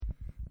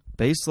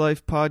Base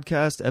Life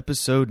Podcast,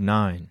 Episode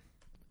 9.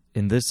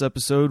 In this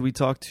episode, we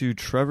talk to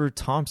Trevor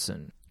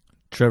Thompson.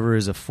 Trevor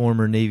is a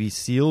former Navy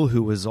SEAL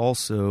who was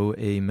also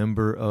a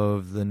member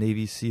of the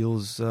Navy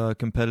SEALs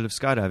competitive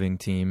skydiving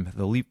team,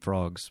 the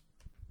Leapfrogs.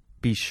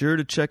 Be sure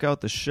to check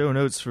out the show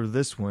notes for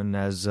this one,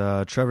 as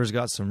Trevor's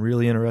got some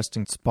really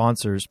interesting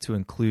sponsors to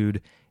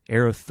include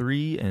Aero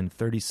 3 and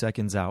 30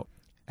 Seconds Out.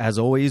 As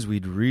always,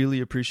 we'd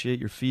really appreciate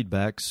your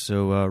feedback,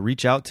 so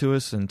reach out to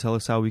us and tell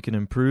us how we can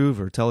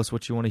improve or tell us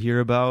what you want to hear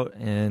about,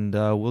 and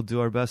we'll do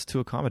our best to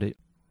accommodate.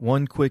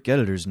 One quick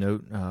editor's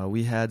note,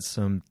 we had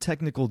some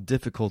technical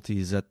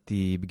difficulties at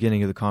the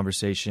beginning of the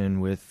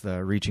conversation with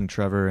reaching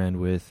Trevor and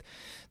with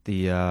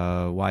the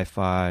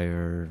Wi-Fi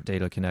or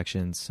data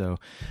connections. So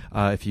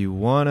if you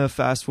want to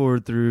fast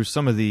forward through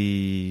some of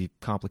the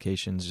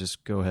complications,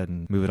 just go ahead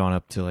and move it on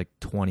up to like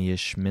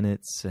 20-ish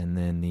minutes, and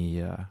then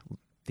the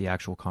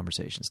actual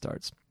conversation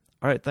starts.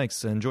 All right,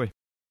 thanks. Enjoy.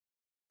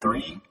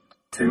 3,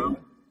 2,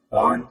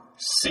 1,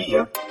 see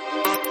ya.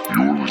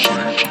 You're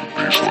listening to the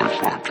Base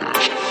Life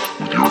Podcast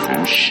with your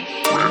hosts,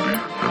 Randy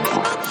and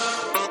Brian.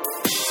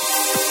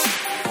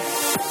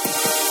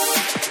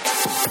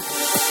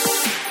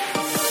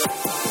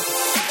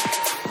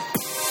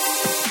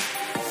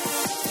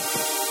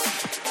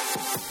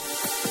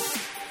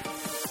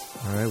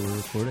 All right, we're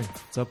recording.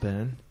 What's up,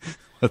 Ben?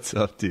 What's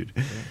up, dude?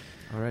 Yeah.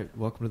 All right,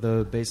 welcome to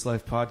the Base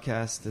Life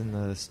Podcast. In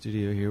the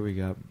studio here, we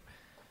got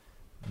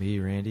me,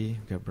 Randy,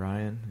 we got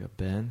Brian, we got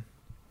Ben,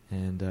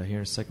 and here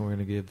in a second, we're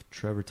going to give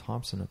Trevor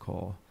Thompson a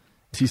call.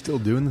 Is he still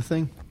doing the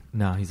thing?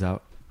 No, he's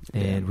out.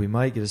 And we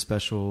might get a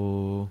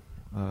special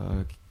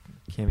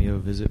cameo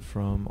visit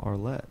from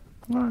Arlette.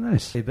 Oh,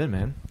 nice. Hey, Ben,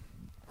 man.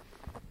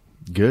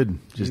 Good.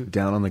 Just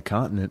down on the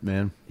continent,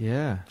 man.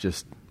 Yeah.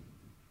 Just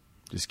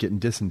getting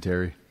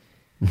dysentery.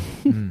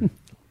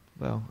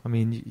 Well, I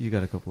mean, you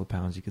got a couple of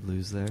pounds you could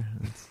lose there.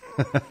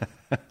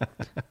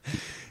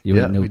 You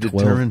yeah, ain't no we 12.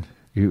 determined.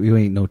 You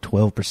ain't no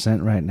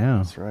 12% right now.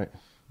 That's right.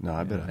 No,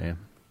 I bet I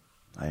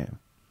am.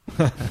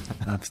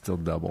 I'm still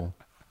double.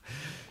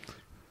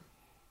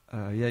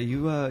 Yeah,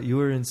 you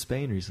were in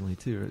Spain recently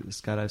too, right?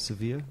 Skydive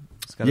Sevilla.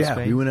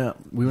 Spain? we went out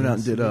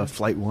and did Sevilla?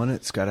 Flight 1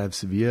 at Skydive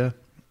Sevilla,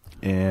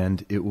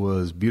 and it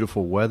was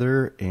beautiful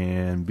weather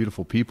and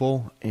beautiful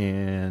people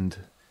and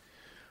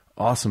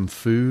awesome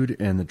food,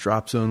 and the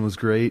drop zone was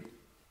great.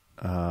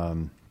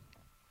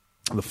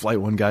 The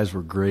Flight 1 guys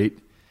were great.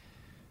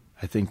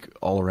 I think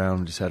all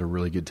around just had a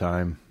really good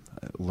time.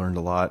 I learned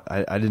a lot.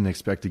 I didn't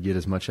expect to get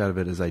as much out of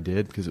it as I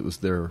did, because it was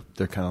their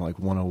kind of like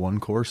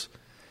 101 course,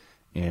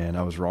 and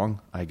I was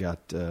wrong. I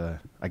got a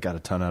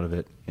ton out of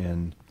it.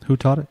 And Who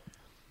taught it?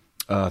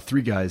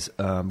 3 guys.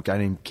 A guy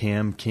named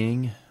Cam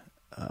King,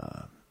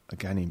 a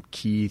guy named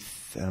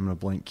Keith. I'm gonna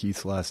blank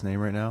Keith's last name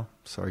right now.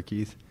 Sorry,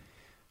 Keith.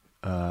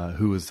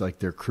 Who was like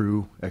their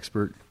crew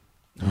expert,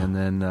 and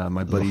then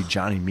my buddy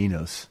Johnny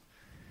Minos,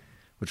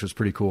 which was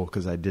pretty cool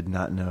because I did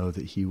not know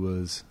that he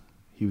was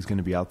going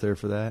to be out there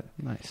for that.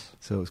 Nice.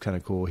 So it was kind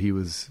of cool. He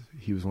was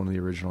one of the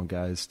original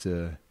guys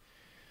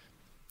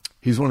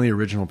he's one of the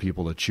original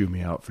people to chew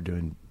me out for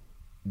doing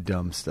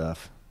dumb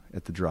stuff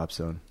at the drop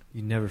zone.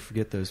 You never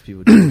forget those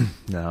people, do you?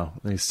 No,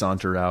 they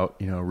saunter out,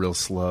 real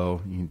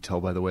slow. You can tell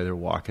by the way they're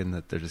walking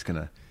that they're just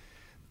going to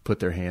put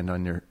their hand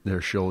on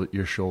your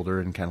shoulder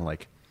and kind of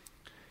like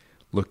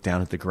look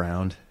down at the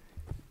ground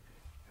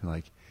and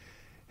like,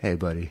 hey,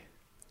 buddy,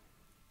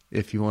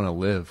 if you want to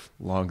live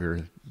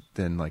longer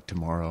than like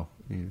tomorrow,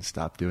 you can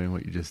stop doing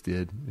what you just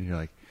did. And you're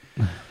like,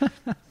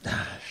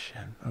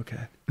 shit,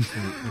 okay.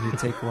 And you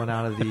take one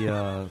out of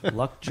the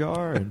luck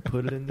jar and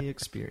put it in the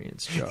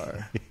experience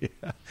jar.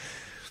 Yeah.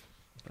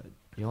 But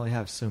you only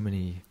have so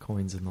many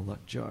coins in the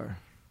luck jar.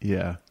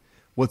 Yeah.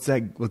 What's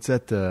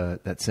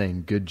that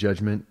saying? Good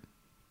judgment.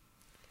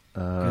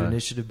 Good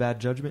initiative,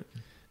 bad judgment?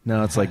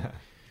 No, it's like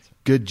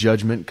good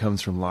judgment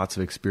comes from lots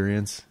of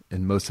experience,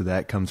 and most of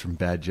that comes from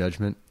bad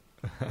judgment.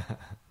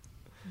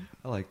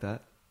 I like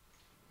that.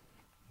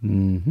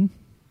 Mm-hmm.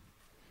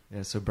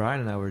 Yeah, so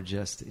Brian and I were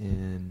just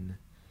in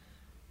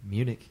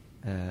Munich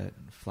at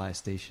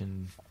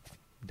flystation.de.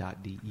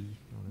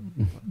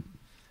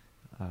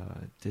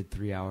 Did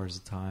 3 hours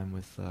of time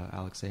with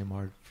Alex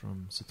Amard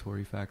from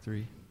Satori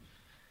Factory.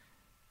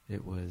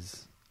 It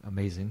was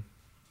amazing.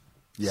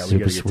 Yeah, we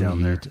Super got to get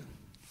down there. sweet.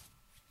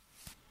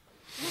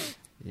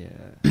 Yeah.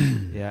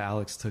 Yeah,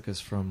 Alex took us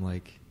from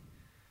like,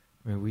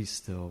 I mean, we're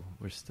still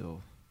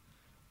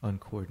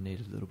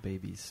uncoordinated little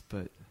babies,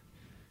 but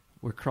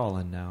we're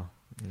crawling now.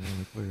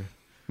 Like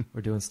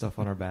we're doing stuff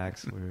on our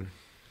backs. We're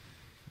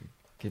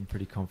getting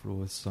pretty comfortable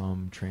with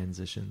some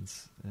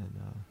transitions, and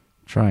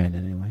Trying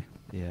anyway.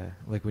 yeah,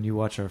 like when you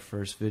watch our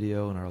first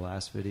video and our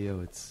last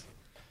video, it's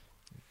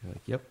you're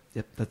like, yep,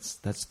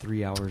 that's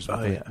 3 hours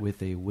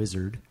with a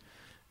wizard,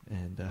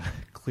 and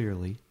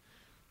clearly,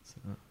 so,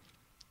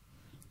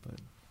 but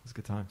it was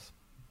good times.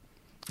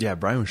 Yeah,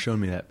 Brian was showing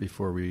me that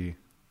before we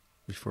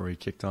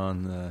kicked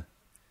on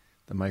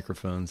the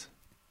microphones.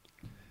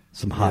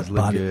 Some Yeah, hot it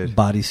looked good.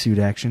 bodysuit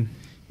action.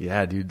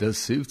 Yeah, dude, those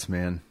suits,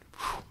 man.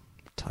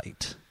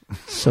 Tight.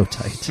 So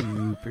tight.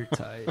 Super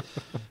tight.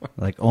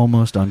 Like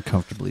almost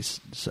uncomfortably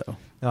so.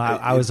 No,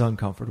 I was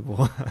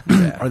uncomfortable.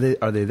 Are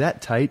they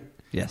that tight?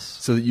 Yes.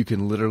 So that you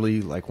can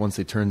literally, like, once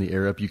they turn the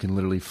air up, you can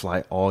literally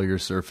fly all your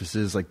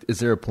surfaces. Like, is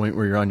there a point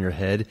where you're on your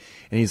head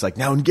and he's like,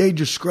 now engage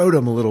your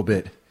scrotum a little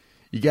bit.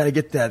 You got to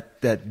get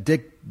that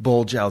dick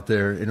bulge out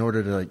there in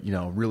order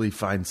to, really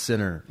find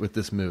center with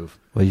this move.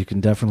 Well, you can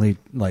definitely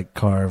like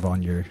carve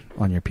on your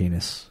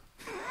penis.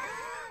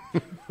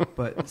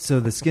 But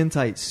so the skin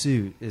tight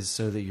suit is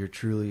so that you're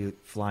truly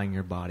flying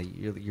your body.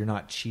 You're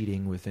not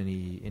cheating with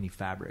any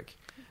fabric.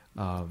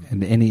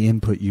 And any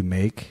input you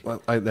make.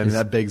 Well, I mean,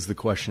 that begs the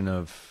question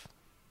of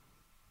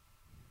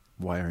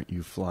why aren't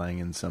you flying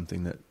in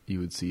something that you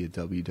would see a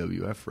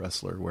WWF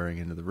wrestler wearing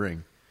into the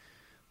ring?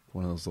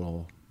 One of those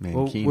little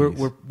mankinis.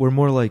 Well, we're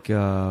more like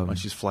why don't you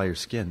just fly your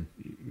skin?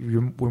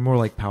 we're more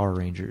like Power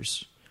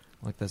Rangers.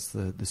 Like that's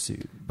the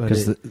suit, but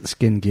Because the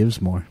skin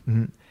gives more.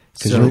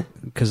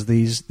 Because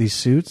these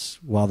suits,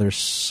 while they're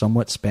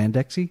somewhat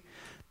spandexy,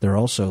 they're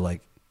also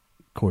like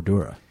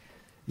Cordura.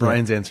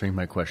 Brian's answering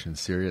my question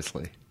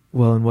seriously.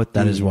 well, and what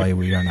That is why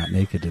we are not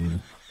naked in the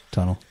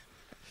tunnel.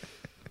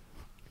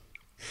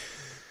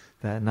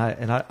 that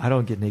and I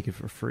don't get naked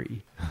for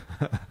free.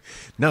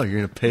 No, you're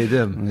going to pay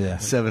them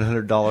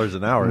 $700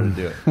 an hour to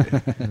do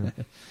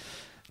it.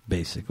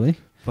 Basically.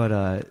 But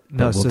But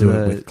no, we'll so do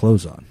it with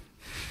clothes on.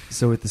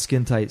 So with the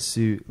skin tight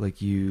suit,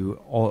 like you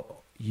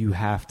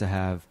have to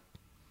have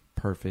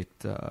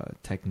perfect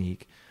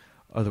technique,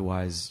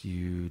 otherwise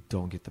you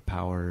don't get the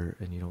power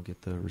and you don't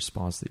get the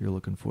response that you're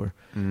looking for.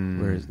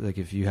 Whereas, like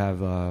if you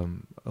have a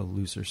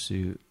looser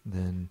suit,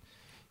 then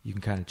you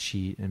can kind of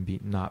cheat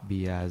and not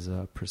be as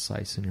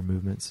precise in your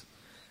movements.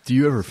 Do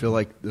you ever feel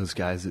like those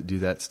guys that do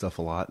that stuff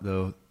a lot,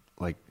 though,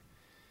 like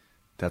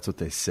that's what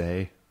they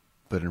say,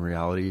 but in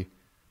reality,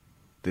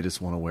 they just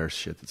want to wear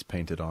shit that's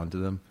painted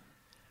onto them?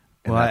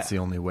 And Well, that's the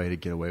only way to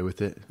get away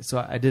with it.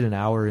 So I did an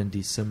hour in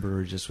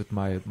December just with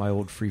my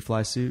old free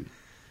fly suit,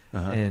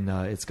 and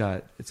it's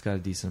got a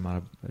decent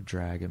amount of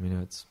drag. I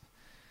mean, it's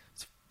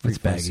free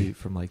fly baggy. suit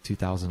from like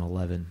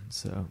 2011,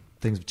 so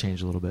things have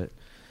changed a little bit.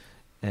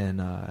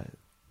 And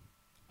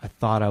I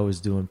thought I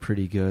was doing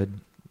pretty good,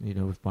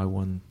 with my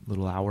one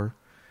little hour,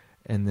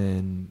 and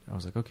then I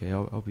was like, okay,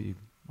 I'll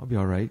be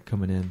all right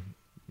coming in,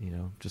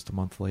 just a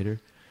month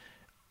later.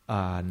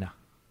 No.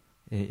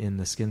 In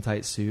the skin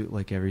tight suit,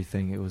 like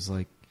everything, it was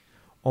like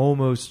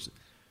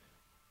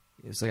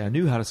it's like I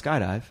knew how to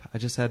skydive. I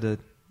just had to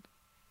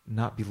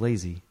not be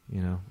lazy,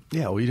 Yeah,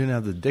 well, you didn't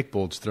have the dick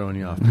bulge throwing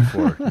you off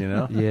before,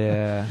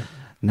 Yeah.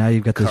 Now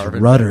you've got this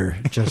Carbon rudder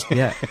just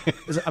Yeah.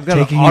 I've got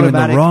taking an you in the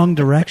automatic wrong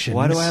direction.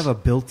 Why do I have a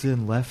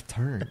built-in left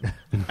turn?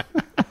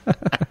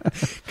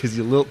 Because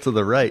you lilt to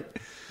the right.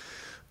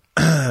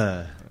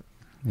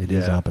 It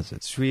is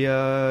opposite. Should we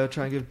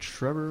try and give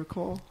Trevor a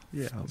call?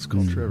 Yeah, let's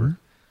call Trevor.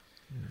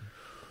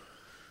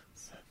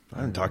 I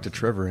haven't talked to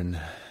Trevor in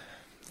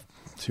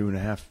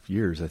 2.5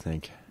 years, I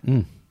think.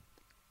 Mm.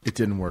 It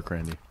didn't work,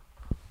 Randy.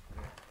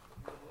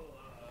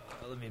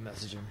 Let me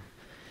message him.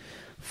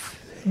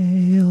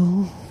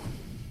 Fail.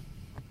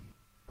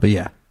 But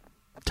yeah,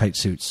 tight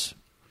suits.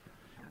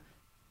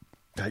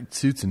 Tight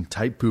suits and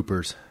tight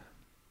poopers.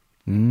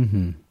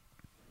 Mm-hmm.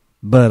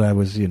 But I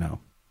was,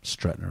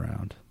 strutting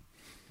around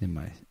in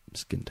my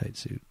skin tight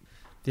suit.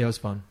 Yeah, it was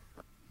fun.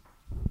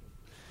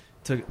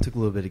 Took a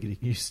little bit of getting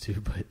used to,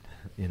 but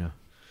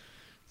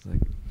it's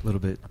like a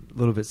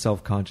little bit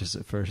self-conscious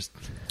at first.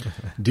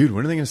 Dude,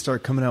 when are they going to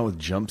start coming out with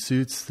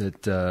jumpsuits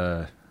that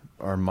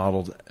are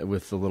modeled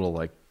with the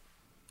little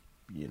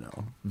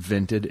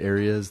vented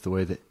areas, the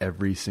way that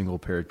every single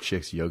pair of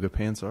chicks' yoga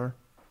pants are?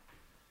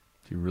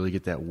 If you really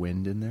get that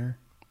wind in there.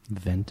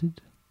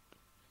 Vented?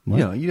 What?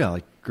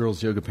 Like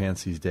girls' yoga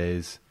pants these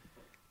days,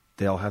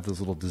 they all have those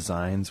little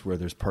designs where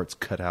there's parts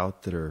cut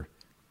out that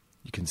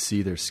you can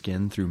see their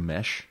skin through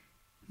mesh.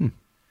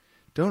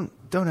 Don't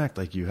act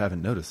like you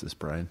haven't noticed this,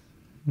 Brian.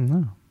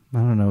 No, I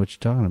don't know what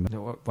you're talking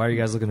about. Why are you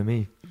guys looking at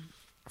me?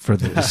 For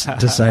the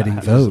deciding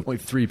There's vote. only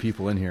 3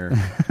 people in here.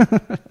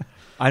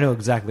 I know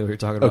exactly what you're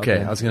talking about. Okay,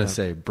 man. I was going to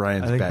say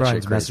Brian's I think batshit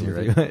Brian's crazy, messing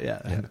right? with you.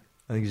 Yeah,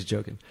 I think he's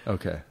joking.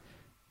 Okay.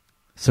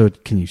 So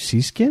can you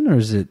see skin, or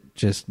is it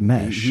just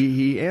mesh?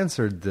 He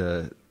answered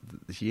the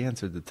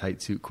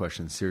tight suit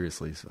question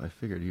seriously, so I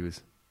figured he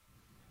was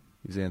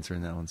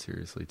answering that one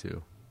seriously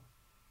too.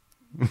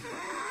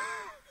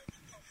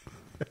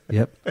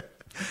 Yep.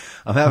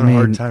 I'm having a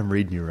hard time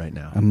reading you right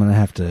now. I'm going to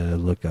have to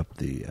look up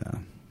the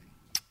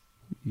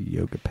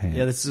yoga pants.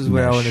 Yeah, this is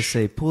where I mesh. want to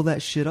say, pull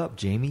that shit up,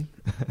 Jamie.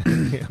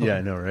 Yeah,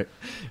 I know, right?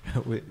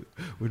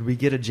 When we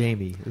get a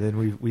Jamie, then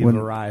we've When-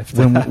 arrived.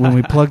 when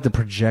we plug the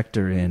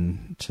projector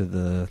in to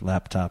the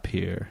laptop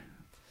here.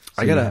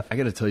 I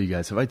gotta tell you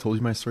guys. Have I told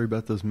you my story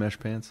about those mesh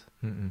pants?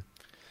 Mm-mm.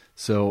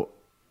 So,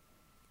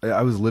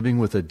 I was living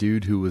with a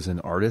dude who was an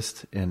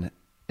artist and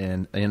a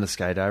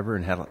skydiver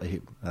and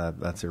had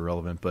that's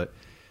irrelevant, but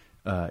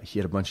he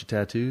had a bunch of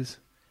tattoos,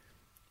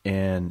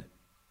 and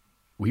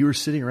we were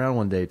sitting around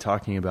one day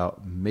talking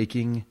about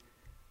we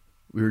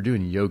were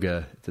doing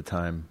yoga at the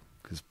time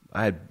because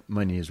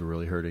my knees were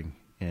really hurting,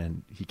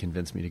 and he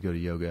convinced me to go to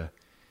yoga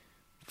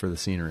for the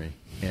scenery.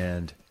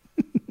 And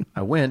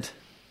I went.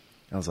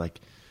 I was like,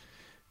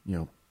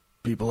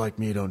 people like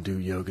me don't do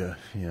yoga.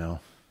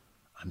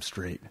 I'm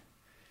straight.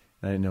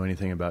 And I didn't know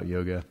anything about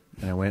yoga.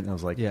 And I went and I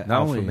was like, Yeah, not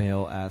alpha only,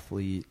 male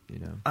athlete,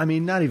 I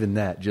mean, not even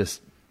that.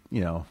 Just,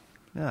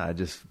 I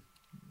just,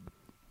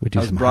 We do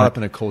I was some brought high, up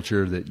in a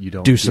culture that you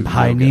don't do some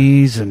high yoga.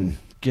 knees and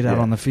get out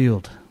Yeah. on the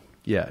field.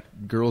 Yeah,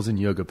 girls in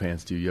yoga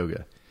pants do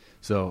yoga.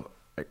 So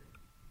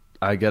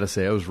I got to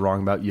say, I was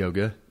wrong about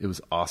yoga. It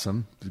was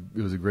awesome.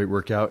 It was a great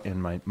workout,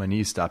 and my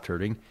knees stopped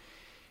hurting.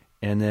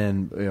 And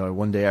then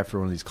one day after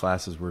one of these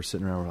classes, we're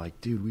sitting around. We're like,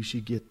 dude, we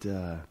should get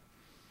some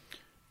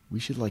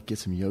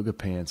yoga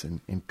pants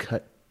and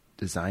cut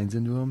designs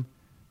into them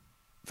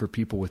for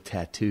people with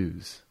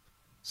tattoos,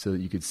 so that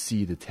you could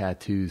see the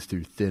tattoos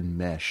through thin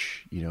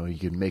mesh. You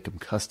could make them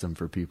custom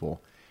for people.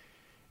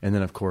 And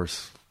then, of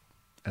course,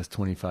 as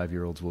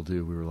 25-year-olds will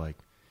do, we were like,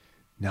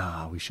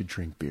 nah, we should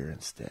drink beer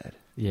instead.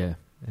 Yeah,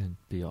 it'd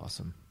be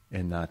awesome.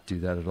 And not do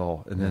that at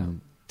all. And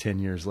then 10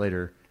 years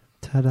later,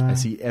 Ta-da. I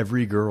see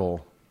every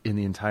girl in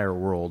the entire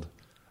world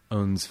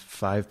owns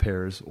 5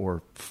 pairs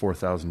or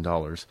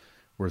 $4,000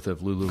 worth of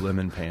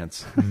Lululemon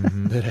pants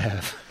that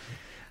have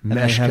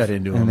mesh cut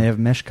into them. And they have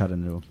mesh cut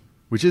into them.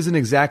 Which isn't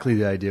exactly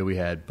the idea we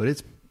had, but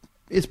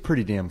it's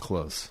pretty damn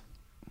close.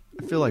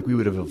 I feel like we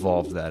would have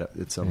evolved that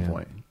at some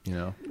point,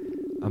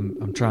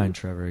 I'm trying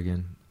Trevor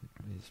again.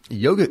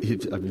 Yoga.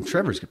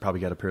 Trevor's probably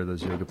got a pair of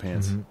those yoga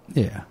pants. Mm-hmm.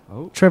 Yeah.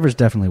 Oh. Trevor's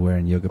definitely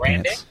wearing yoga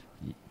Randy? pants.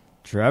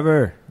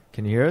 Trevor,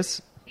 can you hear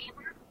us?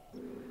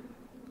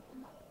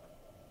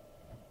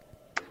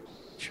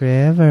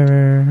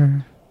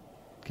 Trevor.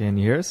 Can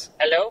you hear us?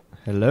 Hello?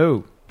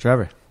 Hello,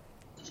 Trevor.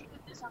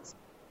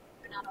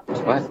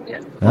 What?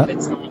 Yeah. Oh,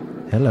 It's not.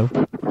 hello.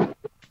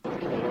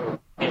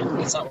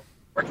 It's not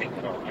working.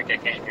 Oh, I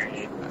can't hear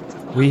you.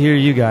 We hear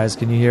you guys.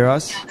 Can you hear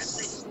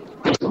us?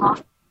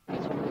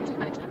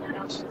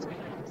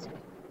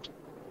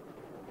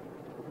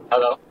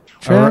 Hello?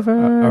 Trevor.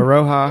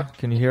 Aroha,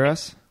 can you hear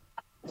us?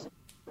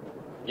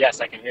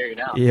 Yes, I can hear you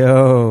now.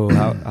 Yo,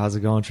 how's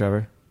it going,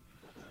 Trevor?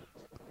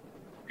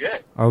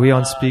 Good. Are we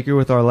on speaker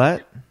with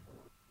Arlette?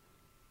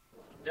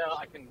 No,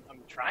 I'm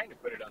trying to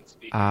put it on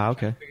speaker. Ah, I'm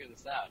trying okay. to figure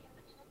this out.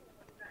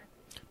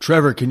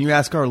 Trevor, can you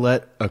ask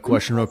Arlette a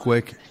question real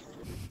quick?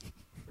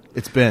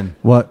 It's Ben.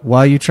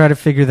 While you try to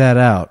figure that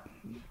out,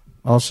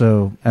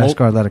 also ask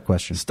Arlette a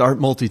question. Start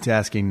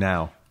multitasking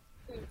now.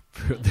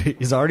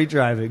 He's already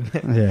driving.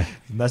 Yeah.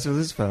 Messing with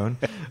his phone.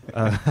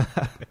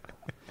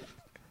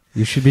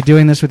 You should be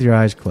doing this with your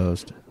eyes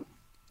closed.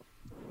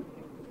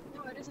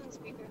 No, it isn't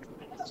speaker.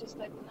 It's just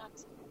like not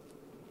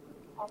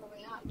all the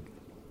way up.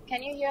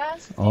 Can you hear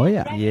us? Oh,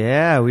 yeah.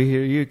 Yeah, we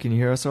hear you. Can you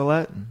hear us,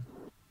 Arlette?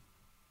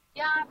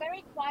 Yeah,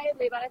 very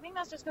quietly, but I think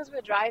that's just because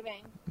we're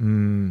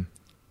driving.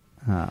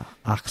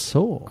 Ach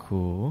so.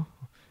 Cool.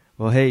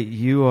 Well, hey,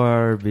 you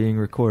are being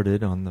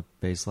recorded on the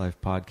Base Life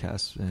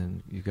podcast,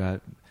 and you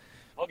got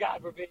Oh,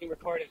 God, we're being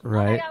recorded. Oh my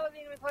right. God, we're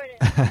being recorded.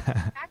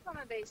 Back from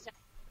a base jump.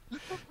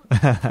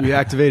 You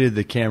activated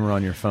the camera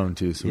on your phone,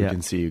 too, so Yeah. we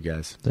can see you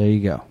guys. There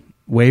you go.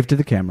 Wave to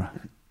the camera.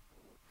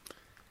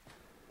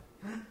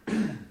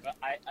 But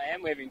I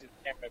am waving to the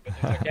camera, but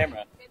there's no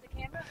camera. There's a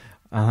camera?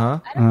 Uh huh.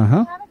 I don't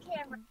Uh-huh. have a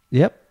camera.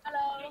 Yep. No,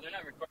 Hello? they're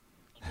not recording.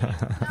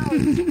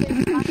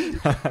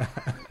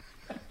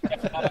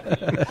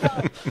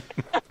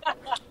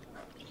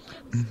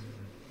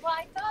 Well,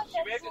 I thought She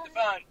that. waved at the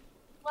phone.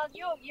 Well,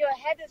 your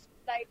head is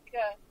like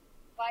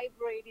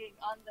vibrating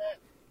on the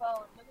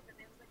phone. Look at the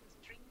there's like a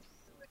string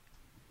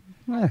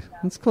to it.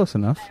 That's close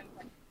enough.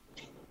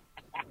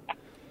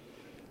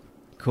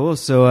 Cool.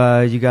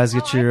 So you guys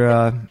get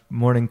your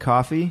morning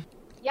coffee?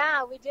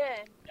 Yeah, we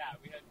did. Yeah,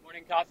 we had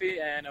morning coffee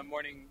and a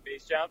morning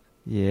base jump.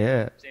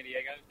 Yeah. San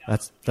Diego.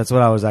 That's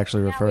what I was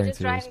actually Yeah, we're referring just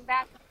to. driving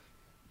back.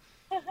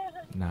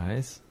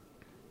 Nice.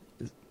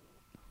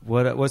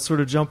 What sort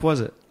of jump was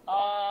it?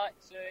 So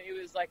it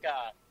was like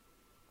a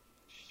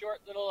short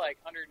little, like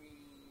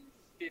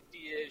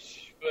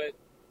 150-ish foot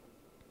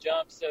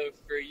jump. So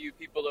for you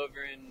people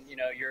over in,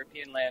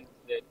 European land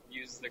that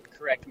use the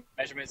correct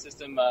measurement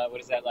system, what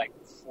is that, like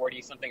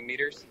 40-something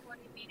meters?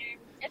 20 meter.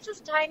 It's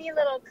just tiny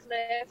little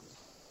cliff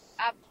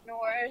up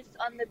north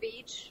on the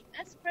beach.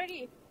 It's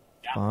pretty.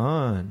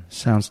 Fun.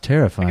 Sounds Like a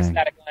terrifying.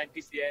 static line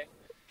PCA.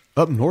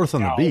 Up north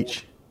on the No.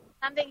 beach.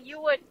 Something you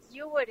would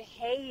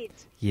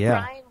hate.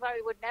 Yeah. Brian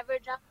probably would never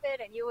jump it,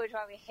 and you would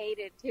probably hate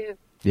it too.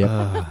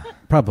 Yep.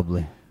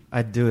 Probably.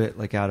 I'd do it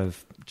like out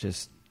of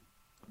just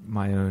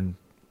my own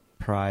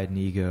pride and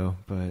ego,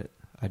 but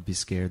I'd be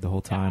scared the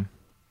whole time.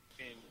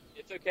 I mean,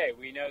 it's okay.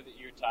 We know that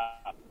you're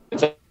top.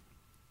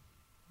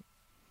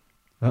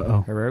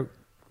 Uh-oh. Hello?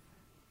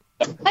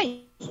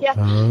 Yeah.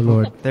 Oh,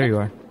 Lord. There you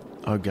are.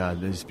 Oh,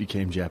 God, they just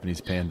became Japanese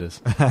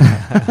pandas.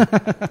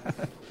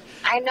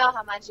 I know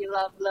how much you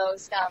love low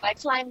stuff. I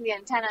climbed the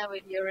antenna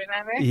with you,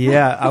 remember?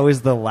 Yeah, I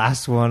was the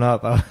last one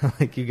up.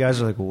 Like you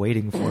guys are like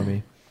waiting for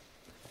me.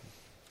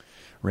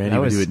 Randy That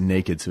would was- do it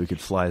naked so he could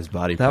fly his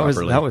body That was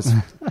properly.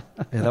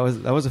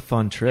 that was a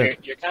fun trip.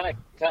 You're kind of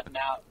cutting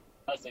out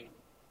buzzing.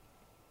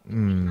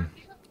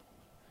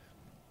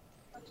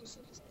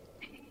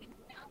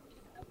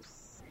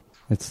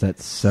 It's that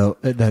cell.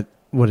 That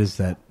what is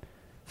that?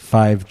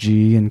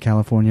 5G in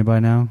California by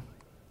now.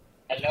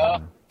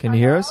 Hello? Can you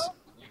hear us?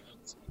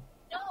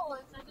 No, I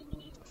didn't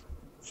hear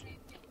you.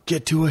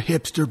 Get to a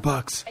hipster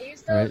bucks. Are you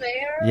still Right.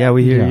 there? Yeah,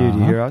 we hear you. Do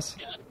you Yeah. hear us?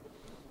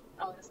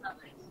 Oh, that's not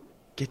nice.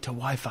 Get to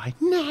Wi-Fi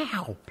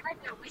now.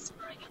 Like they're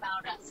whispering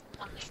about us.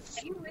 Are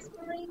you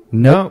whispering?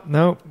 Nope.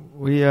 No.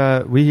 We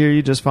hear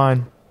you just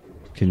fine.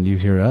 Can you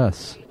hear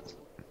us? Oh, you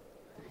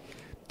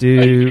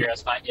can Do hear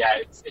us fine? Yeah,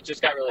 it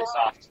just got really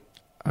soft.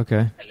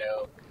 okay.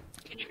 Hello?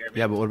 Can you hear me?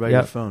 Yeah, but what about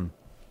Yep. your phone?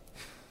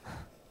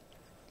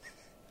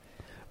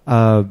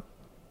 No,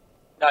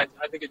 I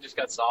think it just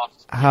got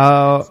soft.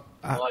 How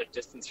A lot of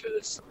distance for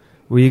this.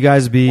 will you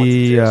guys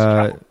be?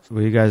 Once it's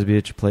Will you guys be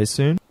at your place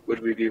soon?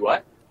 Would we be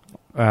what?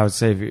 I would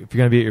say if you're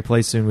gonna be at your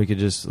place soon, we could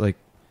just like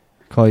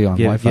Call you on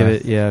give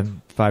Wi-Fi. it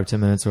 5-10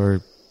 minutes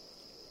or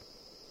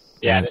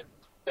Yeah,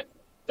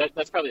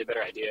 that's probably a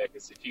better idea,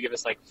 because if you give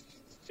us like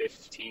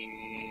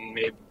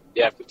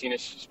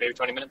 15-ish, maybe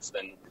 20 minutes,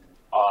 then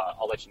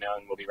I'll let you know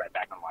and we'll be right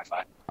back on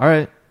Wi-Fi. all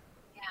right.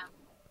 Yeah.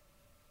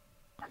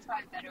 That's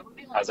probably better. We'll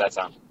be like, How's that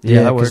sound?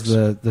 Yeah, that 'cause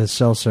works. the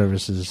cell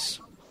service is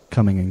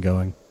coming and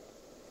going.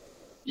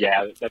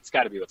 Yeah, that's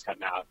got to be what's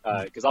cutting out,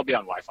 because I'll be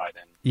on Wi-Fi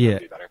then. Yeah. It'll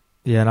be better.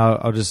 Yeah, and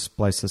I'll just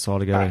splice this all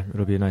together. All right.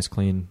 It'll be a nice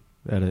clean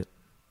edit.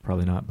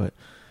 Probably not, but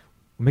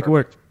we'll make it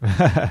work.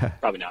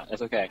 Probably not.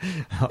 That's okay.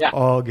 Yeah.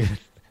 All good.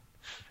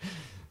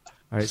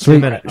 All right, Sweet. 2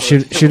 minutes.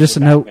 Shoot us a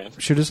Back, note. man.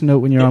 Shoot us a note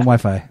when you're on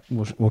Wi-Fi.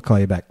 We'll call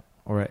you back.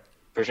 All right.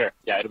 For sure.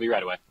 Yeah, it'll be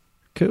right away.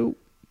 Cool.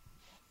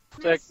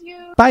 miss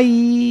you. Bye.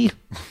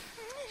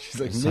 She's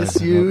like,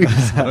 miss you.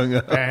 He's hung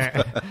up.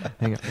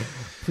 Hang on.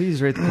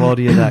 Please rate the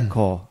quality of that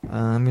call.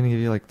 I'm gonna give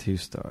you like 2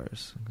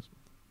 stars.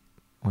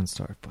 1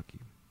 star. Fuck you.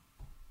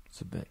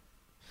 Submit.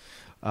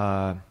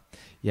 Yeah.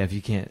 If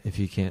you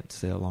can't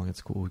stay that long,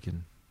 it's cool. We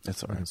can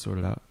That's all we can right. sort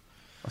it out.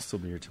 I'll still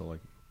be here till I'll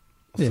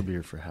Yeah. still be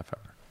here for a half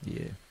hour.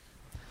 Yeah.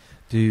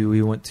 Do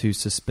we want to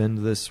suspend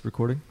this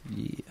recording?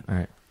 Yeah. All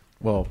right.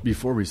 Well,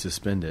 before we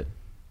suspend it,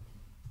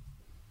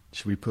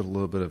 should we put a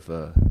little bit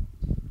of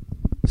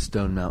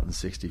Stone Mountain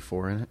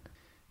 64 in it?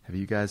 Have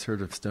you guys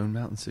heard of Stone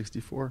Mountain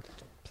 64?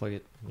 Plug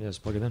it. Yeah,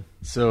 just plug it in.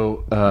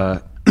 So,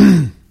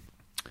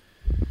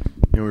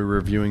 we were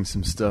reviewing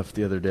some stuff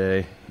the other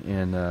day,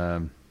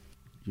 and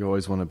you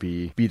always want to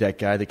be that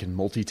guy that can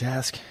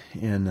multitask.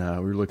 And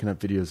we were looking up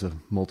videos of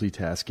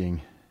multitasking,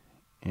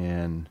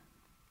 and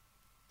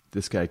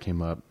this guy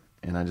came up,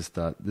 and I just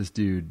thought, this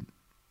dude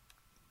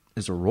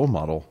is a role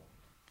model.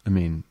 I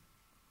mean,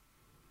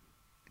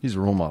 he's a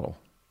role model.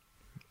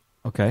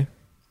 Okay.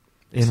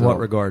 In So- what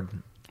regard?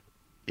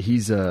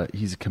 He's a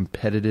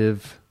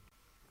competitive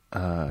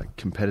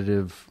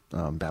Battlefield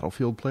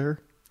player,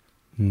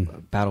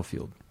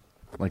 Battlefield.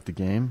 like the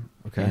game.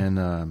 Okay. And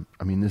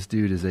I mean, this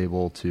dude is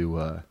able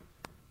to.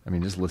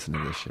 Just listen to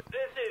this shit.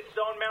 This is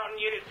Stone Mountain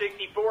Unit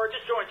 64.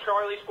 Just joined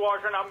Charlie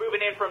Squadron. I'm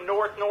moving in from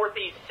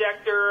northeast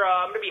sector.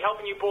 I'm going to be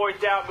helping you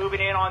boys out, moving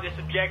in on this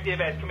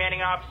objective as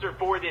commanding officer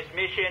for this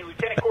mission.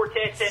 Lieutenant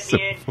Cortez sent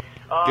me in.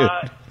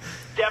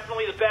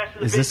 Definitely the best of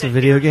the Is this a business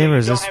video here, so game or you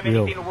is don't this have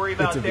real? anything to worry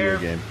about It's a video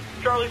there. game.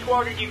 Charlie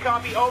Squadron, do you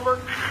copy? Over.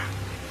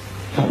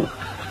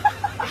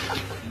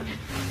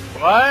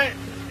 What?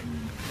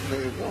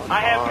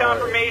 I have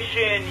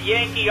confirmation.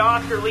 Yankee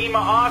Oscar Lima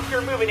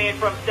Oscar moving in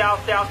from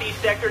southeast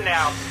sector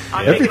now.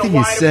 I'm Everything taking a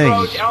he's wide saying,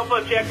 approach. Alpha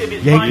objective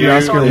is Yankee primary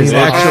Oscar target. Is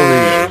Lima.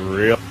 actually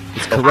real.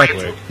 It's correct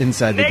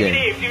inside the game.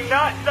 Negative. Do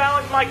not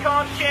silence my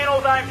comms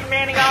channels. I am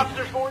commanding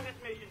officer for this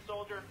mission,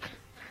 soldier.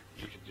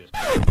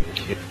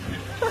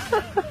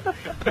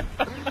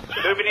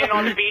 Moving in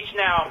on the beach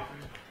now.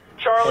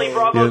 Charlie, You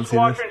Bravo haven't seen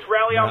squadrons,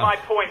 rally on my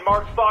point.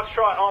 Mark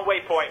Foxtrot on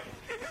waypoint.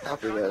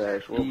 After that,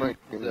 actually, we'll bring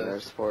in the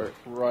next part.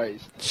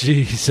 Christ.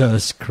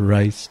 Jesus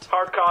Christ.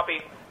 Hard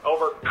copy.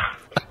 Over.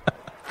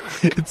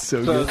 It's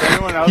so So good. is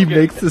anyone else He getting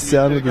makes the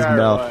sound with his music or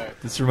mouth.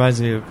 what? This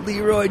reminds me of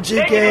Leroy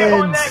Negative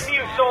on Jenkins. that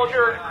mute,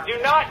 soldier. Do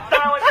not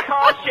silence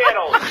comms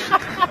channels.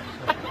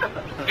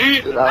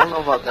 Dude, I don't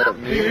know about that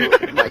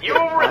mute. Like, You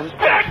will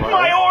respect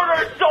my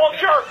orders,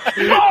 soldier.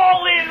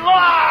 Fall in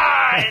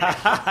line.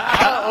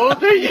 How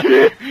old are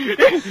you?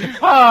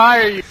 How high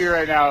are you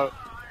right now?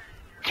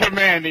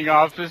 Commanding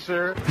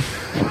officer.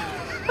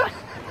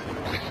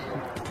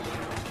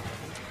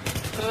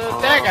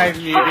 That guy's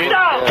muted.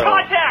 Hostile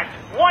contact.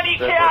 1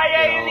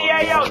 EKIA in the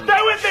AO.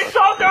 Stay with me,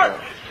 soldier.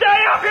 Stay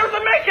up. Here's the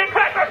mission.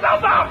 Pack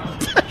yourself out.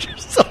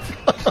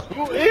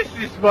 Who is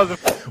this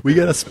motherfucker? We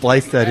gotta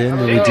splice that in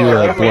when we do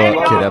a blow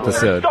up kid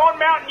episode. Stone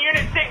Mountain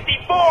Unit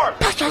 64.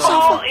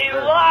 Fall in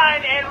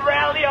line and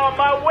rally on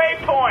my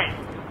waypoint.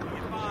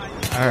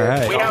 All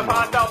right. We have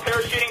hostile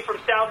parachuting from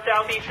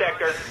southeast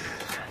sector.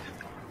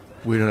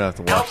 We don't have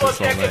to watch Alpha this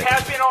all objective night.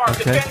 has been armed.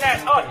 Okay. Defend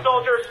that up,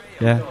 soldiers.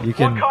 Yeah, you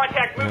can One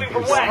contact moving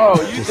from west.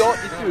 Oh, you don't,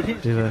 dude.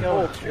 He's do the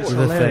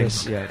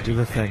hilarious. thing. Yeah, do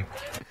the thing.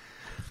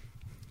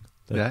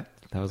 That?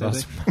 That was That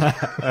awesome.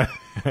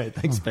 All right,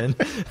 thanks, Ben.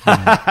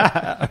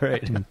 All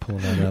right, Pull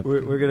that up.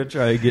 we're gonna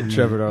try to get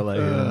Trevor to our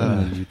live.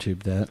 I'm gonna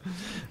YouTube that.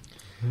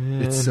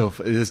 It's so.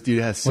 This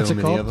dude has so What's it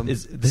many called? of them.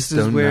 This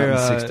Stone is where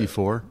Mountain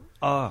 64.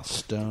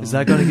 Stone. is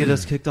that going to get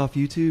us kicked off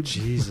YouTube?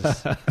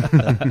 Jesus.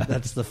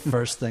 That's the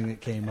first thing that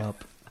came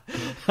up.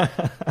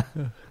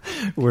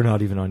 We're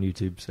not even on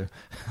YouTube, so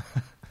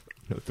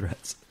no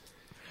threats.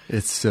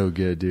 It's so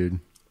good, dude.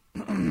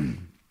 All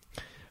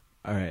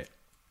right.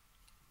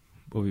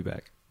 We'll be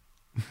back.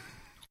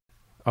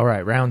 All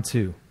right, round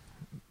 2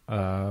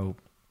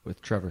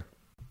 with Trevor.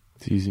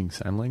 Is he using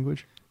sign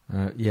language?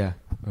 Yeah,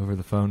 over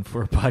the phone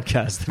for a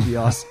podcast. That'd be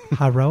awesome.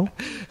 Hello?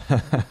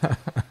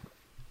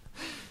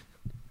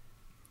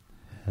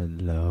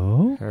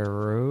 Hello?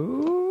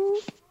 Hello?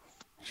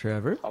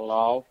 Trevor?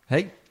 Hello.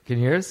 Hey, can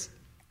you hear us?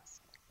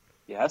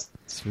 Yes.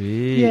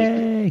 Sweet.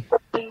 Yay!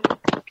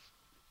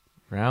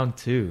 Round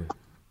 2.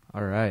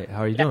 All right. How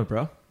are you doing,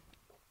 bro?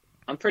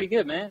 I'm pretty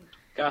good, man.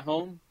 Got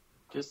home,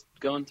 just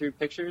going through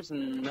pictures,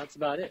 and that's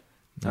about it.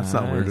 That's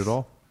not weird Nice. at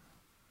all.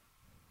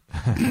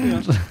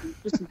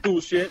 Just some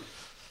cool shit.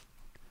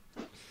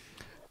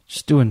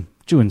 Just doing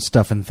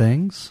stuff and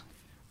things.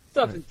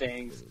 Stuff and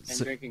things, and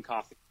So- drinking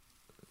coffee.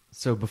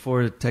 So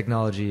before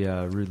technology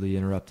rudely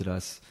interrupted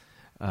us,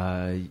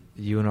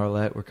 you and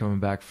Arlette were coming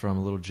back from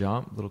a little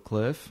jump, little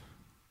cliff.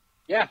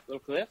 Yeah, little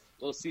cliff,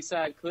 little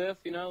seaside cliff,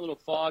 a little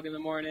fog in the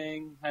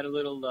morning. Had a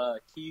little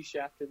quiche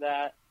after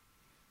that.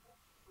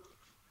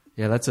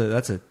 Yeah, that's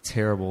a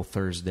terrible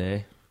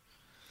Thursday.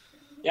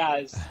 Yeah,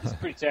 it's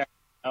pretty terrible.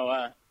 Oh,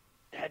 I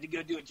had to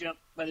go do a jump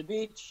by the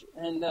beach,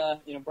 and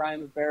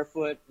Brian was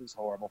barefoot. It was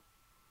horrible.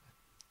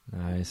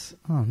 Nice.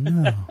 Oh,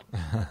 no.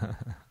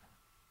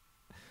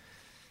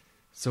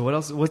 So what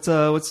else?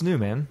 What's new,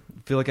 man?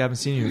 I feel like I haven't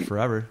seen you in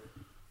forever.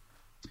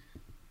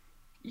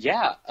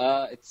 Yeah,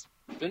 it's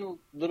been a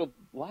little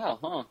while,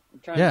 huh? I'm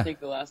trying Yeah. to think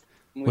the last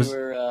time we Was-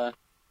 were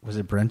Was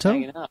it Brento?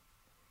 hanging out.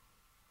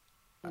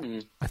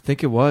 I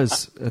think it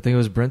was. I think it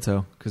was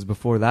Brento because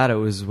before that it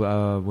was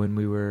when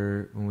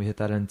we hit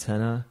that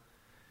antenna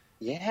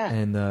Yeah,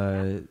 and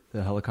the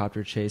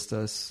helicopter chased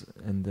us,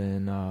 and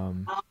then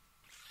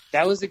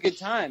that was a good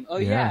time. Oh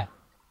Yeah.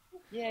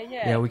 yeah.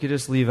 yeah, we could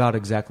just leave out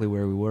exactly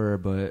where we were,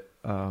 but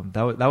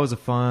that was a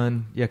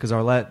fun. Yeah, because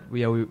Arlette,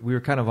 we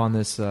were kind of on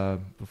this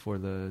before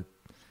the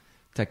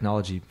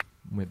technology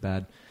went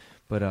bad,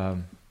 but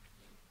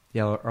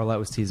yeah, Arlette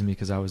was teasing me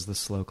because I was the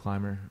slow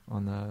climber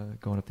on the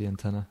going up the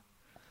antenna.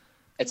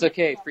 It's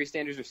okay.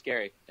 Freestanders are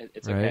scary.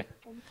 It's okay.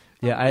 Right?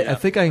 Yeah, I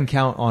think I can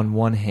count on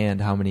one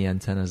hand how many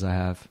antennas I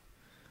have.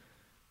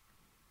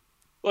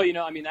 Well,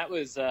 that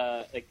was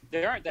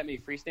there aren't that many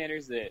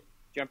freestanders that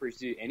jumpers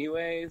do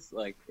anyways.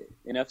 Like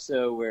enough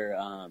so where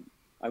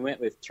I went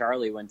with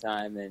Charlie one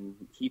time, and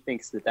he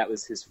thinks that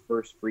was his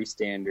first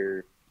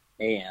freestander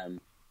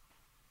AM,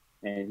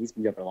 and he's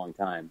been jumping a long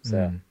time.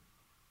 So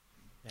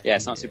yeah,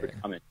 it's not super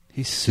common.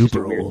 He's It's just a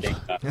super weird old. thing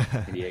about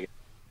San Diego.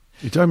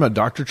 You talking about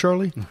Dr.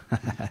 Charlie?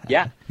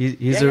 Yeah. He's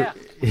Yeah,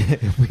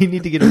 we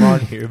need to get him on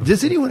here.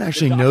 Does anyone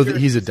actually know that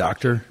he's a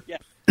doctor? Yeah.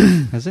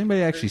 Has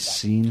anybody actually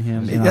seen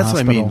him in a That's what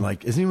I hospital? mean.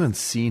 Like, has anyone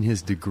seen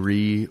his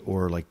degree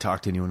or like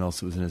talked to anyone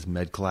else that was in his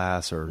med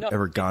class or No.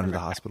 ever gone to the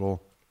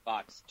hospital?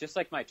 Box, just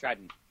like my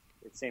Trident.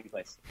 It's the same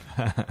place.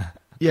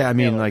 Yeah, I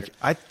mean, Yeah, like,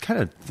 I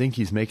kind of think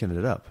he's making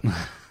it up.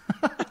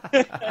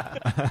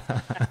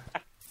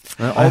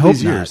 I hope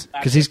not,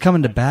 because he's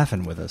coming to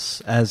Baffin with us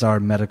as our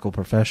medical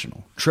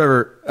professional.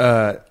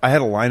 Trevor, I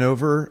had a line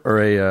over or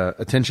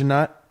a tension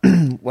knot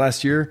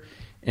last year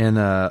and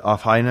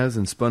off high nose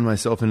and spun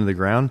myself into the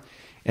ground.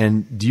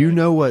 And do you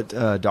know what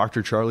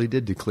Dr. Charlie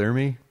did to clear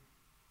me?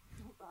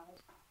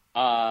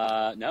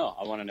 No,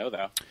 I want to know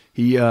though.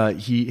 He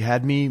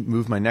had me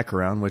move my neck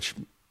around, which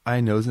I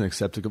know is an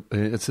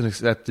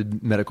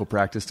accepted medical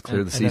practice to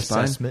clear the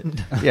C-spine.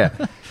 Assessment. Yeah.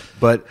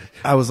 But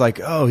I was like,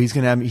 oh, he's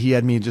going to have me. He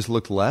had me just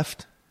look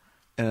left.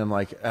 And I'm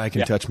like, I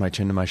can touch my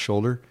chin to my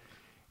shoulder.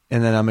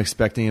 And then I'm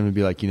expecting him to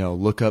be like,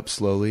 look up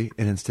slowly.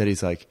 And instead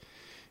he's like,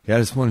 yeah, I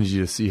just wanted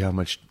you to see how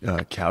much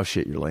cow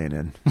shit you're laying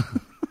in.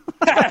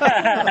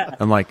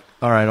 I'm like,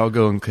 all right, I'll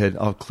go and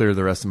I'll clear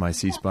the rest of my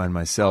C-spine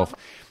myself.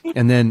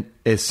 And then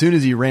as soon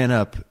as he ran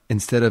up,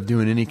 instead of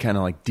doing any kind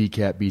of like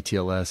decap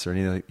BTLS or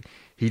anything,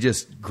 he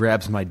just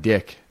grabs my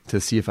dick to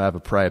see if I have a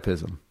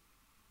priapism.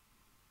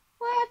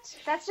 What?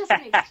 That's just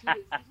an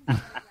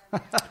excuse.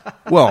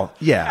 Well,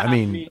 yeah, I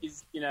mean,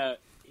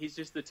 He's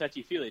just the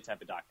touchy-feely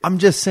type of doctor. I'm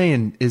just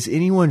saying, is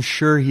anyone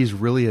sure he's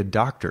really a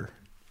doctor?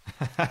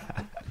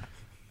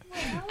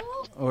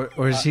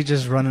 Or is he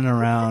just running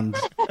around?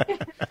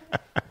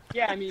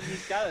 Yeah, I mean,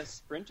 he's got a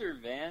Sprinter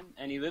van,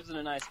 and he lives in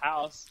a nice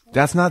house.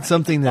 That's not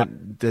something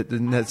that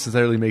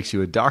necessarily makes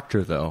you a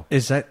doctor, though.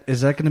 Is that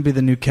going to be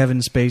the new Kevin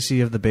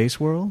Spacey of the base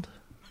world?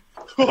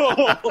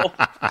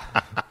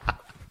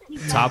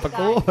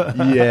 Topical.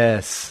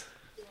 Yes.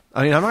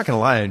 I mean, I'm not going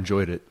to lie, I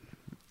enjoyed it.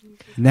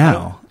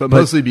 Now, But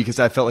mostly because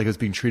I felt like I was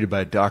being treated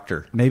by a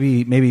doctor.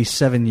 maybe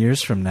 7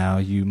 years from now,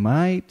 you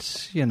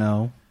might,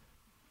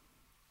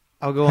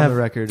 I'll go on the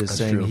record as That's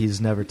saying true. he's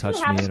never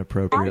touched me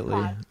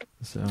inappropriately.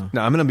 So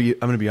No, I'm gonna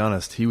be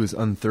honest. He was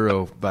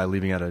unthorough by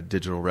leaving out a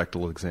digital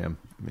rectal exam.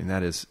 I mean,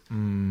 that is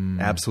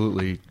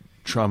absolutely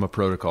trauma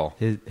protocol.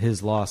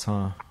 His loss,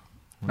 huh?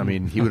 I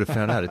mean, he would have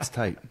found out it's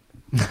tight.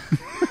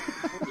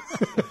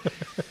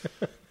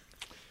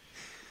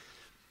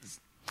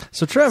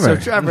 So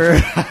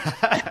Trevor.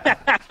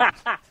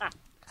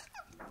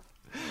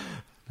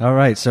 All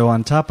right. So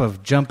on top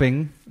of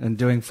jumping and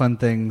doing fun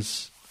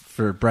things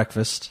for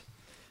breakfast,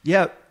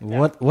 Yeah.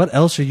 what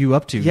else are you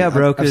up to? Yeah,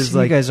 bro, I've 'cause, seen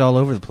like, you guys all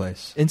over the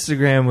place.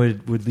 Instagram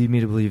would lead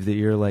me to believe that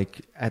you're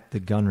like at the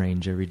gun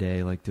range every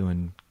day, like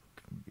doing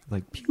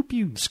like pew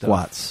pew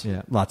Squats. stuff.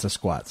 Yeah. Lots of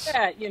squats.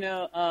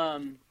 Yeah,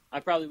 I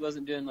probably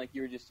wasn't doing like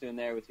you were just doing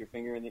there with your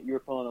finger, and that you were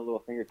pulling a little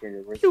finger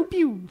trigger. Pew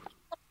pew.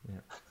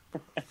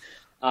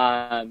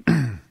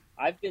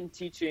 I've been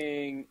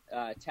teaching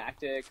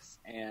tactics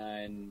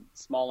and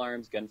small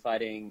arms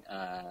gunfighting,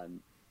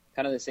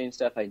 kind of the same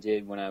stuff I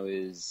did when I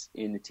was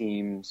in the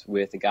teams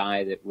with a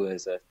guy that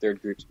was a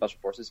third group special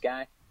forces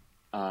guy,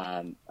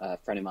 a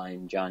friend of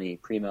mine, Johnny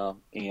Primo,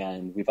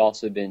 and we've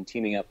also been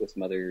teaming up with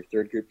some other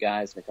third group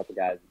guys and a couple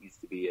guys that used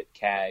to be at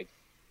CAG,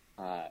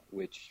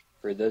 which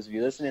for those of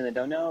you listening that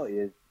don't know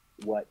is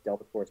what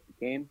Delta Force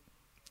became.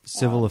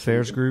 Civil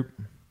Affairs Group.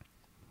 I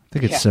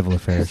think it's civil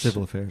affairs.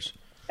 Civil Affairs.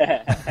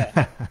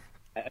 I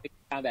think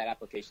combat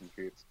applications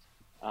groups.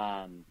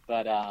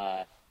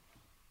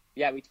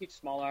 Yeah, we teach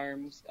small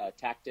arms,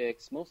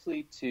 tactics,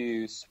 mostly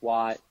to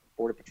SWAT,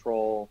 Border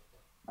Patrol,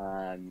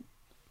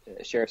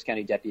 Sheriff's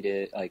County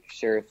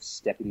sheriff's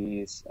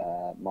deputies,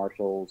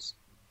 marshals,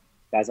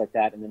 guys like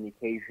that, and then the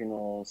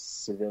occasional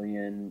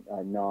civilian,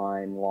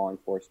 non-law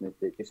enforcement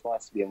that just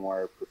wants to be a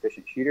more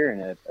proficient shooter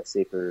and a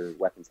safer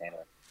weapons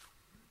handler.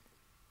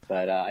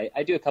 But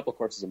I do a couple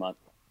courses a month.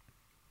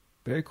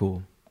 Very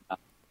cool.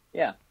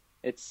 Yeah,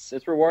 it's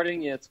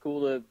rewarding. Yeah, it's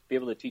cool to be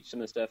able to teach some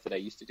of the stuff that I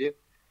used to do.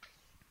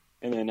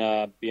 And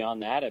then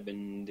beyond that,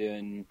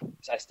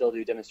 I still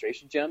do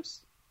demonstration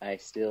jumps. I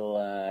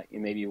still,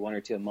 maybe one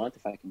or two a month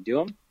if I can do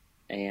them.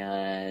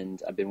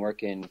 And I've been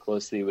working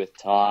closely with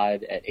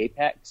Todd at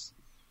Apex,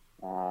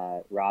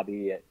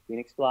 Robbie at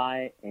Phoenix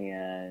Fly,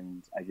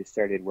 and I just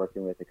started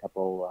working with a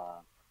couple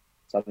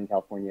Southern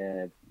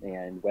California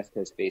and West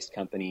Coast based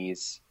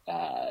companies,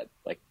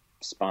 like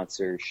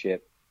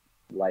sponsorship,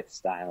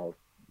 lifestyle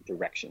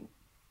direction.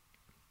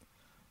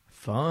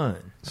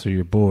 Fun. So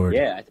you're bored.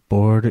 Yeah.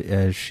 Bored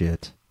as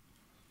shit.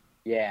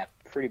 Yeah,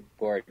 pretty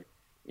bored.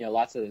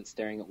 Lots of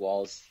staring at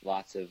walls,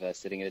 lots of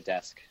sitting at a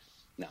desk.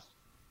 No,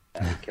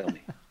 that would kill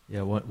me.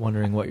 Yeah,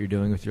 wondering what you're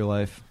doing with your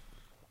life.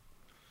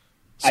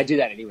 I do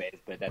that anyways,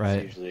 but that's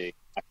Right. usually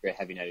after a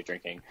heavy night of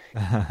drinking.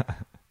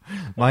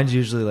 Mine's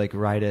usually like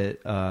right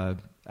at.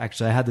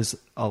 Actually, I had this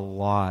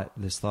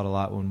thought a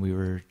lot when we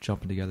were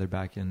jumping together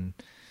back in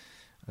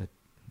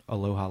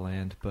Aloha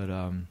Land, but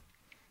I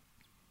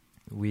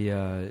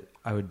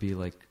would be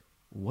like,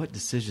 what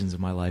decisions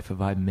in my life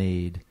have I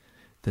made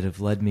that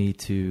have led me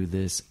to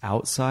this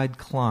outside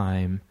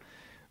climb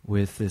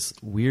with this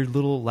weird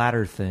little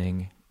ladder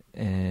thing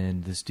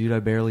and this dude I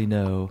barely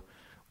know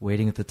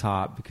waiting at the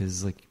top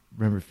because, like,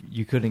 remember,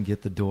 you couldn't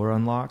get the door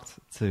unlocked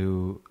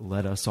to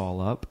let us all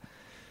up.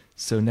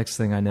 So next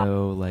thing I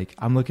know, like,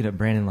 I'm looking at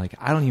Brandon like,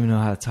 I don't even know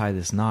how to tie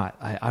this knot.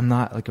 I'm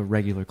not like a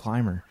regular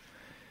climber.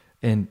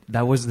 And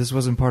this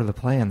wasn't part of the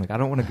plan. Like, I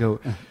don't want to go.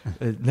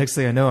 Next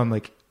thing I know, I'm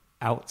like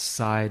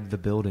outside the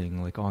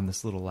building, like on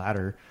this little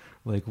ladder.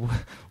 Like,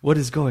 what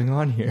is going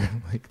on here?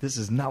 Like, this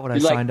is not what I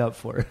signed up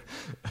for.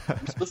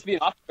 I'm supposed to be an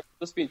officer. I'm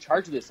supposed to be in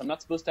charge of this. I'm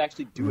not supposed to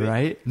actually do it.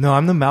 Right? No,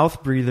 I'm the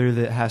mouth breather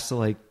that has to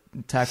like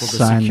tackle the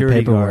Sign the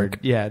security paperwork. guard.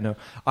 Yeah, no,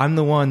 I'm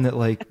the one that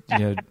like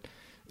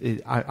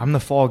I'm the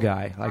fall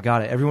guy. I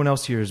got it. Everyone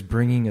else here is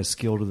bringing a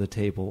skill to the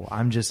table.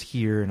 I'm just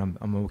here, and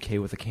I'm okay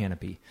with a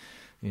canopy.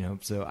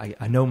 So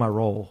I know my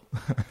role.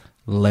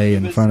 Lay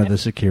in front of the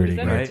security It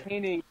was guard.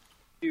 entertaining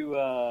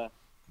to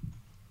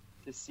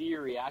see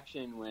your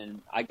reaction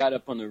when I got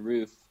up on the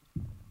roof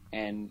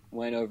and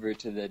went over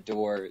to the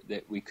door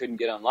that we couldn't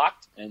get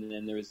unlocked, and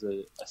then there was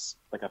a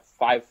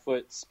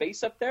 5-foot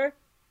space up there,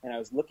 and I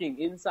was looking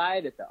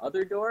inside at the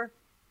other door,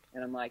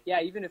 and I'm like,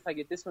 yeah, even if I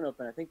get this one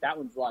open, I think that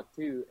one's locked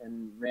too,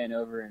 and ran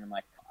over, and I'm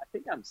like, I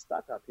think I'm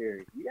stuck up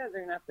here. You guys are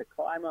going to have to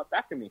climb up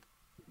after me.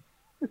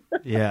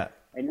 Yeah.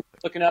 And you're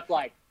looking up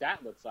like,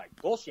 that looks like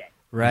bullshit.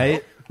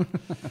 Right?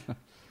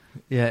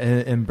 Yeah,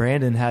 and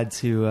Brandon had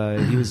to,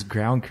 he was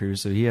ground crew,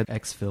 so he had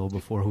exfil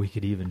before we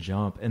could even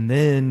jump. And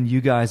then you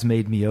guys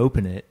made me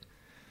open it.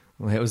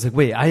 I was like,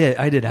 wait,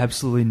 I did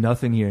absolutely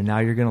nothing here. Now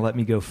you're going to let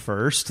me go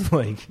first?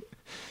 Like,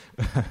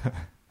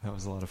 that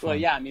was a lot of fun. Well,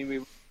 yeah, I mean, we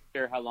weren't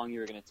sure how long you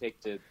were going to take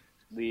to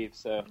leave,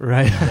 so.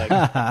 Right.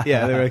 Like,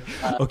 Yeah, they're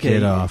like, okay,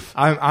 Get off.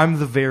 I'm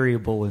the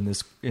variable in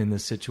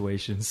this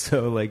situation,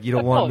 so like you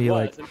don't want me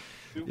like,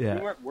 yeah.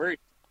 We weren't worried.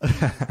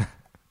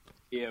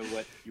 Yeah,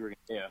 what you were going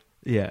to do.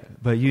 Yeah,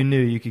 but you knew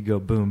you could go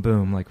boom,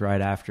 boom, like right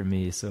after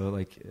me. So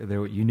like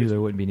you knew there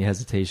wouldn't be any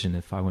hesitation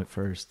if I went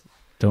first.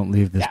 Don't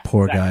leave this Yeah,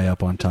 poor exactly. guy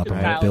up on top of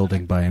a Right.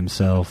 building by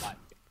himself.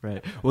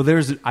 Right. Well,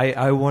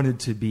 I wanted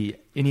to be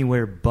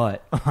anywhere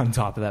but on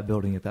top of that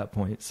building at that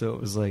point. So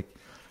it was like,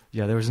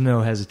 yeah, there was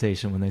no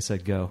hesitation when they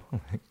said go.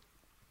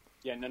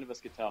 Yeah, none of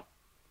us could tell.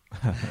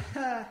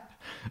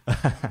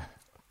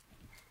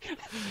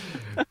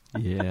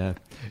 Yeah.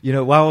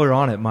 While we're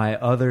on it,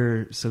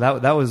 so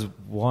that was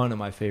one of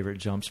my favorite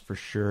jumps for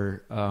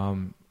sure.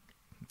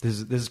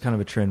 This is kind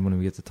of a trend when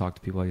we get to talk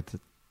to people. I get to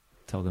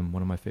tell them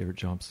one of my favorite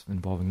jumps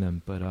involving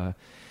them. But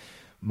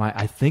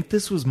I think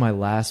this was my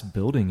last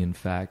building. In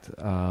fact,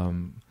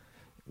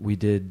 we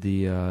did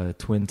the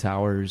Twin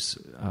Towers,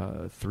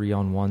 3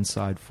 on one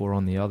side, 4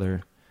 on the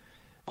other.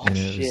 Oh, and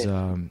it shit.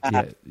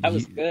 was That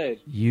was good.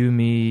 You,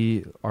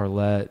 me,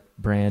 Arlette,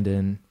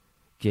 Brandon,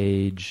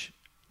 Gage,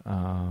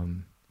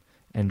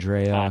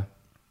 Andrea,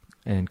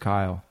 and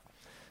Kyle.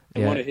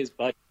 And one of his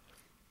buddies,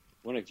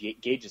 one of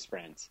Gage's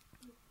friends.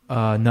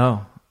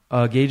 No.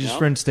 Gage's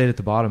friend stayed at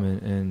the bottom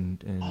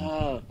and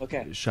oh,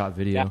 okay. shot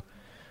video.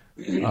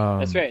 Yeah.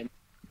 That's right.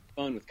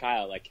 Phone with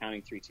Kyle, like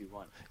counting 3, 2,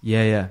 1.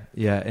 Yeah.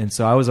 And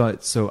so I was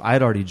on. So I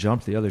had already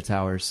jumped the other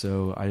tower,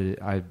 so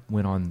I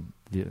went on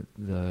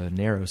the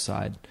narrow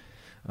side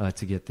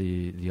to get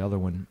the other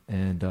one,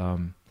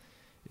 and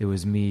it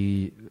was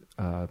me,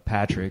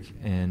 Patrick,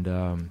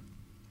 and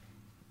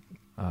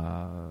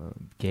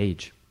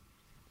Gage,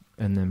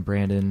 and then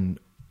Brandon,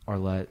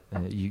 Arlette.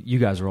 You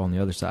guys were all on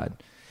the other side,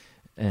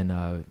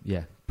 and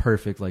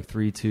perfect. Like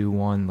 3, 2,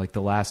 1. Like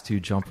the last 2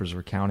 jumpers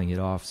were counting it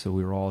off, so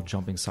we were all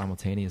jumping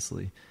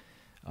simultaneously.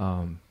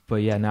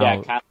 But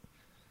now Kyle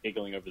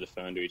giggling over the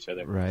phone to each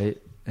other,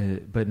 right?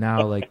 But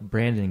now like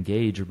Brandon and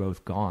Gage are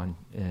both gone,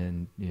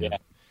 and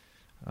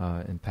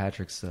and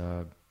Patrick's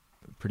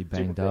pretty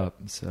banged up.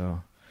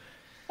 So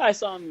I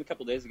saw him a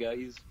couple days ago.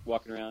 He's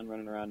walking around,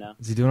 running around now.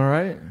 Is he doing all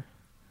right?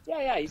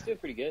 Yeah, he's doing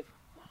pretty good.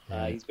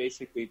 He's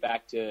basically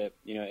back to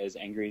as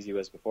angry as he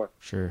was before.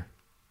 Sure.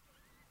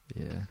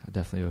 Yeah, I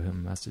definitely owe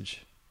him a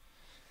message.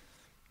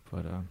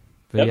 But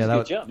that was a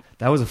good jump.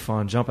 That was a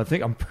fun jump.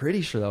 I'm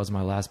pretty sure that was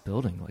my last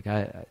building. Like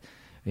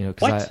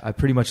because I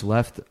pretty much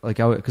left. Like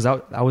because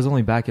I was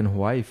only back in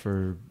Hawaii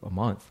for a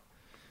month.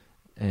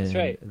 And that's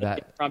right.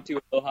 That impromptu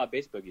Aloha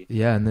base boogie.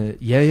 Yeah, and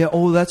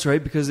Oh, that's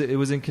right. Because it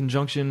was in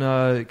conjunction.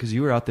 Because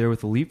you were out there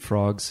with the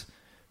leapfrogs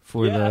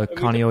for the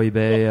Kaneohe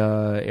Bay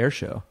air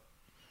show.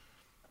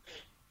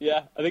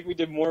 Yeah, I think we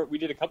did more. We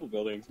did a couple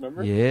buildings.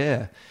 Remember?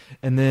 Yeah,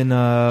 and then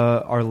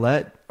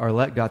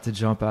Arlette got to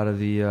jump out of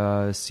the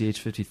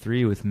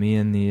CH-53 with me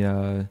and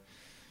the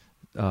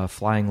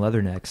flying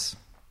leathernecks.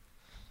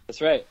 That's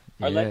right.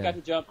 Arlette got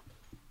to jump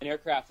an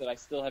aircraft that I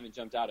still haven't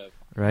jumped out of.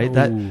 Right.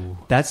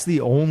 That's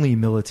the only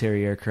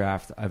military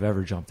aircraft I've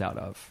ever jumped out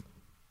of.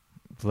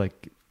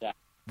 Like,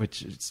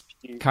 which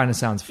kind of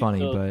sounds funny,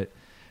 but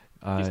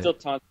she still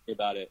taunts me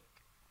about it.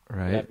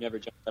 Right. I've never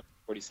jumped up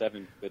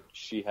 47, but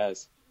she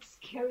has.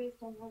 Scariest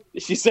jump ever.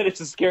 She said it's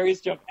the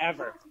scariest jump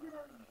ever.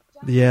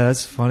 Yeah,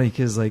 that's funny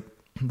because, like,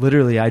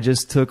 literally, I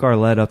just took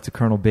Arlette up to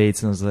Colonel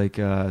Bates and I was like,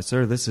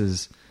 "Sir, this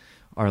is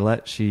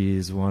Arlette.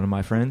 She's one of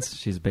my friends.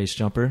 She's a base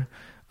jumper.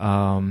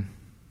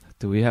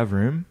 Do we have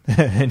room?"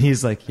 And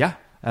he's like, "Yeah,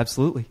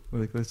 absolutely."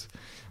 We're like, "Let's."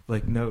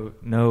 Like, no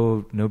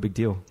big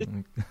deal.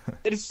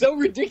 It is so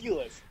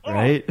ridiculous,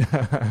 right?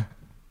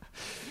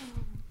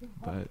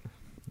 But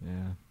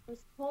yeah,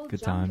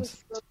 good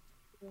times.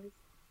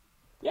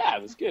 Yeah,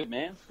 it was good,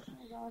 man.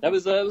 That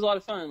was a lot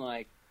of fun.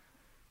 Like,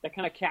 that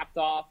kind of capped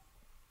off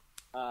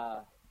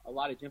a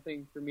lot of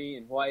jumping for me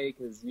in Hawaii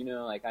because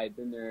like I had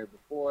been there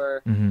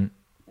before. Mm-hmm.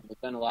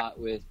 I've done a lot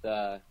with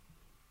the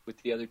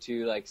other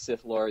 2 like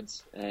Sith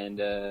Lords,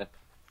 and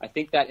I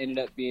think that ended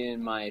up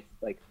being my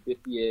like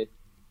 50th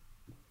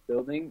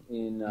building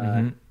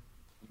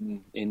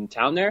in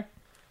town there.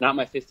 Not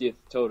my 50th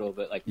total,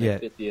 but like my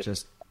 50th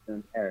just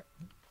there.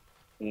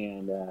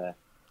 And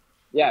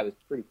it was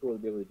pretty cool to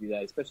be able to do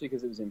that, especially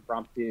because it was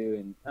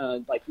impromptu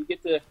and like you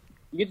get to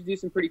do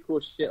some pretty cool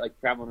shit, like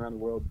traveling around the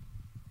world,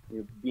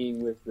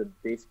 being with the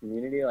base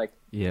community. Like,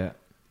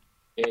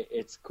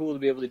 it's cool to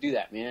be able to do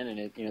that, man.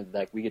 And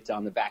like we get to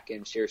on the back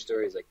end share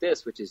stories like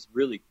this, which is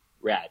really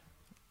rad.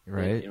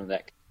 Right. Like,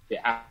 that it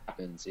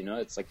happens.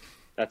 It's like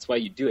that's why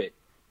you do it.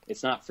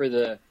 It's not for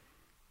the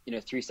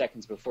 3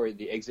 seconds before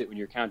the exit when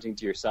you're counting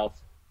to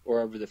yourself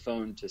or over the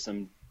phone to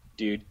some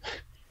dude.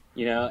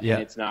 And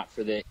it's not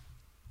for the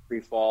free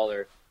fall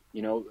or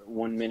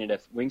 1 minute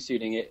of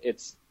wingsuiting.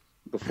 It's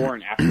before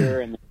and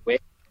after and the way.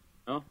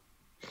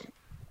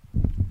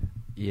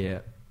 Yeah.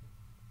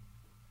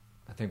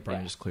 I think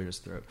Brian just cleared his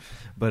throat.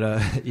 But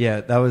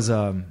that was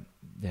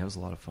it was a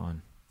lot of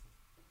fun.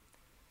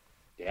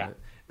 Yeah.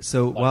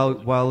 So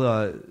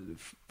while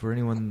for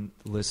anyone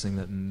listening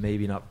that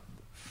maybe not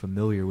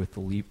familiar with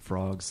the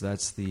Leapfrogs,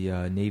 that's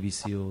the Navy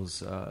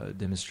SEALs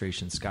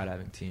demonstration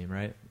skydiving team,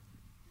 right?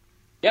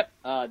 Yep.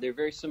 They're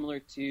very similar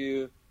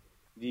to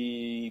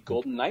the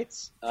Golden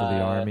Knights for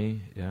the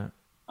Army. Yeah.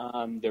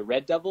 The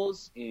Red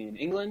Devils in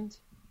England.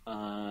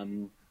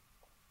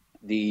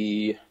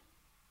 The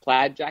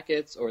Plaid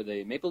Jackets or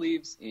the Maple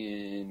Leaves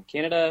in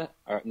Canada,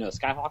 or no,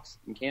 Skyhawks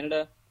in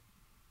Canada.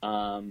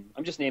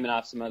 I'm just naming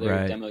off some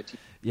other demo teams.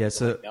 Yeah,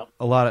 so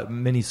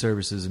many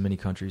services in many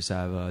countries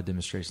have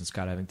demonstration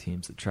skydiving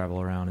teams that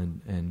travel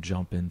around and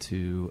jump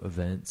into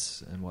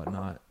events and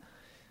whatnot.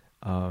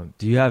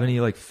 Do you have any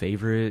like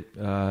favorite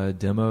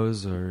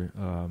demos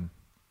or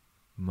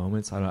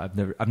moments? I've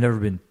never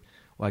been.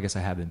 Well, I guess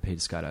I have been paid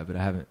to skydive, but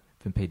I haven't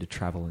been paid to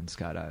travel and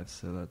skydive.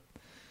 So that.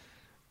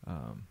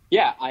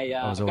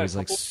 I was always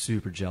like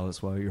super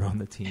jealous while you were on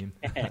the team.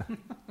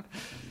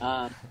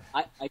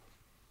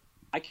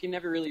 I can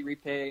never really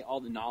repay all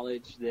the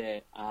knowledge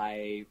that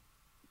I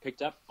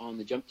picked up on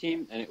the jump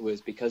team, and it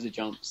was because of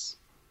jumps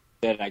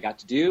that I got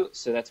to do.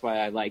 So that's why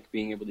I like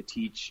being able to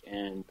teach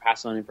and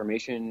pass on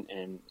information.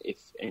 And if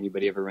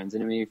anybody ever runs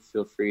into me,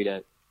 feel free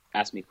to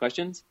ask me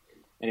questions.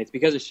 And it's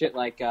because of shit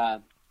like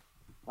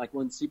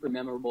one super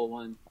memorable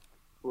one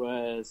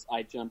was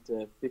I jumped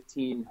a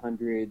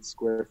 1,500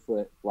 square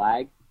foot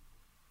flag,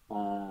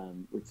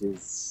 which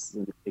is,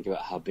 let me think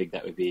about how big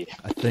that would be.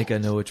 I think I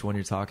know which one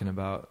you're talking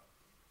about.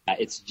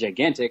 It's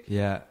gigantic.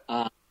 Yeah.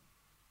 And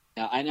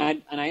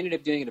I ended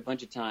up doing it a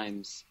bunch of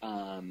times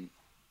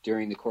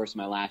during the course of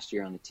my last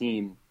year on the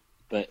team.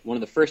 But one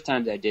of the first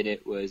times I did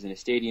it was in a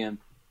stadium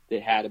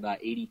that had about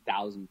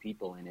 80,000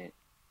 people in it.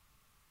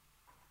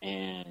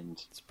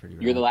 And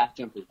you're the last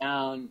jumper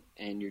down,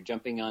 and you're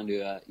jumping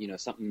onto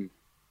something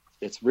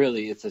that's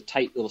it's a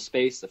tight little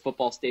space, a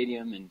football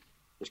stadium, and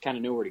there's kind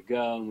of nowhere to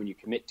go. And when you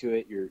commit to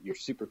it, you're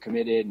super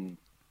committed, and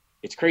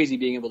it's crazy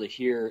being able to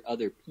hear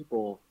other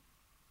people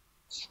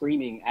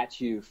screaming at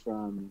you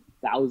from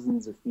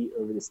thousands of feet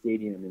over the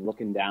stadium and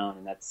looking down,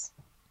 and that's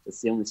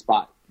the only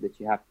spot that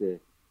you have to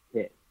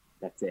hit.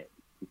 That's it.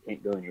 You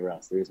can't go anywhere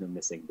else. There is no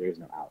missing. There is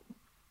no out.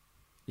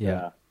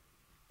 Yeah.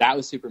 That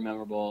was super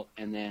memorable.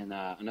 And then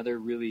another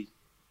really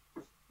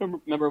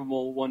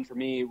memorable one for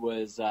me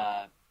was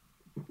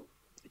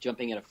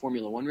jumping at a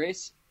Formula One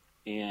race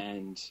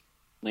and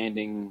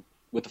landing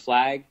with the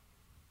flag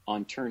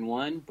on turn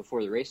 1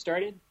 before the race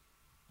started.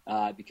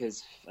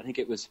 Because I think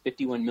it was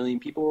 51 million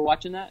people were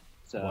watching that.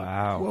 So,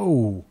 wow.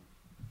 Whoa.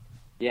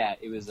 Yeah,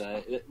 it was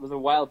a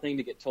wild thing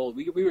to get told.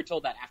 We were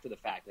told that after the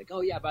fact, like,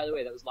 oh yeah, by the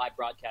way, that was live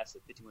broadcast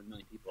of 51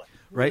 million people.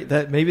 Right.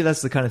 Maybe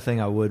that's the kind of thing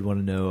I would want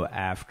to know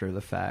after the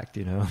fact.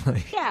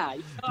 Like, yeah.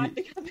 I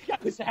think I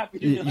was happy.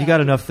 You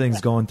got enough things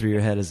going through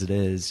your head as it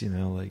is.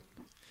 Like.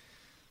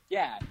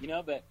 Yeah,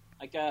 but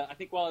like I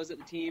think while I was at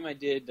the team, I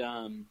did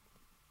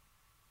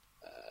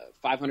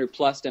 500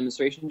 plus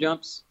demonstration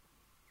jumps.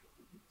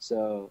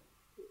 So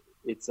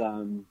it's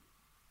something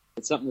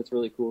that's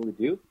really cool to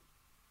do.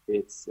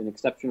 It's an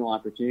exceptional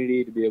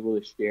opportunity to be able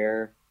to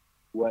share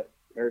what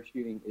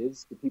parachuting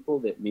is to people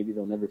that maybe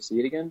they'll never see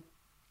it again.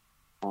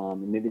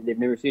 And maybe they've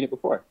never seen it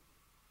before.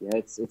 Yeah,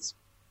 it's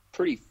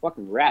pretty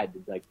fucking rad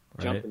to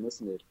jump and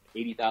listen to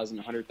 80,000,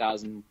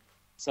 100,000.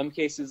 Some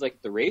cases,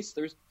 like the race,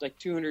 there's like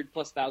 200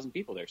 plus thousand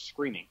people there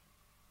screaming.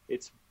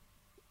 It's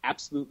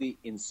absolutely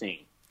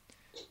insane.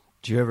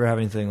 Do you ever have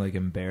anything like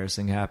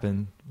embarrassing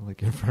happen,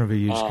 like in front of a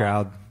huge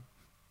crowd?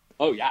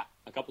 Oh yeah,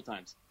 a couple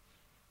times.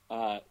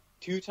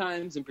 2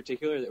 times in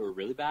particular that were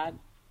really bad.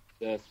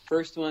 The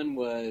first one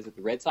was at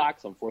the Red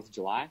Sox on 4th of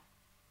July.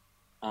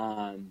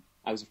 I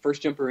was the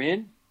first jumper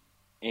in,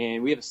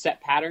 and we have a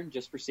set pattern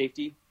just for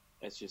safety.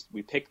 That's just,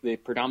 we pick the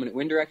predominant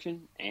wind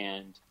direction,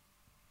 and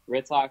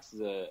Red Sox is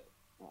the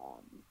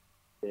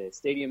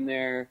stadium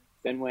there,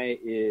 Fenway,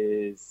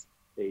 is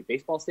a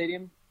baseball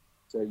stadium.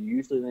 So you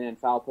usually land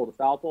foul pole to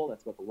foul pole.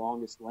 That's about the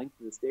longest length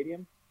of the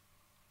stadium,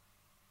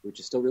 which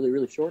is still really,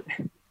 really short.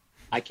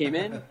 I came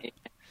in, and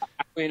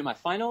halfway into my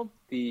final,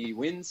 the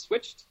wind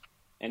switched,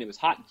 and it was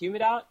hot and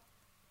humid out,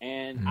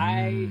 and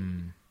I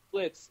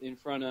splits in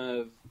front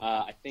of,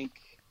 I think,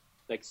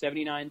 like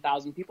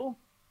 79,000 people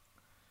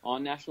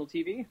on national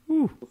TV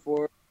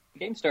before the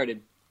game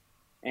started.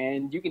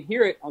 And you can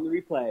hear it on the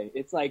replay.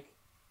 It's like,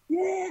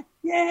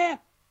 yeah,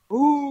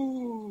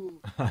 ooh.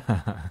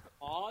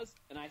 Pause,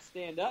 and I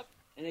stand up,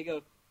 and they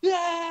go,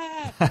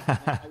 yeah!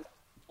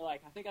 I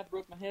think I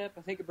broke my hip.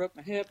 I think I broke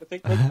my hip. I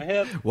think I broke my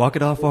hip. Walk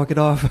it off. Walk it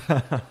off.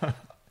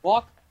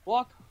 Walk.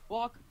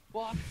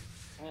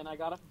 And I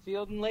got off the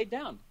field and laid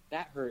down.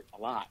 That hurt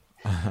a lot.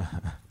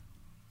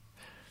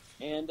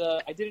 And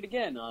I did it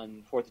again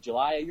on 4th of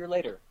July a year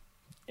later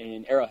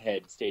in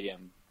Arrowhead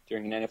Stadium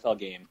during an NFL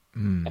game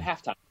at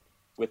halftime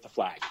with the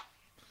flag.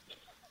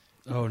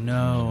 Oh,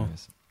 no.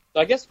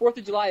 So I guess 4th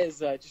of July is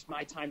just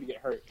my time to get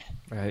hurt.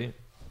 Right.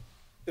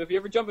 So if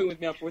you're ever jumping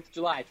with me on 4th of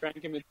July, try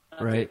and come in.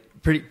 Right.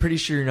 Pretty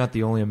sure you're not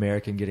the only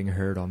American getting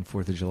hurt on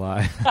 4th of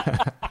July.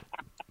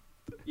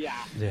 Yeah.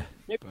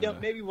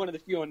 Maybe one of the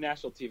few on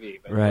national TV.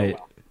 But right. Oh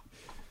well.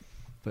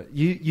 But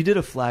you did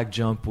a flag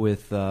jump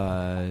with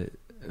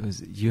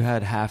you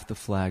had half the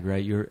flag,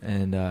 right?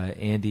 And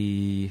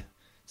Andy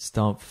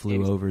Stump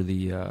flew over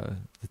the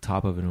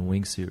top of it in a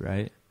wingsuit,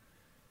 right?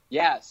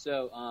 Yeah.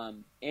 So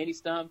Andy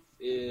Stump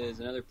is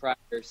another prior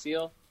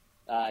SEAL.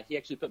 He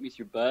actually put me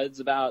through BUDS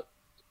about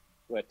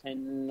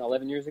 10,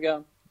 11 years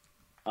ago.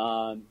 He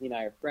and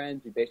I are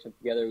friends. We base jump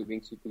together. We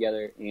wingsuit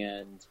together,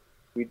 and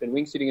we've been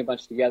wingsuiting a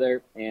bunch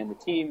together. And the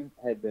team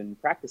had been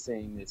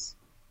practicing this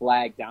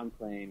flag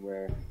downplane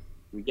where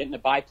we get in a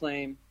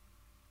biplane,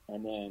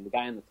 and then the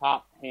guy on the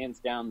top hands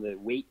down the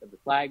weight of the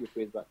flag, which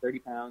weighs about 30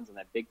 pounds, on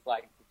that big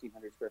flag,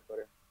 1,500 square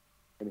footer.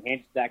 And we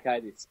handed it to that guy.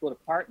 They split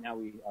apart. Now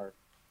we are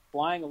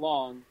flying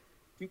along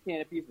 2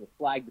 canopies with a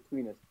flag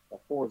between us, a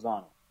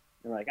horizontal.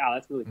 And we're like, oh,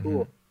 that's really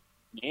cool.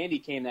 And Andy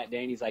came that day,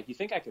 and he's like, you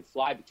think I could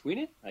fly between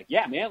it? I'm like,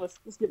 yeah, man, let's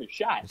give it a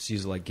shot. Let's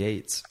use it like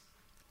gates.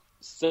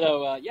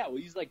 So, yeah, we'll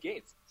use like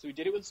gates. So we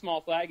did it with a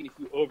small flag, and he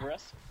flew over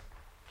us.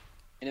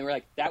 And then we're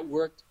like, that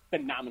worked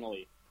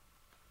phenomenally.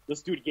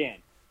 Let's do it again.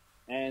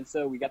 And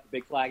so we got the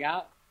big flag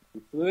out.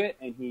 We flew it,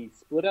 and he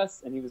split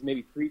us, and he was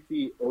maybe 3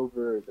 feet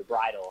over the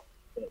bridle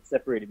that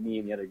separated me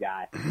and the other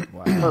guy.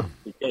 Wow.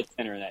 Perfectly dead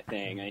center of that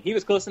thing. And he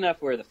was close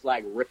enough where the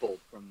flag rippled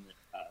from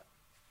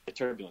the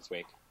turbulence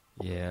wake.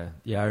 Yeah,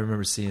 I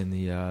remember seeing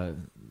the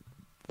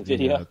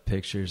video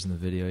pictures in the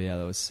video. Yeah,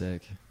 that was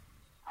sick.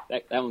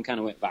 That one kind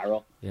of went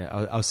viral.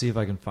 Yeah, I'll see if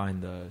I can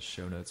find the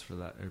show notes for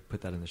that, or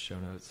put that in the show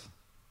notes.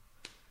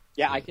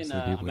 Yeah, so, I can.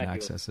 So people can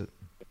access it.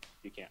 If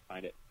you can't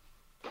find it.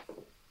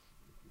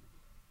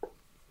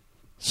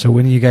 So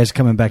when are you guys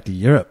coming back to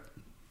Europe?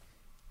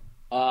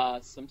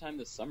 Sometime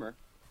this summer.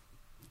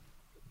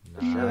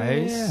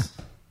 Nice.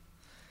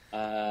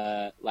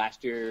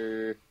 Last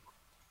year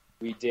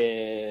we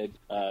did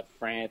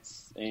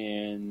France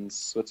and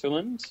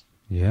Switzerland.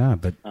 Yeah,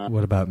 but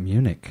what about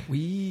Munich?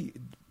 We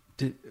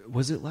did.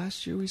 Was it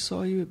last year we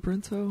saw you at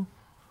Brento,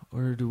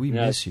 or do we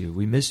miss you?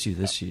 We missed you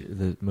this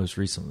year, most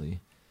recently.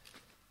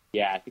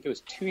 Yeah, I think it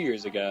was 2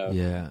 years ago.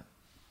 Yeah.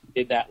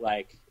 Did that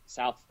like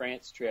South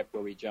France trip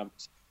where we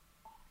jumped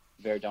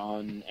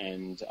Verdun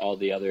and all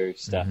the other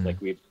stuff. Like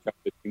we tried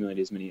to accumulate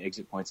as many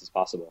exit points as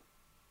possible.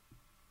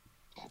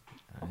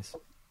 Nice.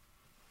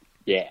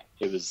 Yeah,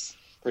 it was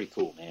pretty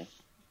cool, man.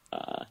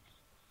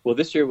 Well,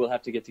 this year we'll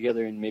have to get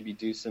together and maybe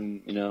do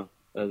some, the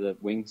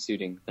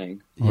wingsuiting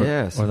thing.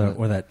 Yes.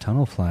 Or that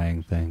tunnel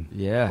flying thing.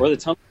 Yeah. Or the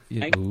tunnel.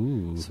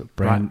 Ooh, So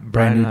brand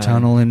Brian new and I-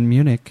 tunnel in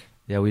Munich.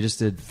 Yeah, we just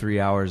did 3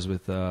 hours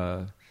with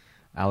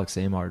Alex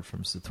Amard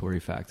from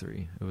Satori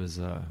Factory. It was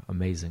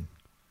amazing.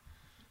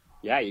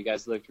 Yeah, you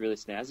guys looked really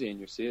snazzy in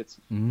your suits.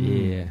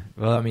 Yeah.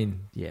 Well,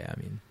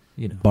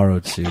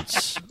 Borrowed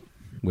suits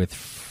with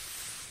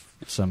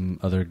some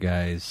other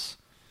guys'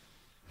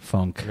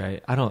 funk.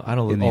 Right. I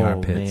don't In the oh,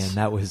 armpits. man,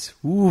 that was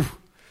oof.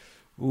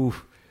 Yeah.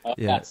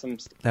 Got some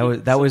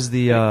That was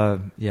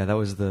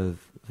the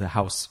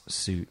house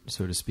suit,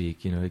 so to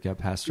speak. It got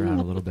passed around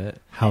a little bit.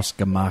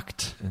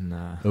 Hausgemacht. And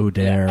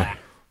Oder.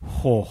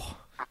 oh,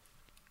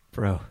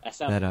 bro. That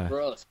sounds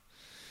gross.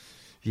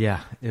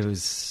 Yeah, it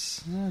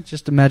was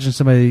Just imagine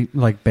somebody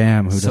like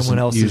Bam who someone doesn't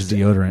else's use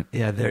deodorant.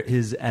 Yeah,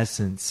 his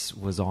essence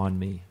was on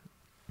me.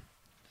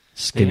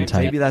 Skin Maybe,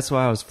 tight. maybe that's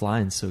why I was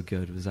flying so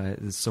good. Was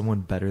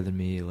someone better than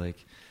me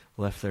like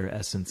left their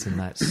essence in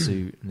that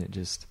suit, and it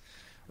just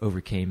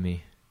overcame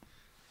me.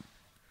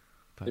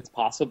 But It's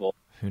possible.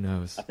 who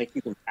knows? I think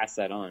you can pass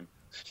that on.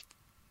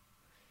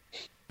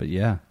 But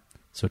yeah,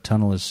 so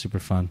tunnel is super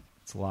fun.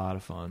 It's a lot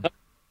of fun.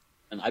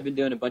 And I've been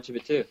doing a bunch of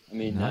it too. I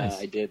mean, Nice.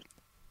 I did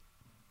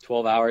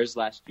 12 hours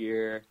last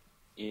year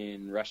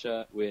in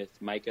Russia with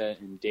Micah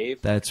and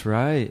Dave. That's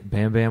right.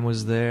 Bam Bam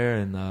was there,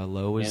 and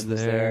Lo was Bam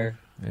was there.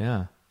 there.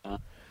 Yeah.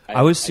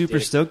 I was super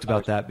did stoked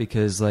about that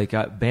because, like,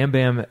 Bam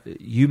Bam,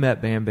 you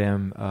met Bam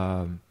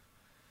Bam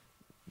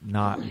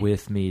not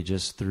with me,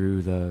 just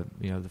through the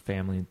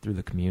family and through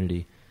the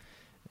community,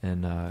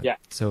 and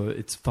so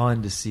it's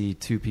fun to see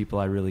two people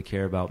I really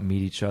care about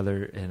meet each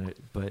other,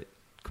 but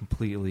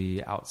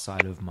completely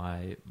outside of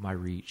my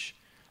reach,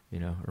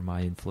 or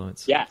my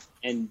influence. Yeah,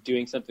 and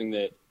doing something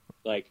that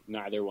like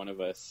neither one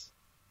of us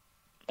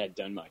had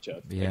done much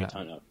of, like a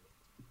ton of.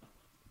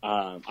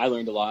 I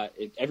learned a lot.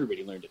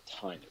 Everybody learned a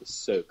ton. It was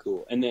so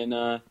cool. And then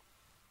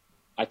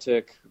I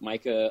took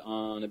Micah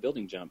on a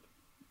building jump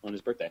on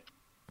his birthday.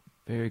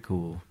 Very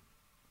cool.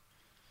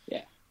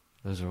 Yeah.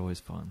 Those are always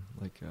fun.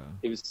 Like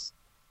It was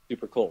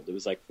super cold. It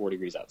was like 4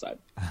 degrees outside.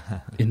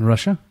 In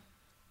Russia?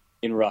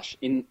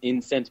 In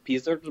in St.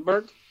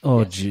 Petersburg. Oh,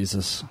 Yeah.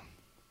 Jesus.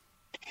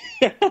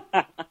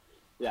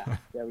 Yeah,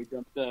 we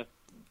jumped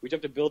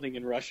a building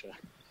in Russia.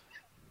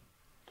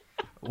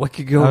 what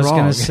could go I was wrong?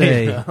 gonna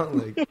say-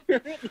 Like,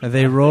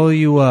 They roll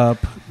you up.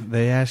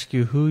 They ask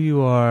you who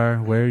you are,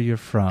 where you're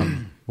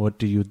from. What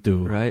do you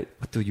do? right?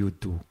 What do you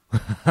do?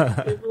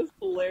 It was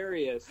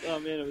hilarious. Oh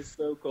man, it was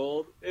so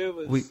cold. It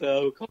was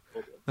so cold.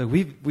 Like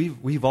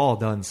we've all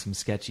done some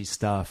sketchy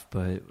stuff,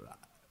 but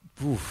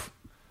oof.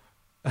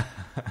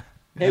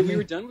 Hey, we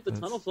were done with the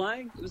tunnel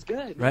flying. It was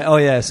good. Right? Oh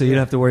yeah, so you don't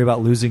have to worry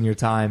about losing your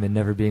time and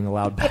never being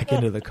allowed back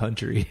into the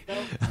country.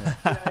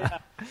 Yeah.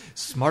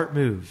 Smart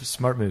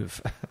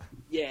move.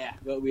 Yeah,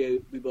 but we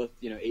both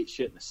ate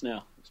shit in the snow.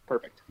 It was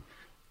perfect.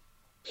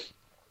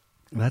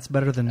 That's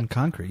better than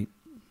concrete.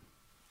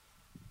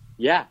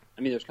 Yeah,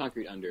 I mean there's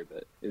concrete under,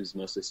 but it was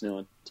mostly snow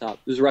on top.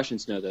 It was Russian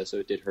snow though, so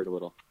it did hurt a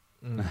little.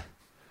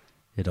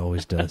 It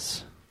always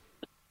does.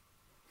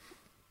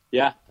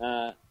 Yeah,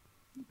 and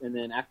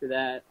then after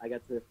that, I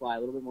got to fly a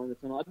little bit more in the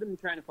tunnel. I've been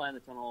trying to fly in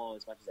the tunnel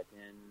as much as I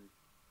can,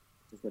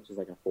 as much as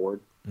I can afford.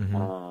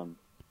 Mm-hmm.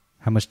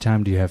 How much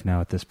time do you have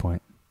now at this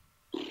point?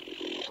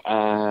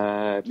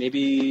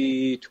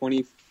 Maybe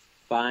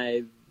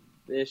 25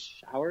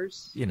 12-ish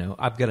hours. You know,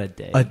 I've got a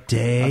day. A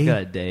day? I've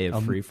got a day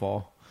of free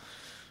fall.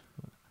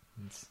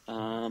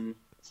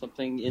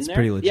 Something in It's there.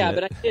 pretty legit. Yeah,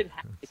 but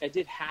I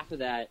did half of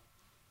that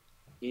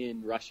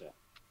in Russia.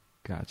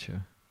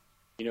 Gotcha.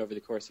 You know, over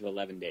the course of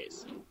 11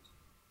 days,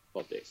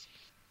 12 days,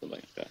 something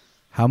like that.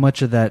 How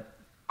much of that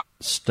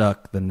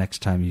stuck the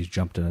next time you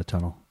jumped in a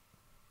tunnel?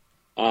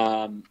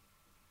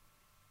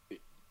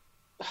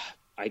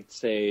 I'd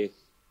say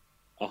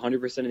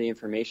 100% of the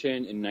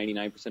information and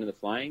 99% of the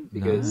flying,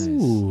 because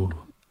Ooh.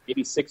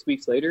 maybe 6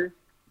 weeks later,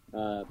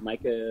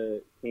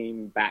 Micah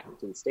came back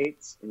to the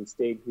States and he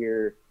stayed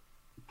here.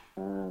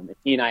 And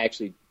he and I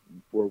actually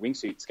wore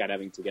wingsuit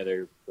skydiving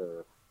together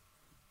for,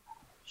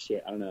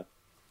 I don't know,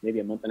 maybe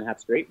a month and a half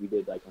straight. We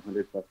did like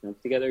 100+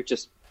 jumps together,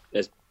 just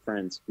as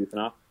friends, goofing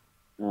off,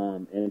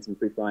 and some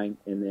free flying.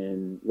 And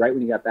then right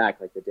when he got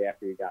back, like the day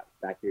after he got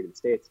back here to the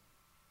States,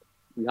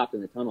 we hopped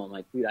in the tunnel. I'm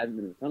like, dude, I haven't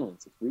been in the tunnel in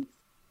 6 weeks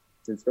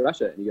since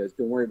Russia. And he goes,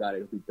 don't worry about it.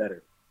 It'll be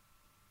better.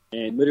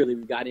 And literally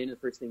we got in. The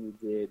first thing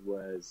we did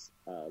was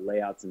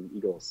layouts and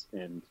eagles,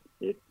 and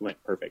it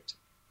went perfect.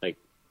 Like,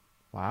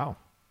 Wow.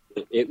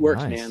 it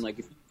works, Nice. man. Like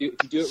if you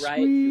do it right,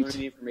 if you learn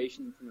the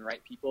information from the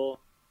right people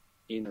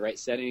in the right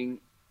setting.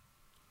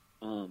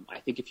 I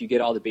think if you get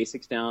all the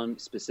basics down,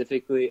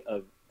 specifically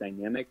of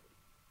dynamic,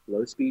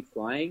 low-speed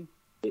flying,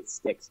 it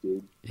sticks,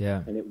 dude.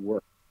 Yeah. And it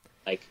works.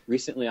 Like,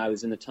 recently I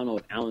was in the tunnel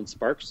with Alan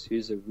Sparks,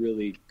 who's a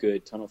really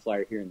good tunnel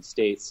flyer here in the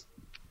States.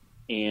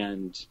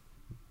 And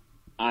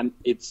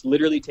it's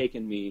literally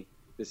taken me,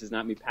 this is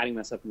not me patting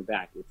myself on the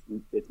back,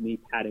 it's me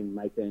patting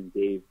Micah and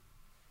Dave,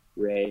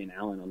 Ray, and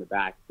Alan on the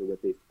back for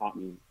what they've taught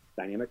me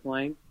dynamic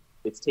flying.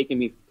 It's taken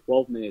me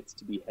 12 minutes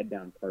to be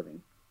head-down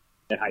carving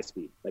at high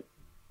speed, like,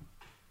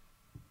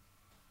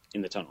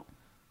 in the tunnel.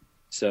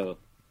 So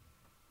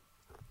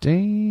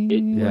Damn.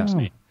 it works,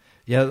 man.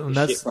 Yeah, and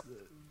The shit-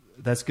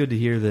 that's good to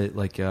hear that,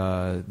 like,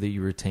 that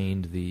you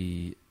retained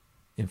the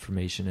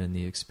information and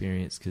the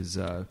experience, because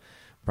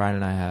Brian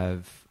and I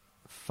have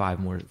 4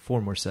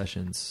 more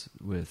sessions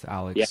with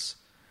Alex.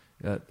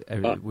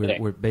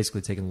 We're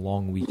basically taking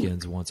long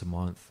weekends once a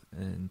month,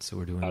 and so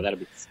we're doing that'll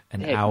be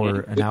an sick,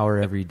 hour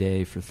man. every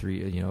day for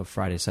 3,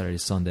 Friday, Saturday,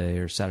 Sunday,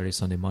 or Saturday,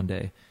 Sunday,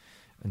 Monday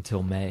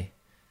until May.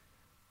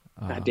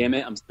 God damn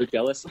it, I'm so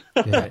jealous.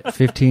 Yeah,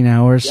 15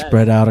 hours Yes.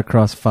 spread out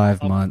across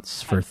 5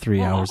 months for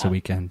 3 hours a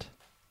weekend.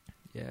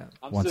 yeah.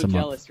 I'm Once so a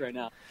month. jealous right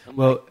now. I'm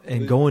Well, like,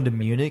 and going to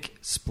Munich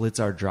splits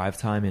our drive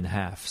time in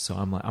half, so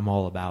I'm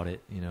all about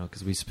it,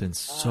 because we spend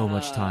so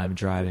much time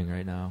driving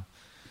right now,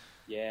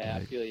 yeah,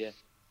 I feel you.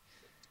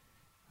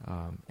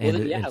 and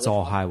then, yeah, it's let's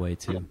all hop- highway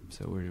too,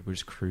 so we're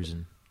just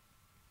cruising.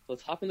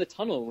 Let's hop in the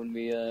tunnel when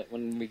we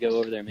go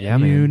over there, man. Yeah,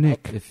 man.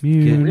 Munich, If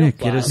Munich,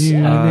 get us,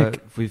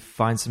 Munich. if we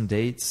find some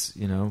dates,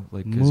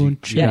 like, because you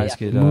Munchen. guys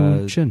could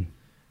Munchen.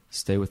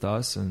 stay with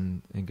us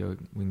and go.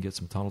 We can get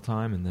some tunnel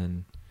time, and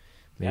then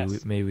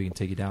maybe we can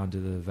take you down to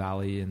the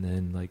valley, and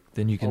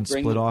then you can I'll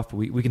bring- split off.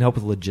 We can help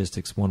with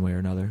logistics one way or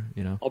another.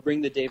 I'll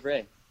bring the Dave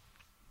Ray.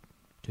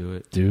 Do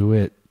it. Do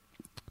it.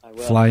 I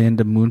will. Fly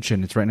into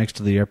Munchen. It's right next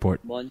to the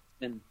airport.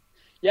 And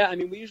yeah, I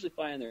mean, we usually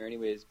fly in there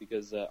anyways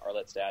because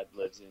Arlette's dad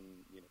lives in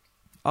Munich.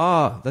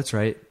 Ah, that's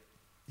right.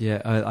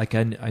 Yeah,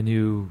 I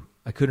knew.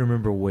 I couldn't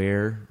remember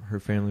where her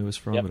family was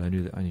from, Yep. but I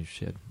knew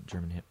she had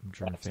German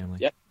family.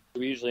 Yeah,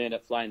 we usually end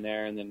up flying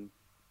there and then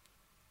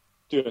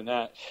doing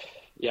that.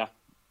 Yeah,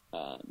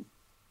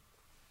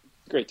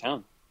 great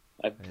town.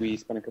 We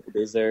spent a couple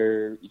days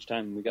there each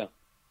time we go.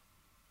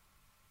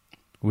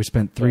 We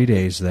spent 3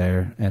 days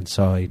there and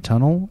saw a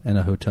tunnel and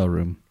a hotel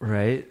room.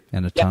 Right.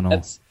 And a Yeah, tunnel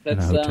that's and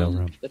a hotel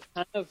room. That's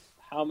kind of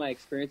how my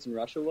experience in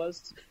Russia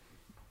was.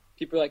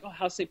 People are like, "Oh,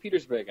 how's St.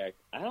 Petersburg?"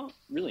 I don't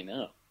really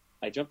know.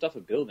 I jumped off a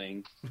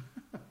building.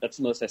 That's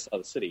the most I saw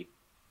of the city.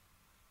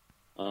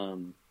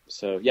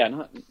 So yeah, I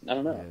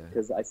don't know,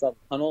 because I saw the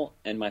tunnel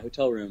and my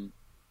hotel room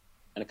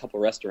and a couple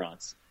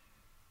restaurants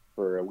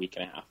for a week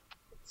and a half.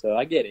 So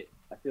I get it.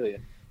 I feel you.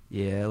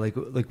 Yeah, like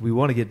we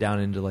want to get down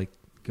into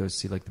go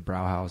see the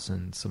Brauhaus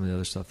and some of the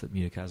other stuff that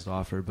Munich has to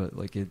offer, but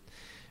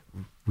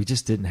we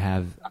just didn't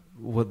have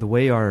the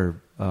way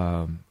our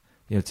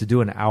to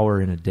do an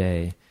hour in a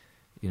day,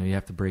 you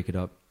have to break it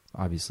up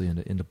obviously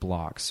into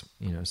blocks,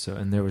 so,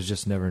 and there was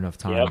just never enough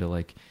time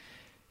to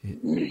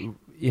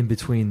in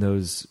between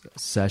those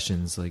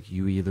sessions,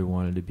 you either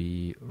wanted to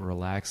be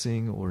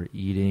relaxing or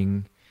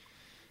eating,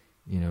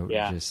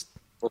 just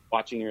We're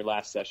watching your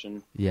last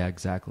session. Yeah,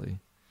 exactly.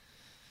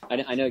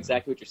 I know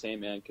exactly what you're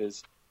saying, man,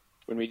 because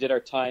when we did our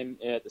time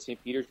at the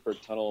St. Petersburg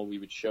tunnel, we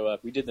would show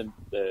up. We did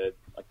the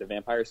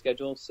vampire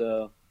schedule,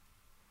 so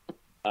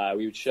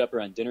we would show up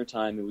around dinner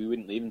time, and we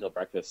wouldn't leave until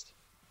breakfast.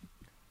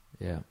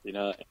 Yeah. We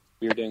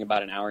were doing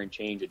about an hour and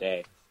change a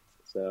day,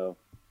 so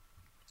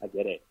I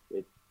get it.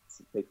 It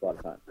takes a lot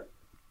of time.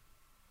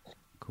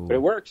 Cool. But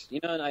it works,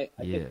 and I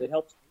think it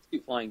helps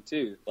scoot flying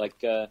too.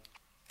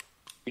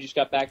 We just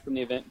got back from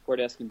the event in Port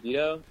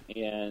Escondido,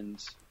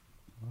 and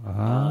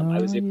I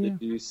was able to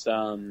do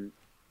some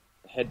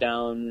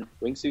head-down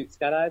wingsuit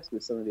skydives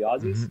with some of the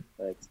Aussies,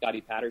 like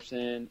Scotty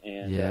Patterson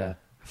and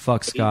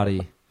fuck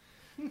Scotty.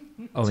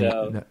 Oh, So-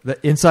 yeah, no,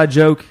 the inside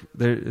joke.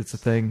 There, it's a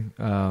thing.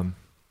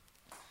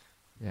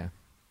 Yeah,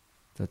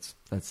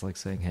 that's like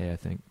saying hey. I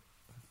think.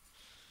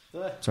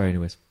 Sorry.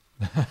 Anyways.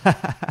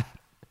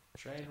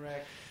 Train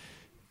wreck.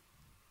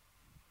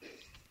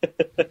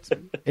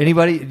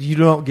 Anybody? You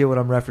don't get what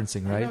I'm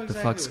referencing, right? know The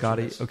exactly fuck what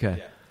Scotty. you mean. Okay.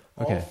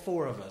 Yeah. Okay. All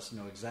four of us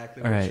know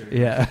exactly. All what right.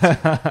 you're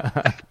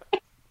Yeah.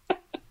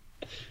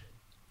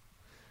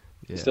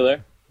 You still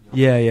there?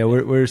 Yeah.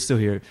 We're still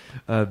here.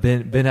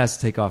 Ben has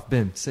to take off.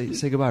 Ben, say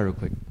goodbye real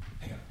quick.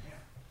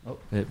 Oh,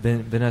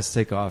 Ben has to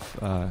take off.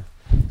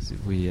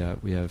 We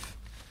have.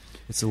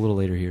 It's a little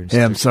later here.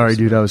 Hey, I'm sorry,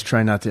 dude. I was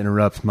trying not to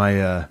interrupt.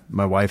 My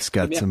wife's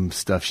got some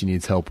stuff she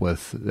needs help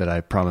with that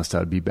I promised I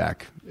would be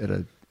back at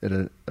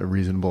a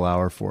reasonable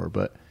hour for.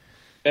 But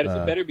It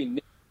better be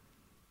knitting.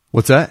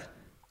 what's that?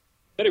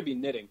 Better be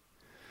knitting.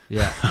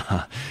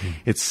 Yeah.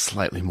 It's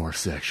slightly more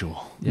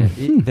sexual. Yeah.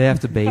 They have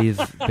to bathe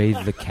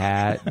the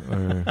cat.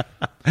 Or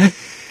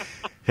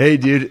Hey,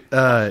 dude.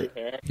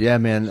 Yeah,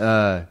 man.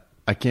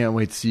 I can't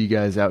wait to see you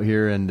guys out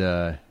here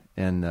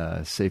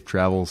and safe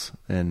travels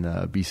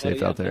and be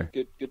safe out there.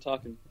 Good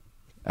talking.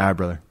 All right,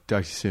 brother.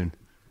 Talk to you soon.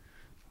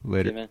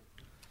 Later. Yeah, man.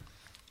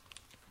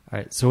 all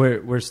right. So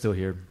we're still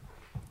here.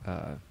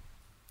 Bye,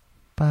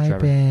 Trevor.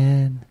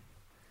 Ben.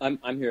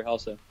 I'm here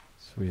also.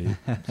 Sweet.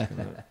 I'm just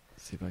gonna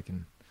see if I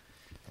can.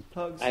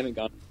 I haven't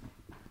gone.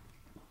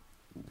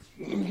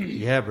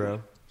 Yeah,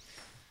 bro.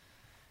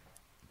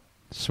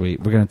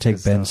 Sweet. We're gonna take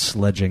Good Ben stuff.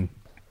 sledging,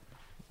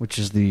 which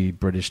is the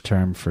British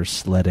term for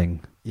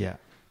sledding, Yeah.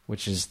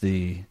 which is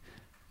the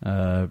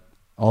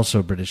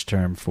also British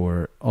term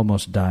for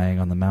almost dying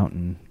on the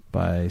mountain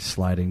by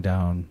sliding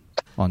down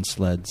on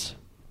sleds.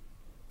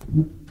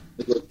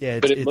 Yeah.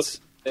 But it It's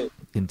looks.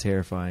 fucking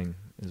terrifying,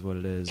 is what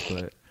it is.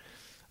 But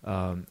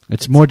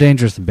It's more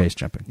dangerous than base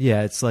jumping.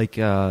 yeah, it's like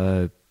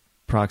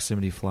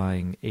proximity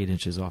flying 8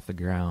 inches off the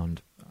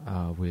ground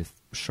with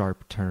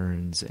sharp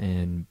turns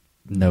and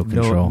No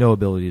control. no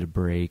ability to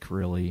brake,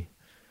 really.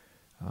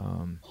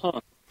 Huh.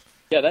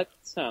 Yeah, that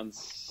sounds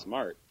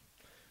smart.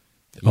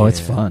 Oh, it's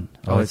Yeah. fun.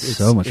 Oh, it's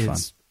so much fun.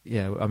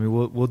 Yeah, I mean,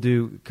 we'll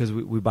do, because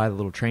we buy the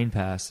little train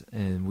pass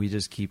and we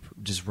just keep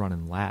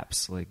running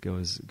laps, like go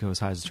as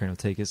high as the train will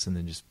take us, and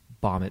then just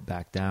bomb it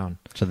back down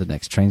To the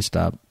next train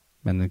stop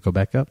and then go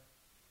back up.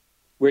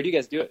 Where do you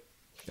guys do it?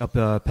 up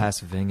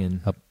past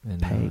Vingen, Up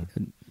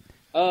and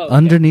Oh, okay.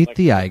 underneath Like-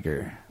 the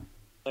Eiger.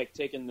 Like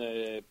taking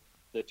the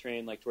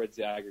train like towards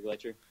the Eiger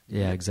Glacier.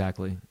 yeah,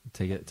 exactly.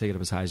 Take it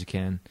up as high as you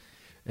can.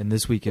 And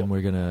this weekend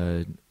we're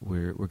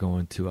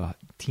going to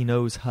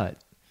Tino's Hut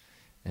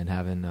and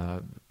having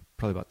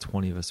probably about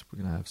 20 of us.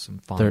 We're gonna have some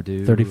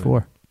fondue.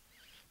 34.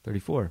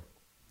 34.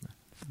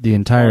 The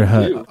entire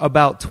Fondue. hut.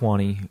 About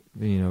 20,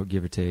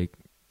 give or take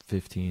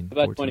 15,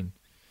 About 14. 20.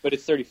 But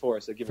it's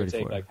 34, so give or take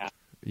 34. like half.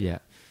 Yeah,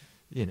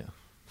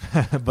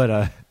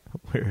 but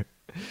we're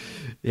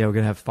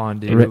gonna have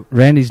fondue.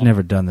 Randy's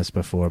never done this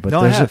before, but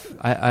no, there's I have.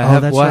 I Oh,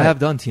 have. that's Well, I right. have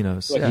done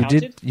Tino's. What,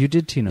 Yeah. you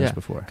did Tino's Yeah,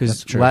 before. 'cause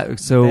That's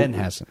true. Ben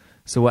hasn't.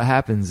 So what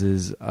happens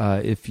is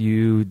if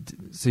you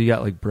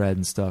got like bread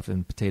and stuff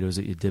and potatoes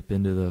that you dip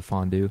into the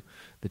fondue,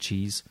 the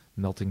cheese,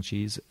 melting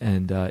cheese,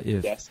 and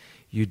if Yes.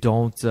 you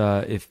don't,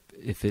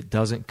 if it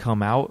doesn't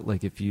come out,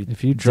 like if you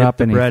If you dip drop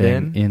the bread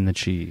anything in the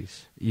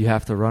cheese you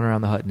have to run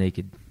around the hut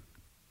naked.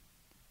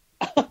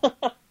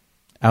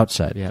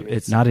 outside, Yeah,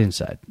 it's not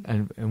inside.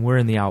 and we're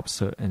in the Alps,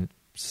 so and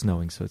it's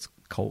snowing, so it's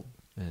cold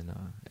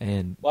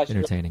and Well, I should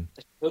entertaining,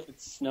 I hope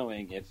it's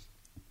snowing if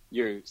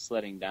you're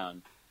sledding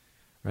down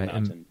the right?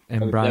 mountain.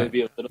 And that would Brian,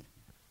 be a little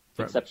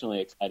Bri-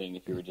 exceptionally exciting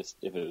if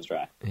it was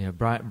dry. yeah,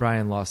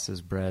 Brian lost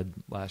his bread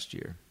last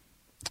year.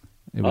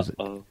 It was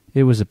Uh-oh.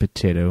 it was a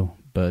potato,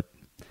 but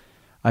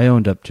I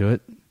owned up to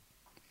it. I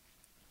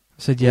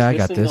said, "Yeah, I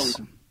got this."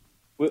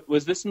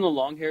 Was this in the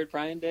long-haired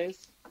Brian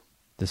days?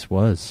 This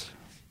was,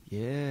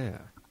 Yeah.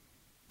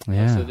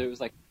 yeah. So there was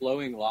like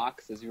flowing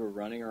locks as you were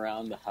running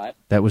around the hut.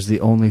 That was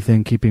the only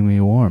thing keeping me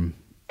warm.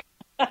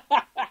 It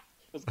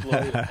was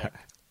glorious. There.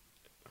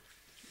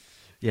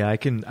 Yeah, I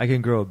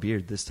can grow a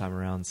beard this time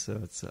around,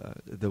 so it's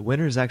the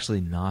winter's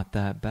actually not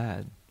that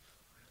bad.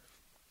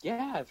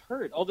 Yeah, I've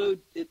heard. Although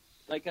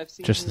I've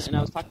seen, Just this and I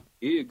was month. talking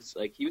to Hughes,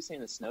 like he was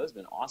saying the snow's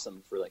been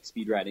awesome for like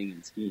speed riding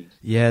and skiing.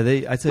 Yeah,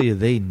 I tell you,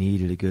 they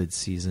needed a good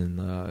season.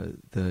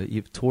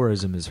 The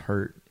tourism is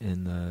hurt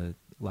in the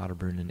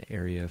Lauterbrunnen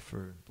area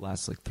for the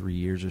last like 3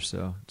 years or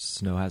so.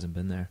 Snow hasn't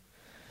been there,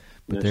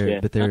 but No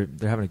shit. they're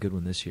having a good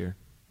one this year.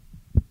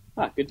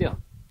 Ah, good deal.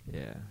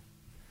 Yeah,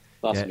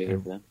 Awesome to yeah, hear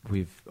and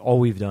that.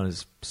 we've done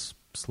is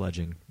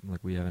sledging.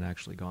 Like we haven't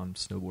actually gone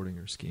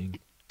snowboarding or skiing.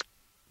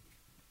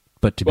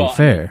 But to Well, be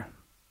fair,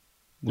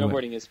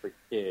 Snowboarding is for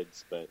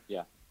kids, but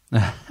yeah.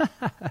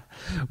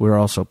 we're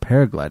also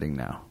paragliding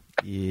now.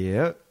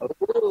 Yeah,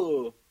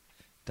 Oh,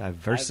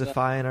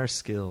 diversifying our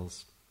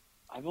skills.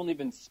 I've only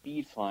been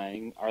speed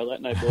flying. Arlette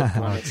and I both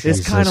run it, It's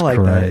Jesus kind of like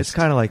that. Christ. It's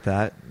kind of like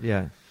that.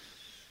 Yeah.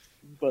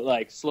 but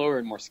like slower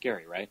and more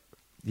scary, right?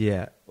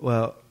 Yeah,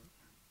 well,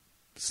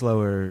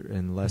 slower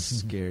and less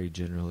scary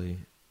generally,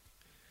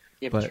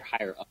 Yeah, but But- you're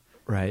higher up.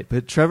 right?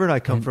 But Trevor and I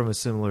come from a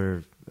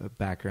similar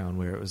background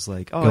where it was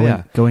like,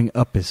 oh going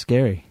up is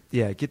scary.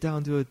 yeah, get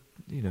down to a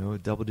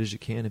double-digit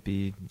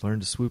canopy, learn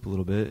to swoop a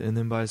little bit, and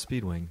then buy a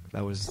speed wing.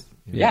 That was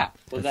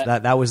Well,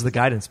 that was the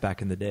guidance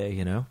back in the day.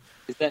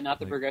 Is that not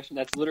the progression?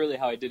 That's literally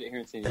how I did it here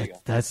in San Diego.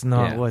 That's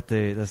not what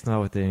they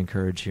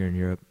encourage here in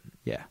Europe.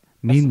 Yeah.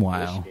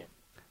 Meanwhile,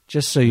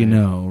 just so you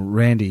know,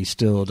 Randy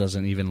still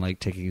doesn't even like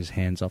taking his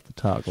hands off the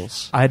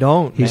toggles. I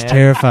don't. He's man.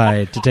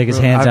 terrified to take his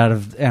hands out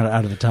of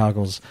the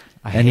toggles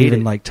and hate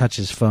even it. like touch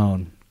his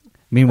phone.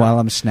 Meanwhile,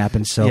 I'm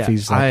snapping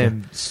selfies. Yeah, I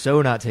am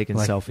so not taking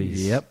selfies.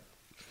 Yep.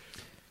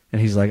 And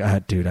he's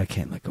like, dude, I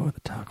can't let go of the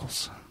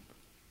toggles.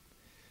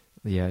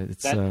 Yeah,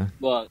 it's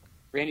well,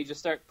 Randy, just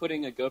start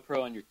putting a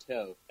GoPro on your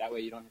toe. That way,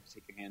 you don't have to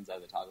take your hands out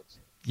of the toggles.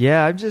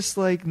 yeah. I'm just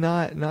like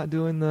not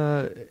doing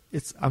the.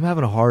 I'm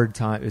having a hard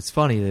time. It's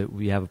funny that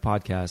we have a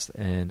podcast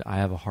and I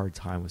have a hard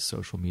time with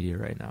social media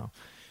right now.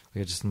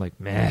 Like I'm like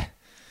meh.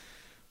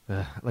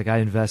 Like I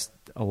invest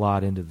a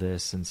lot into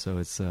this, and so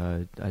it's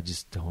I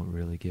just don't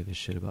really give a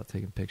shit about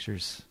taking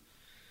pictures.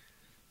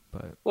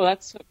 But Well,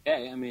 that's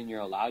okay. I mean, you're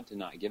allowed to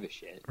not give a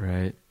shit.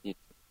 right. You-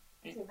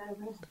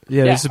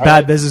 Yeah, it's a Arlette-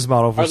 bad business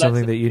model for Arlette's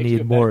something that you makes you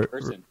need a more. better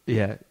person.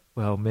 Yeah,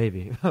 well,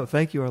 maybe. Oh,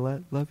 thank you,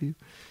 Arlette. Love you.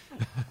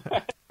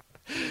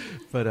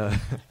 But I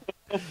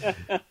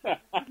didn't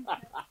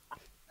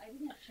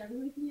have Trevor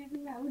with me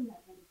everywhere. I wouldn't have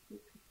had a quick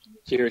picture.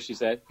 Did you hear what she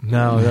said?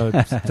 no,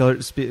 tell her,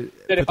 put Said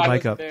the if I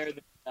mic wasn't up. there,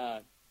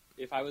 then,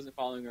 if I wasn't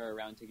following her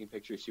around taking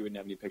pictures, she wouldn't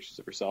have any pictures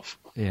of herself.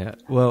 Yeah.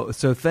 Well,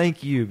 so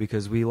thank you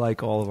because we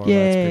like all of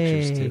Arlette's Yay.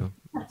 pictures too.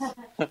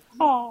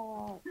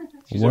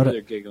 She's What over a-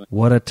 there giggling.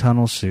 What a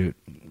tunnel suit.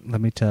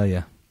 Let me tell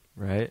you.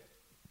 Right?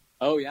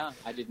 Oh yeah,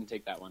 I didn't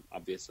take that one,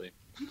 obviously.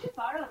 You could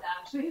borrow that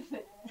actually.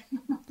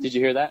 Did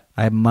you hear that?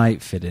 I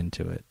might fit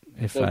into it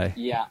if So, I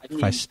yeah,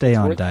 if I stay it's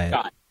on worth a diet.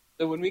 shot.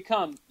 So when we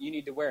come, you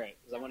need to wear it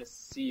because I want to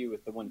see you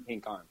with the one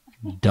pink arm.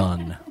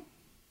 Done.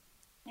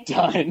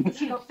 Done.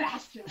 You go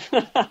faster.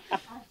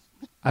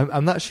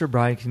 I'm not sure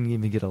Brian can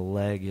even get a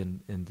leg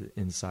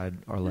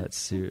inside Arlette's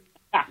suit.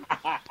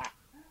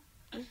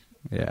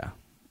 Yeah.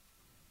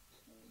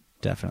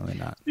 Definitely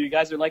not. So you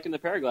guys are liking the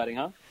paragliding,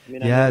 huh? I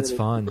mean, I Yeah, know it's that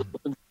fun.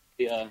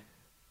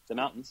 The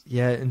mountains.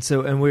 Yeah,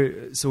 and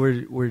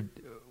we're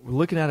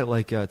looking at it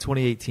like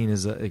 2018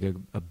 is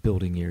a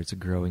building year. It's a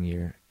growing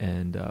year,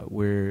 and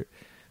we're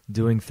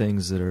doing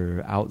things that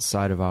are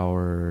outside of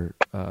our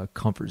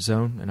comfort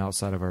zone and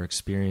outside of our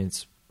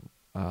experience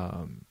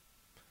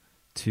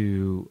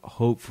to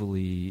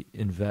hopefully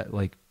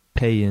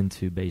pay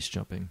into base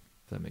jumping.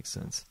 If that makes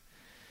sense.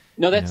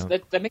 No, that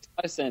makes a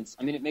lot of sense.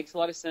 I mean, it makes a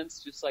lot of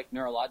sense just like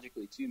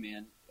neurologically too,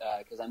 man,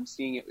 because I'm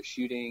seeing it with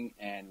shooting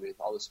and with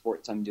all the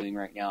sports I'm doing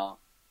right now.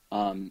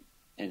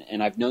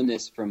 And I've known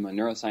this from a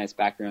neuroscience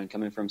background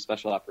coming from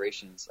special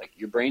operations. Like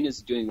your brain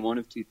is doing one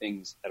of two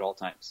things at all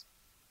times.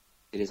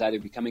 It is either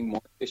becoming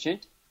more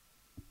efficient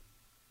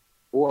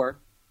or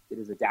it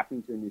is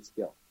adapting to a new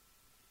skill.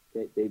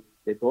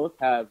 They both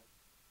have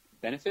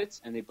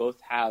benefits and they both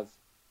have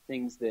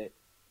things that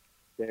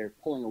they're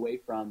pulling away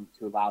from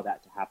to allow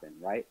that to happen,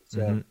 right?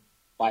 So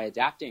by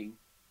adapting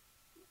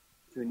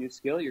to a new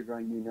skill, you're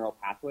growing new neural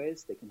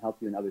pathways that can help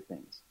you in other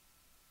things.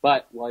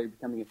 But while you're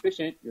becoming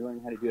efficient, you're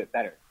learning how to do it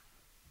better.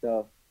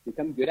 So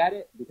become good at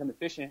it, become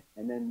efficient,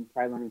 and then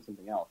try learning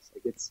something else.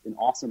 Like it's an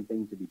awesome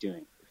thing to be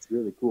doing. It's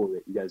really cool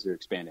that you guys are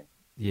expanding.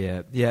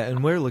 Yeah,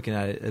 and we're looking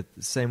at it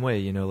the same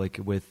way. Like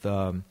with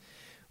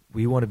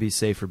we want to be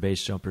safe for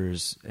base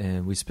jumpers,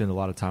 and we spend a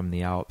lot of time in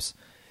the Alps.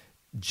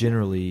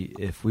 Generally,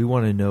 if we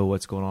want to know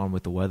what's going on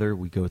with the weather,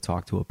 we go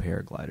talk to a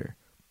paraglider.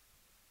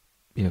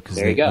 Because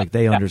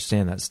they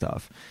understand that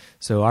stuff.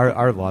 So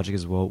our logic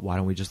is, well, why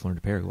don't we just learn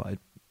to paraglide?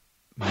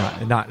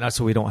 Not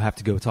so we don't have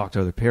to go talk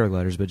to other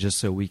paragliders, but just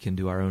so we can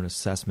do our own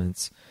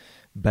assessments,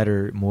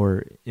 better,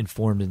 more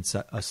informed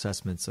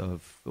assessments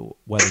of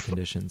weather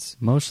conditions.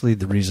 Mostly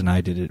the reason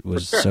I did it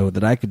was so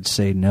that I could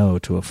say no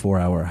to a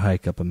 4-hour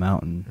hike up a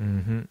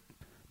mountain,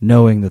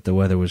 knowing that the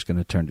weather was going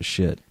to turn to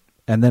shit.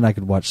 And then I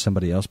could watch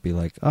somebody else be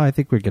like, oh, I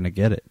think we're going to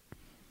get it.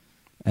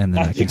 And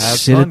then I could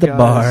sit at the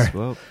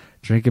bar,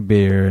 drink a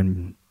beer,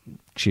 and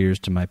cheers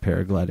to my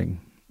paragliding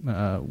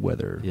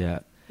weather. Yeah.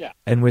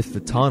 And with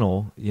the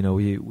tunnel,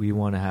 we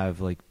want to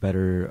have like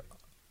better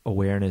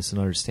awareness and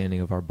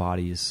understanding of our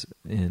bodies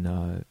in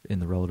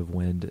the relative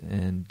wind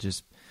and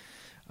just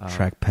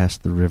track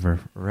past the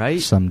river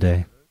right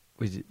someday.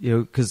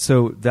 Because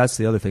so that's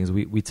the other thing is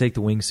we take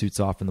the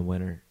wingsuits off in the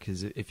winter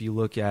because if you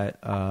look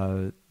at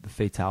the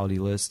fatality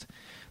list,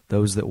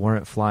 those that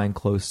weren't flying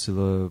close to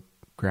the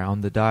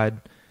ground that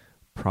died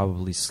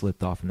probably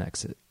slipped off an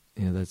exit.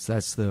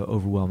 That's the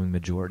overwhelming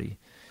majority.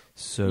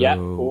 So yeah,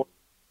 or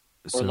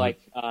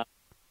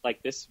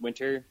like this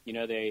winter,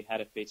 they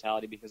had a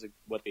fatality because of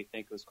what they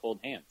think was cold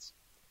hands.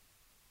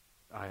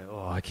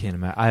 I can't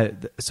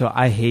imagine.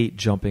 I hate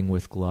jumping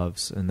with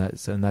gloves, and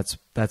that's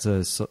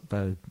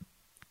a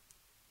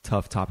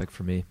tough topic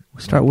for me.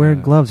 Start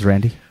wearing gloves,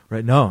 Randy.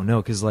 Right? No,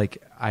 because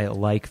I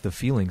like the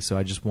feeling, so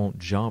I just won't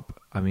jump.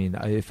 I mean,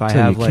 if I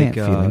have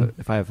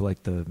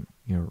the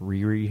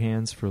Riri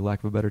hands, for lack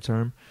of a better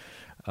term,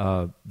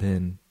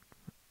 then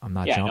I'm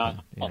not Yeah,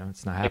 jumping. no,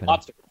 It's not like happening.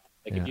 lobster.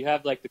 Like Yeah. if you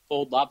have like the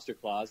cold lobster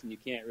claws and you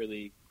can't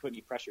really put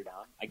any pressure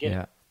down, I get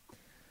Yeah.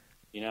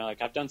 it.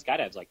 Like I've done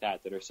skydives like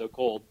that are so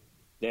cold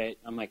that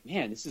I'm like,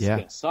 man, this is Yeah.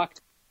 gonna suck.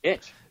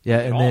 Itch. Yeah,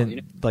 At and all,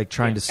 then like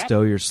trying to Yeah.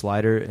 stow your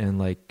slider and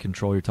like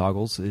control your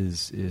toggles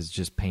is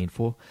just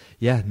painful.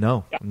 Yeah,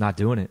 no, Yeah. I'm not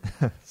doing it.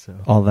 So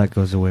All that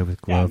goes away with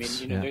Yeah, I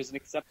gloves. mean, Yeah. there's an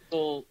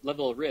acceptable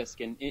level of risk,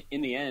 and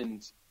in the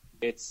end,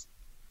 it's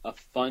a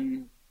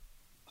fun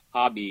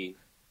hobby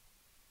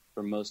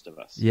for most of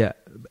us. yeah,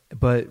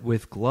 but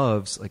with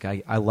gloves, like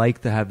I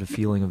like to have the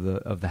feeling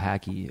of the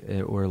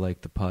hacky or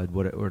like the PUD,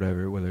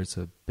 whatever, whether it's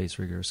a base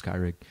rig or a sky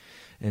rig,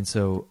 and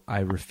so I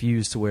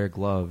refuse to wear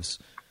gloves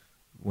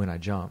when I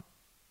jump.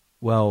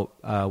 Well,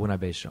 when I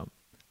base jump.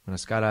 When I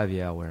skydive,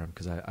 yeah, I'll wear them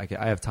because I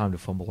have time to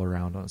fumble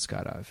around on a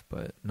skydive,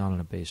 but not on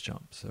a base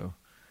jump. So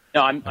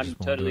No, I'm I just won't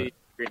do totally it.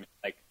 in agreement.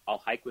 Like I'll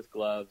hike with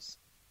gloves.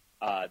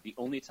 The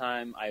only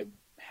time I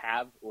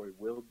have or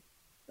will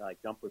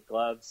jump with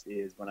gloves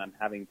is when I'm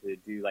having to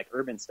do like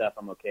urban stuff.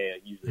 I'm okay.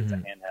 Usually it's a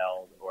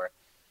handheld or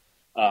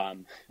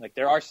like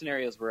there are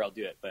scenarios where I'll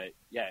do it. But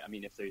yeah, I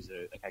mean if there's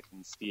I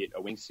can see it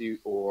a wingsuit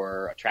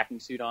or a tracking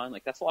suit on,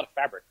 like that's a lot of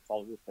fabric. It's all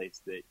over the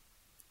place that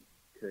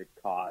could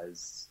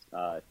cause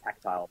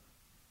tactile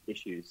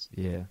issues.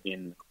 yeah,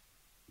 And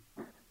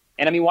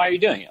I mean, why are you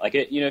doing it? Like,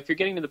 if you're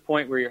getting to the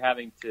point where you're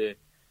having to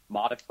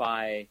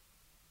modify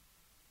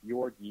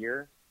your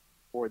gear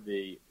for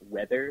the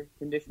weather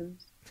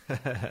conditions,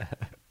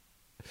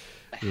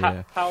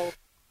 Yeah. how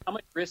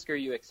much risk are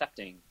you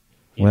accepting?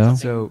 in Well,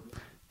 something so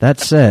That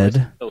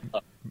said, so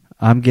low?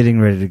 I'm getting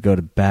ready to go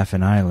to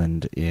Baffin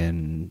Island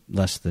in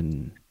less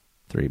than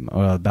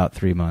about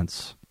 3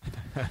 months.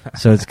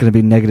 So it's going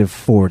to be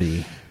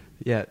 -40.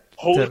 yeah.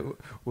 Hold-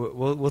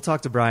 We'll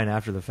talk to Brian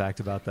after the fact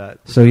about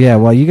that. So yeah,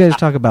 while you guys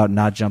talk about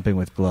not jumping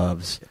with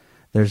gloves,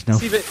 there's no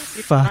See, but-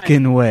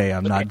 fucking way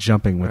I'm not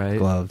jumping with Right.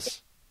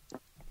 gloves.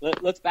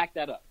 Let's back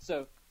that up.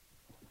 So,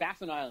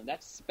 Baffin Island,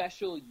 that's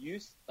special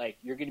use. Like,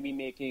 you're going to be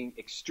making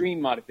extreme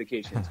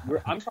modifications.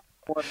 I'm talking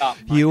more about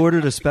He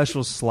ordered a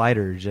special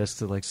slider just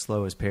to like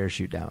slow his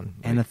parachute down.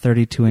 And a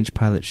 32-inch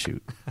pilot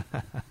chute.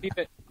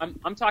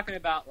 I'm talking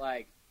about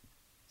like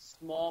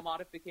small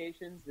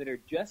modifications that are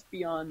just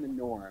beyond the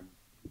norm,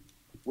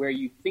 where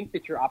you think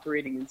that you're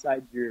operating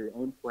inside your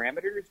own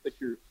parameters, but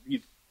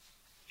you've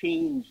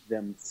changed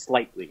them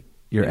slightly.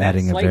 You're And that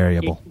adding a slight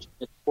variable. change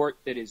in a sport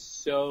that is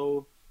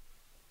so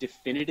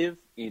definitive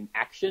in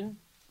action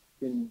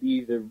can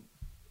be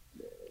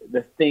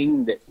the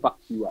thing that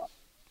fucks you up.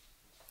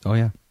 Oh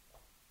yeah.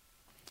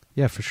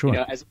 Yeah, for sure.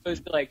 As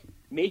opposed to like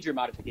major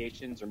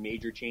modifications or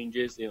major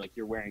changes, like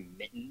you're wearing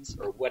mittens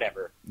or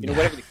whatever.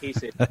 Whatever the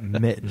case is.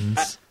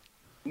 Mittens.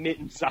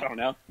 Mittens, I don't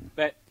know.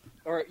 But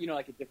or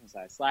like a different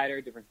size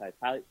slider, different size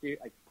pilot chute.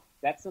 Like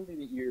that's something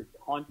that you're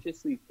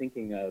consciously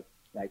thinking of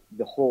like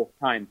the whole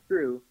time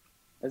through,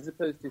 as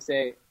opposed to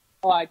say,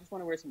 "Oh, I just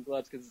want to wear some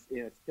gloves because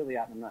it's chilly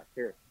out and I'm not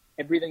sure."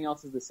 Everything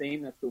else is the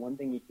same. That's the one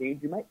thing you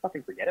change. You might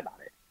fucking forget about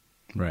it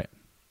Right.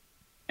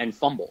 and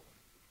fumble.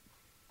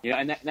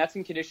 And that's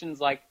in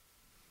conditions like,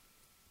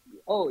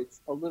 oh,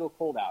 it's a little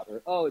cold out,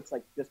 or oh, it's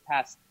like just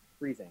past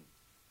freezing.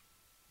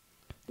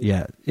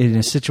 Yeah, in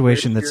a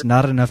situation that's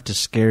not enough to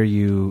scare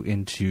you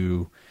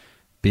into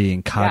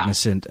being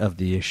cognizant of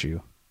the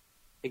issue.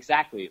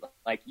 Exactly.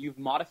 Like you've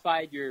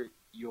modified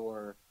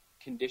your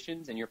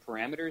conditions and your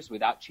parameters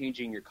without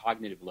changing your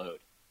cognitive load.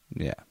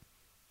 Yeah.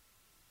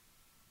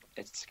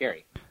 It's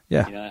scary.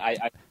 Yeah.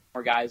 I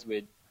more guys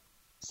would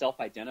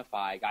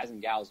self-identify, guys and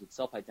gals would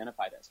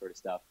self-identify that sort of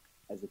stuff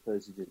as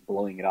opposed to just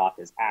blowing it off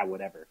as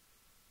whatever.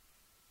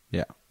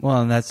 Yeah.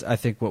 Well, and that's I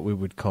think what we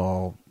would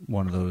call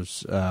one of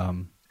those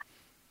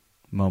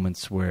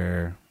moments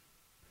where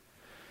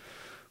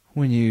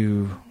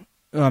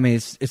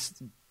it's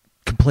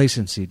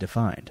complacency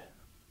defined.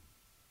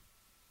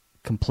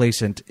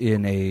 Complacent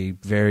in a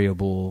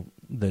variable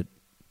that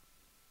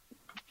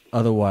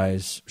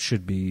otherwise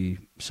should be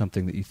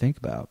something that you think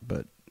about,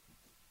 but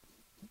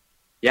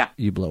Yeah.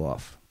 you blow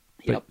off.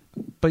 Yep.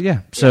 But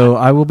yeah, so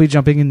I will be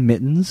jumping in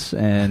mittens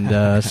and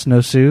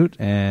snowsuit,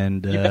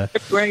 and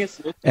Wearing a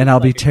snowsuit, and I'll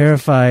be like,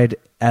 terrified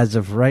as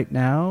of right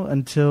now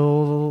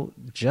until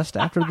just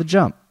after the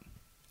jump.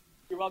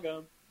 You're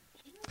welcome.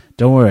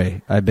 Don't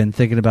worry, I've been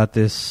thinking about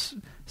this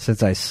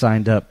since I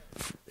signed up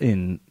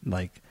in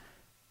like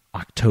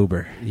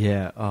October.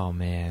 Yeah. Oh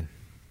man.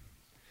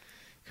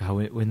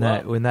 God, when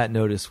that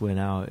notice went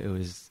out, it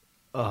was.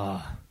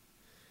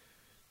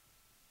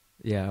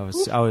 Yeah,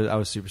 I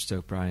was super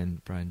stoked.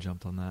 Brian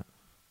jumped on that.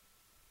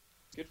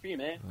 Good for you,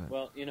 man. Right.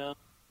 Well,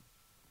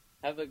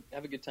 have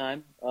a good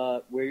time.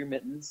 Wear your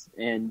mittens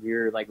and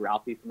your like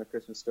Ralphie from A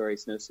Christmas Story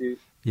snowsuit.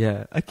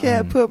 Yeah, I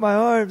can't put my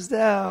arms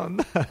down.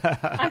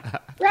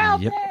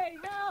 Ralphie, Yep.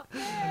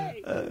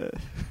 Ralphie.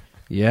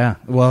 Yeah,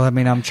 well, I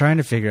mean, I'm trying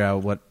to figure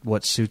out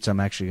what suits I'm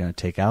actually going to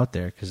take out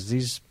there because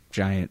these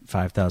giant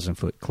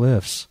 5,000-foot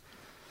cliffs,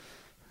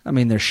 I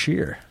mean, they're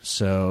sheer.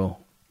 So,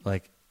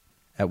 like,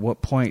 at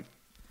what point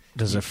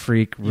does a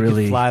freak You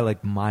really could fly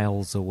like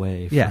miles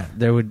away. Yeah,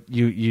 there would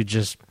you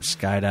just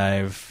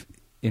skydive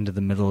into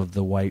the middle of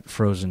the white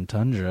frozen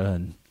tundra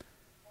and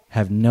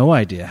have no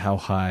idea how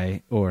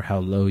high or how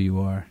low you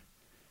are.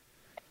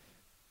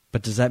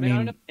 But does that I don't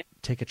mean know.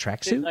 take a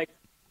tracksuit? Like,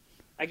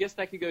 I guess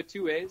that could go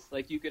two ways.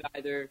 Like, you could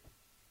either,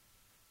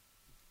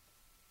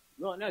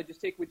 well, no,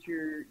 just take what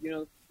you're,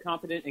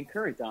 competent and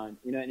current on,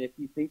 and if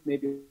you think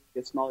maybe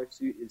a smaller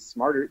suit is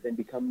smarter, then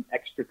become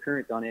extra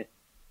current on it.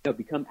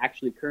 Become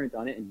actually current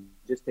on it and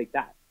just take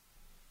that.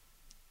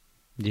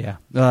 Yeah.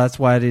 Well, that's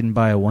why I didn't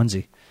buy a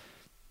onesie.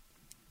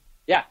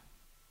 Yeah.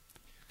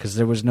 Because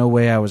there was no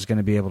way I was going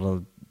to be able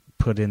to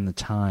put in the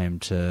time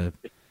to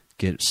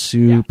get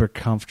super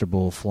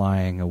comfortable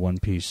flying a one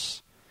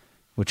piece,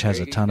 which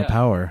has a ton of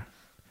power.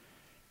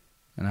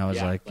 And I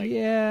was like,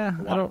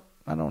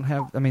 I don't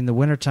have. I mean, the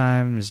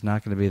wintertime is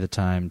not going to be the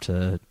time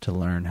to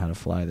learn how to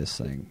fly this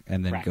thing,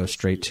 and then go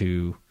straight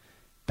to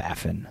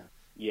baffin.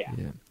 Yeah.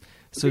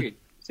 So,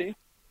 see.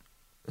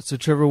 So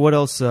Trevor, what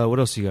else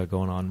you got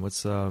going on?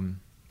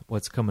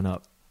 What's coming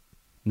up?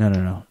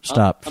 No.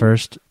 Stop.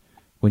 First,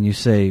 when you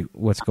say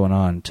what's going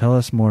on, tell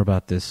us more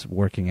about this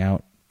working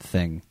out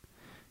thing,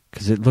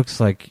 because it looks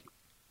like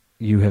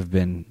you have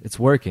been. It's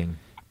working.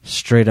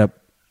 Straight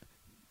up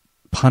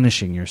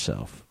punishing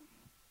yourself.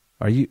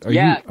 Are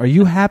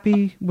you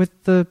happy with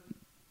the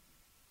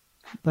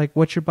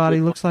what your body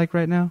looks like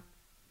right now?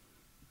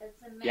 It's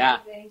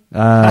amazing.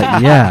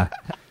 Yeah,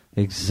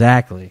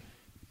 exactly.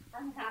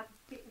 I'm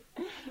happy.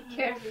 Who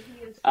cares if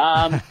he is?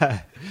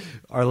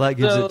 Arlette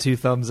gives it 2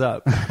 thumbs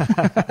up.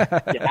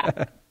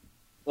 Yeah.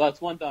 Well,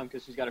 it's 1 thumb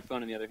because she's got her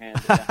phone in the other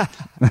hand. Yeah.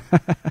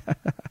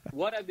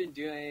 What I've been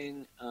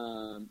doing,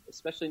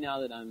 especially now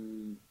that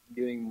I'm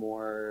doing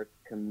more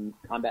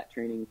combat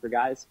training for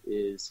guys,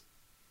 is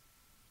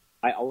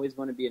I always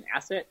want to be an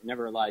asset,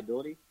 never a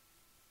liability,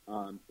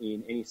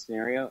 in any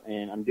scenario.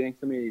 And I'm doing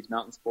so many of these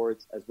mountain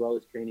sports as well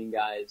as training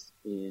guys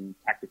in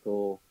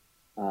tactical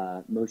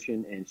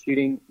motion and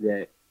shooting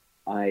that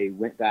I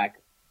went back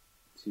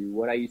to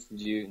what I used to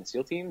do in the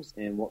SEAL teams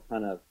and what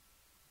kind of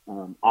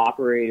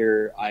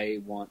operator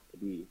I want to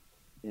be.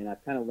 And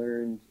I've kind of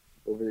learned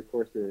over the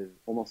course of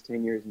almost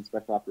 10 years in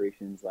special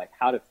operations,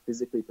 how to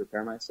physically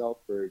prepare myself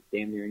for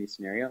damn near any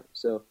scenario.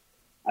 So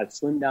I've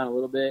slimmed down a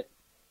little bit.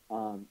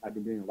 I've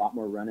been doing a lot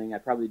more running. I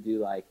probably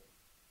do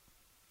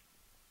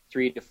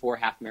 3 to 4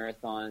 half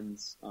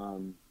marathons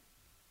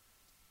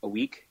a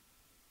week.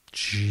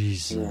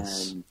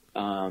 Jesus. And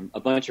a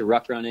bunch of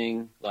ruck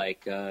running,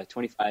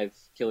 25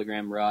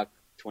 kilogram ruck,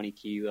 20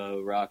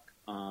 kilo ruck,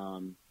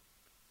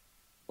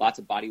 lots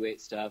of body weight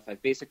stuff.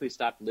 I've basically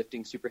stopped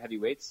lifting super heavy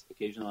weights.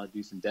 Occasionally I'll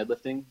do some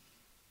deadlifting.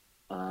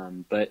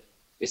 But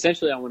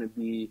essentially I want to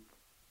be,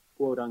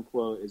 quote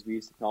unquote, as we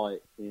used to call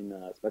it in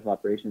special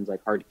operations,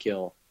 hard to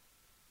kill.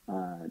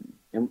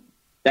 And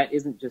that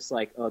isn't just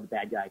the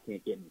bad guy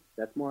can't get me.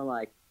 That's more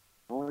I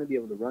want to be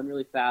able to run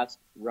really fast,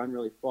 run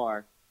really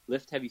far,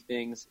 lift heavy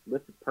things,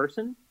 lift a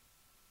person,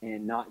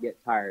 and not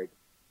get tired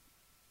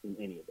in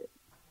any of it.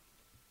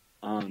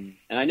 And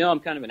I know I'm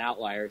kind of an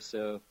outlier,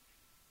 so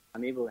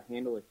I'm able to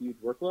handle a huge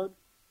workload,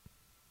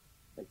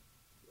 a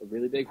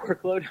really big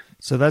workload.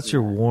 So that's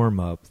your warm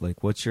up.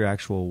 What's your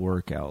actual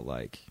workout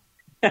like?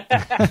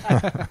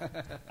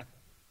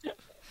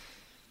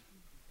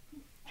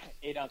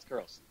 8-ounce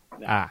curls.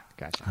 No.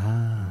 Gotcha.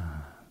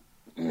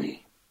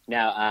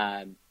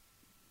 Now,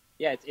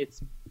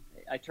 it's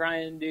I try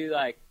and do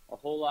a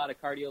whole lot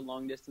of cardio,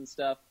 long distance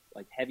stuff,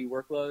 heavy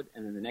workload,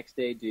 and then the next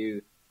day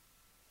do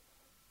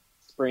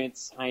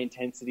sprints, high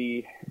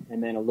intensity,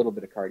 and then a little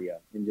bit of cardio,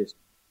 and just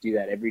do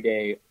that every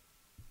day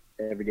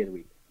of the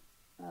week.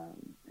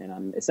 And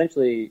I'm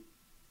essentially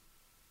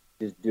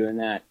just doing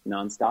that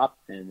nonstop,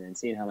 and then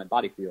seeing how my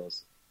body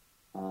feels.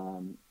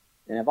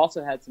 And I've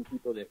also had some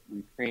people that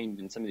we've trained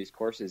in some of these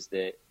courses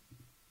that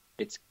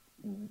it's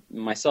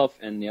myself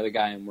and the other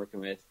guy I'm working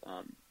with,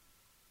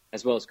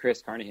 as well as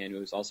Chris Carnahan,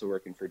 who's also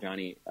working for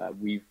Johnny.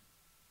 We've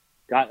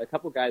got a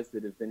couple guys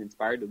that have been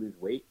inspired to lose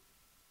weight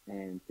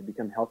and to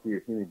become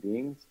healthier human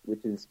beings, which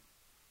has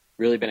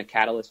really been a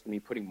catalyst for me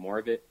putting more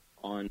of it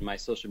on my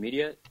social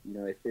media.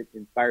 If it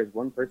inspires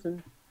one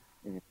person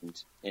and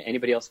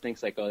anybody else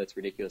thinks oh, that's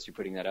ridiculous, you're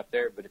putting that up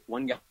there. But if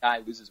one guy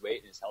loses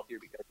weight and is healthier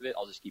because of it,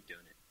 I'll just keep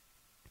doing it.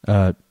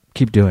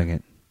 Keep doing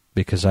it,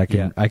 because I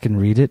can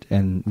read it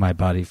and my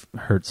body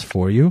hurts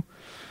for you.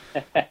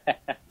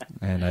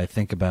 And I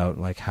think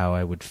about how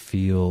I would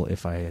feel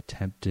if I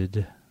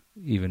attempted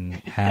even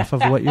half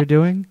of what you're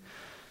doing,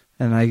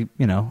 and I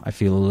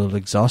feel a little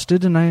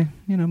exhausted, and I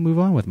move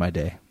on with my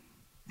day.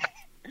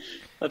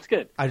 That's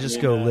good. I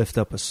just go lift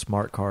up a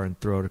smart car and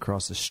throw it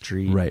across the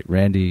street. Right,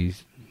 Randy.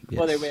 Yes.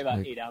 Well, they weigh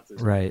about 8 ounces.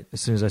 Right.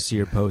 As soon as I see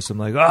your post, I'm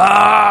like,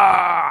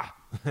 ah!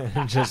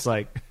 Just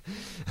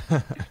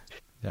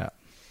yeah.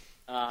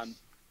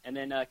 And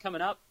then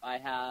coming up,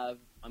 I'm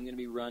going to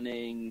be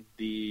running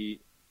the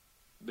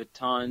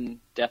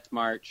Baton Death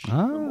March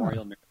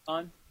Memorial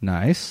Marathon.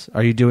 Nice.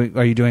 Are you doing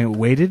it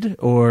weighted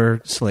or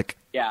slick?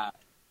 Yeah.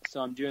 So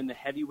I'm doing the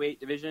heavyweight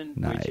division,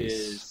 Nice. which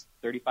is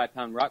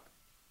 35-pound ruck.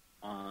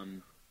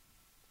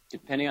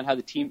 depending on how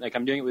the team, like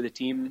I'm doing it with a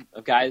team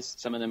of guys.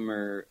 Some of them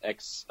are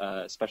ex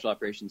special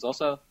operations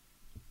also.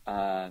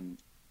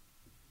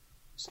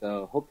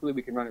 So hopefully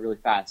we can run it really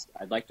fast.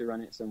 I'd like to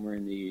run it somewhere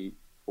in the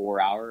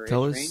 4-hour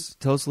range.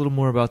 Tell us a little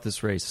more about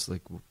this race.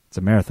 Like, It's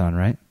a marathon,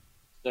 right?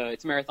 So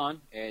it's a marathon.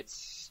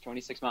 It's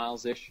 26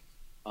 miles ish.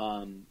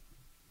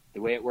 The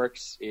way it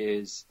works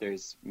is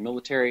there's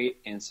military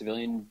and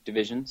civilian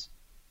divisions.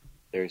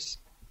 There's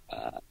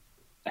a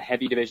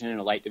heavy division and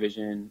a light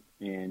division,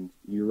 and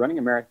you're running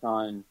a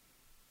marathon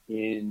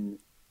in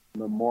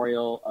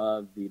memorial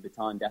of the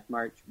Bataan Death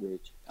March,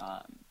 which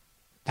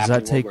does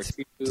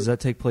that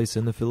take place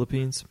in the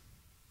Philippines?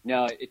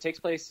 No, it takes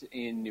place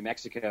in New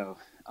Mexico,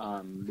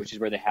 which is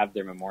where they have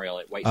their memorial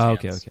at White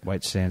Sands. Okay.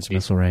 White Sands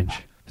Missile Range.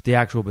 But the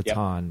actual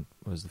Bataan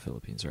was the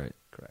Philippines, right?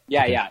 Correct.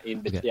 Yeah, okay.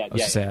 yeah. I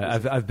was just saying,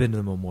 I've been to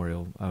the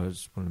memorial. I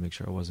was wanted to make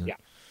sure I wasn't. Yeah.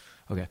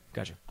 Okay,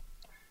 gotcha.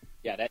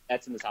 Yeah,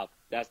 that's in the South.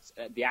 That's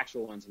the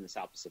actual ones in the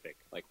South Pacific,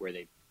 like where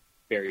they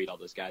buried all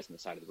those guys on the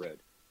side of the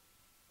road.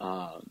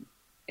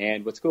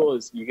 And what's cool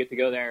is you get to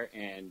go there,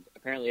 and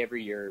apparently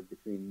every year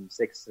between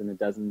 6 and a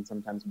dozen,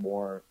 sometimes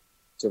more,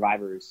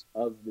 survivors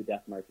of the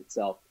Death March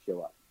itself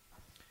show up.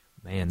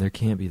 Man, there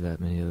can't be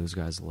that many of those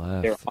guys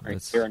left.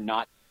 There are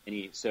not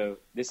any. So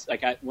this,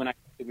 like, when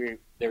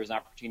there was an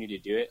opportunity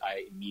to do it,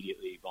 I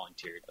immediately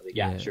volunteered. I was like,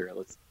 yeah. Sure,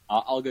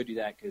 I'll go do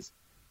that, because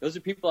those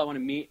are people I want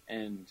to meet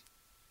and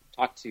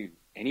talk to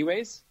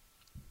anyways.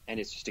 And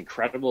it's just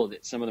incredible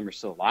that some of them are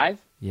still alive,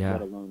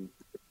 let alone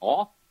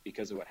all,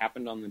 because of what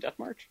happened on the Death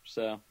March.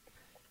 So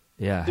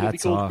yeah,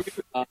 hats off.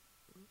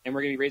 And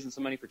we're going to be raising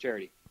some money for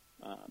charity.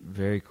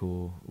 Very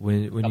cool.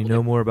 When you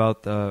know more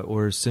about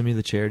or send me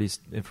the charity's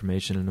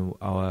information, and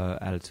I'll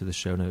add it to the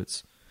show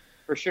notes.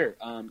 For sure.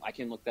 I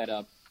can look that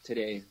up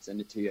today and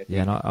send it to you.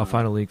 Yeah, and I'll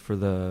find a link for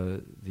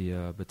the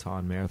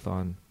Bataan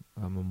Marathon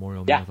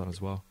Memorial Marathon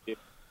as well.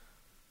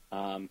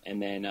 And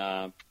then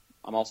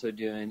I'm also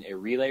doing a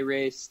relay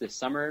race this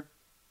summer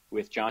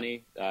with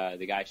Johnny,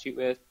 the guy I shoot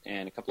with,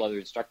 and a couple other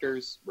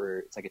instructors. Where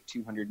it's like a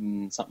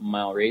 200-and-something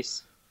mile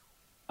race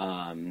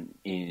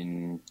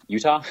in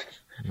Utah.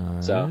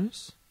 Nice. So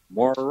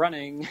more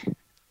running.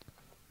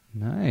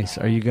 Nice.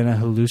 Are you gonna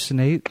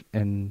hallucinate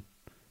and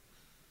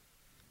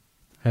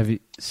have you?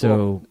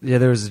 So yeah,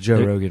 there was a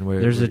Joe Rogan where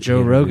there's a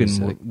Joe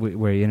Rogan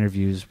where he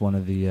interviews one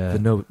of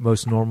the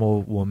most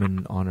normal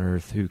woman on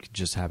earth who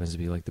just happens to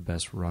be like the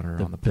best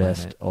runner on the planet.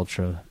 Best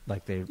ultra,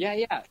 like they.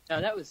 Yeah. No,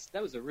 that was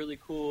a really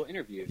cool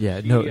interview. Yeah,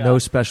 no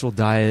special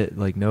diet,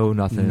 like no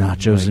nothing.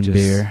 Nachos like and just,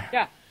 beer.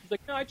 Yeah, she's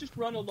like, no, I just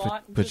run a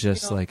lot. But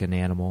just like an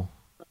animal.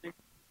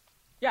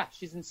 Yeah,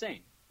 she's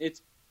insane.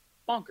 It's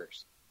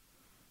bonkers.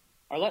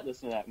 Arlette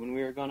listened to that when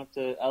we were going up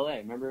to L.A.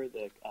 Remember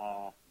the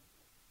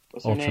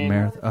what's her name?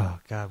 Ultramarathon. Oh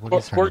God, what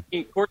is her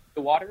name? Courtney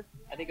the Water,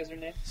 I think is her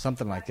name.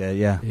 Something like that.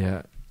 Yeah.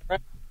 Yeah.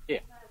 Yeah.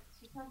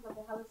 She talked about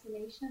the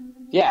hallucinations.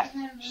 Yeah,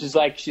 she's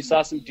like she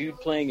saw some dude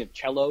playing a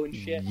cello and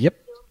shit. Yep.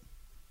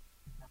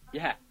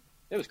 Yeah,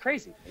 it was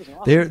crazy. It was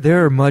awesome.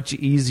 There are much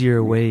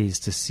easier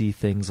ways to see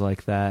things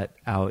like that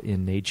out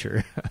in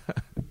nature.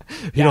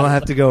 You don't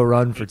have to go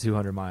run for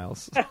 200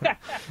 miles.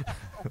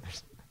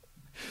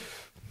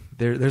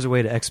 There's a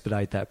way to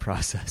expedite that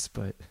process,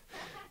 but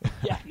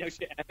yeah, no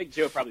shit. I think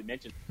Joe probably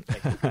mentioned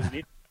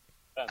like,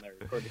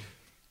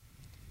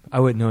 I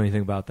wouldn't know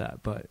anything about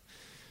that, but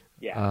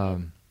yeah.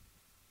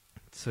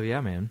 So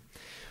yeah, man.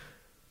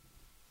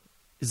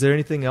 Is there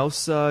anything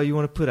else you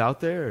want to put out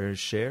there or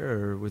share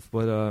or with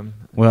what?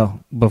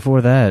 Well,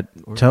 before that,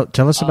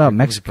 tell us about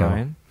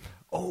Mexico.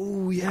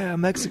 Oh yeah,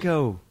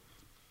 Mexico.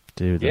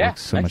 Dude, that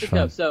looks so Mexico.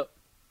 much fun. So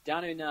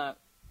down in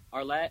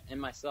Arlette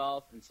and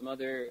myself and some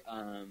other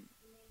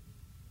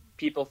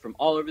people from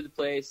all over the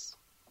place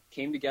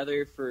came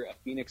together for a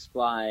Phoenix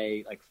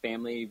Fly like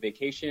family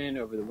vacation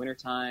over the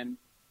wintertime.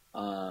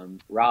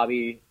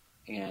 Robbie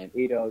and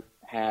Ado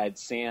had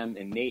Sam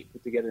and Nate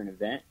put together an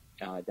event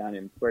down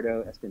in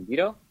Puerto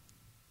Escondido,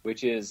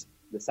 which is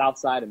the south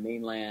side of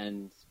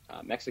mainland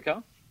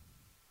Mexico.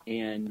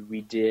 And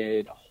we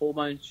did a whole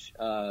bunch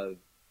of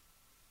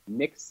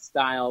mixed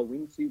style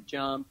wingsuit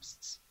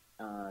jumps,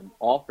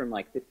 all from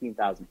like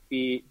 15,000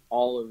 feet,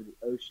 all over the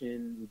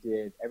ocean. We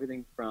did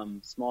everything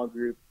from small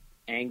group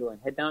angle and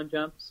head down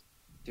jumps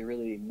to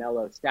really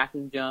mellow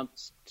stacking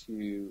jumps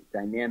to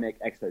dynamic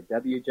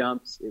XRW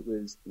jumps. It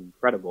was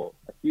incredible.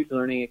 A huge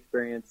learning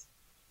experience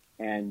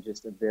and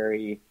just a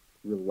very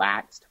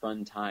relaxed,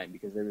 fun time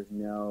because there was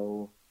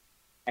no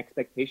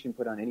expectation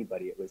put on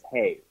anybody. It was,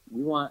 hey,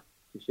 we want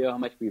to show how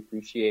much we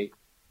appreciate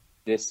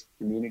this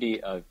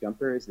community of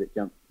jumpers that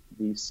jump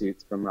these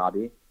suits from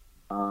Robbie,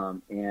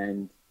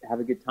 and have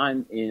a good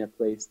time in a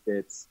place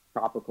that's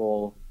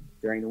tropical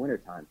during the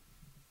wintertime.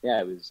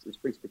 Yeah, it was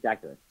pretty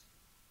spectacular.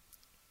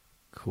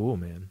 Cool,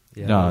 man.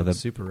 Yeah, No, that's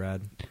super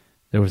rad.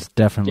 There was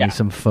definitely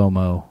some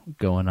FOMO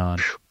going on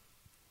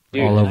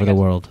Dude, all over the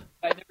world.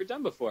 I'd never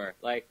done before.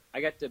 Like,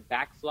 I got to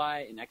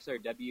backfly an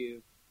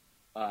XRW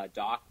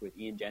dock with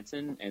Ian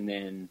Jensen, and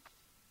then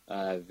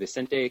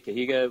Vicente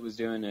Cajiga was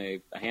doing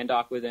a hand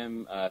dock with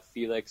him.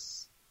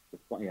 Felix,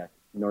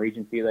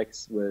 Norwegian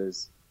Felix,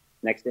 was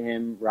next to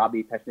him,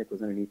 Robbie Peshnick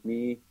was underneath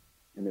me,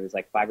 and there was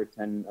like 5 or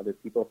 10 other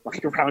people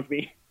flying around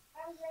me.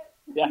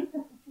 Yeah.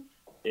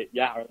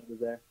 Arlette was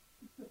there.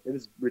 It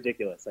was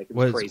ridiculous. Like, it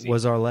was crazy.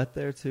 Was Arlette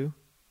there too?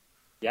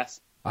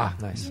 Yes. Ah,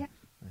 nice. Yeah.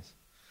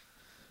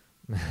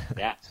 Nice.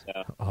 Yeah.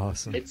 So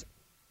Awesome. it's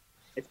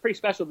pretty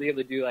special to be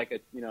able to do like a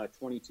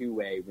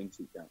 22-way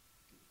wingsuit jump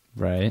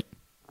Right.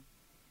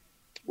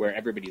 where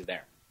everybody's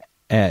there.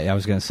 I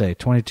was gonna say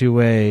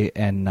 22-way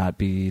and not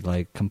be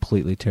like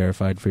completely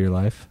terrified for your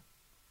life.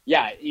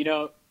 Yeah,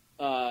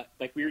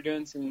 like we were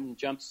doing some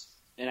jumps,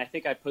 and I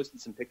think I posted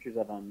some pictures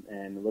of them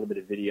and a little bit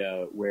of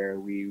video where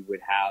we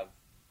would have,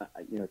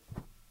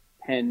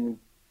 10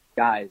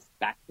 guys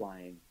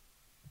backflying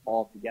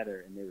all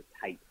together, and they were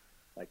tight,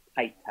 like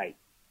tight,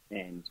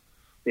 and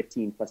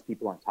 15 plus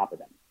people on top of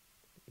them.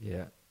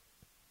 Yeah.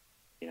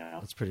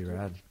 That's pretty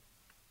rad.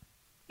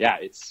 Yeah,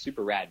 it's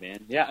super rad,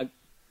 man. Yeah.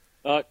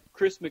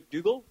 Chris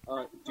McDougal,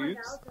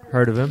 Dukes.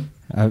 Heard of him?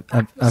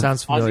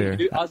 Sounds familiar.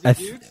 Ozzy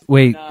Dukes.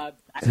 Wait,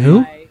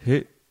 who?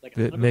 Like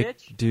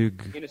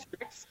McDoug. in a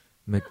Strix.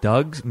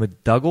 McDougal?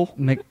 McDougals?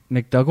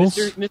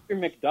 Mr.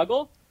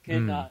 McDougal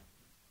can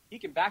he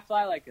can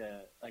backfly like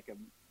a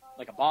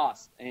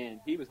boss,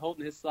 and he was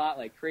holding his slot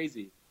like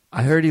crazy.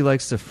 I heard he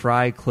likes to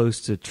fry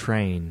close to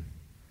train.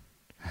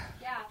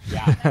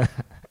 Yeah.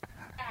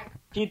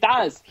 He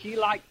does. He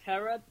likes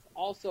carrots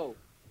also.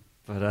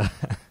 But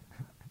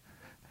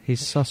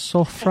He's a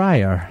soul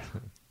fryer.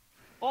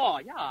 Oh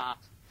yeah.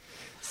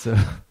 So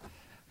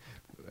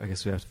I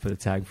guess we have to put a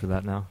tag for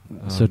that now.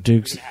 So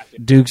Dukes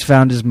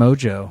found his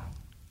mojo.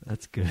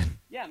 That's good.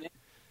 Yeah, man.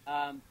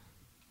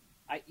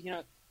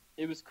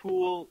 It was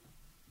cool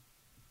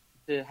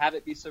to have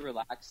it be so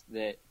relaxed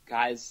that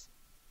guys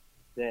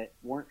that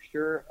weren't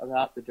sure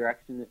about the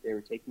direction that they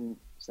were taking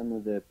some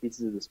of the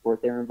pieces of the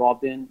sport they were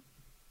involved in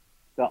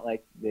felt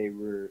like they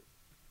were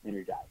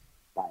energized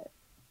by it.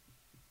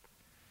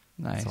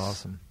 Nice. That's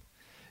awesome.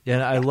 Yeah,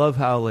 and I love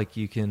how like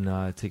you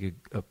can take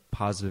a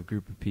positive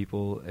group of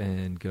people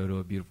and go to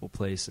a beautiful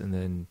place and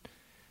then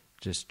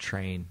just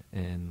train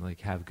and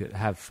like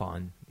have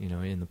fun,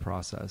 in the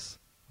process.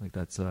 Like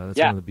that's one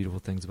of the beautiful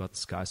things about the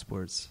sky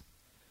sports.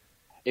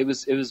 It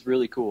was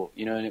really cool,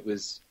 and it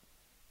was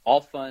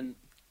all fun,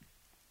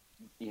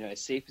 as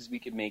safe as we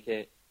could make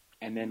it,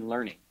 and then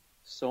learning.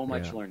 So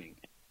much learning.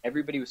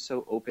 Everybody was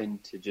so open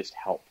to just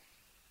help.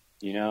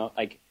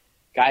 Like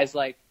guys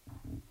like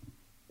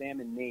Sam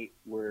and Nate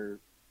were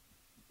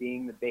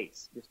being the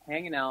base, just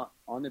hanging out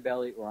on their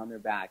belly or on their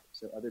back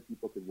so other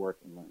people could work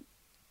and learn.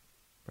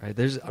 Right.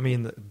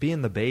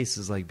 Being the bass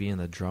is like being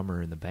the drummer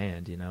in the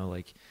band,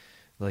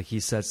 like he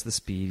sets the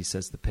speed, he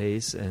sets the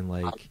pace, and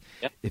like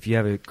if you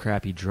have a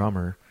crappy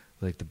drummer,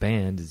 like the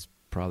band is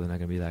probably not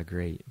going to be that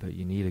great, but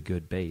you need a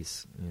good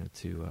bass,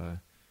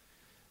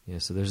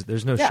 so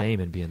there's no shame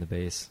in being the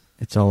bass.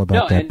 It's all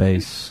about that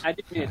bass. I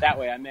didn't mean it that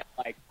way. I meant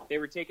like they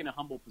were taking a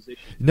humble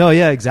position. No,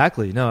 yeah,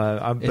 exactly.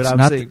 No,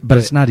 but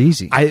it's not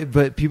easy.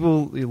 But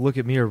people look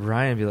at me or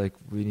Brian and be like,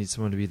 "We need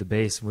someone to be the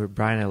bass." And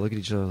Brian and I look at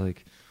each other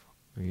like,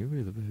 "You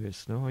be the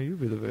bass? No, you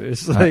be the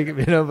bass." Like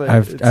but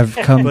I've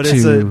come but to.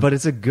 It's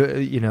a good,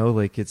 it's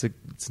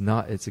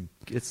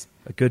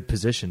a good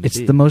position. It's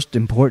the most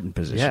important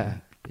position. Yeah,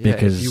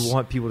 because if you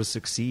want people to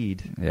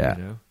succeed,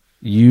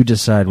 you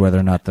decide whether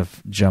or not the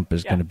jump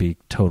is going to be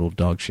total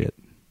dog shit.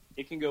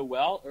 It can go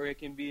well, or it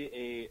can be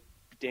a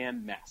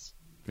damn mess.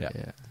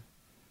 Yeah.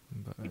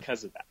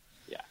 Because of that.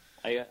 Yeah,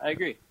 I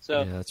agree.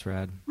 So yeah, that's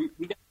rad. We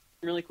got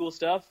some really cool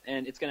stuff,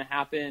 and it's going to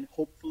happen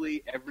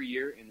hopefully every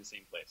year in the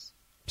same place.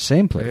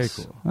 Same place.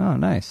 Very cool. Oh,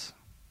 nice.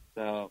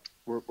 So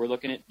we're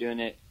looking at doing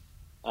it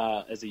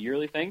as a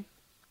yearly thing.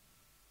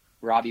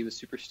 Robbie was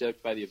super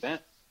stoked by the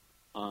event.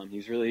 He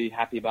was really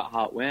happy about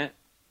how it went.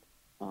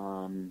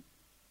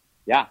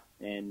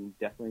 And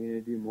definitely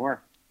going to do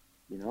more.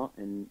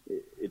 And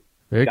it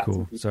very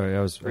cool. Sorry, I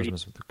was messing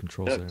with the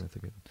controls there.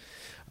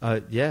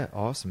 Yeah,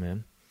 awesome,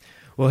 man.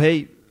 Well,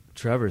 hey,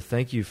 Trevor,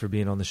 thank you for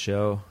being on the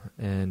show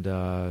and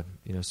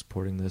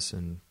supporting this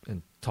and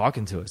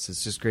talking to us.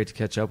 It's just great to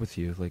catch up with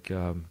you. Like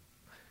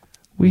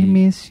we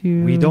miss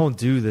you. We don't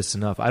do this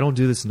enough. I don't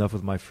do this enough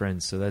with my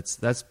friends. So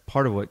that's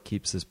part of what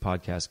keeps this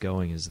podcast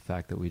going is the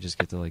fact that we just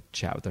get to like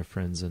chat with our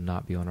friends and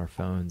not be on our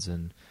phones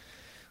and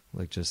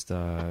like just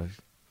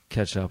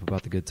catch up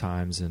about the good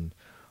times and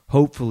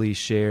hopefully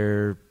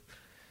share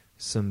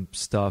some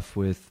stuff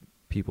with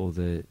people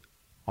that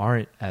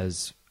aren't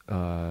as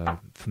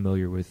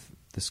familiar with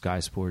the sky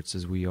sports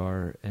as we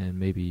are, and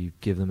maybe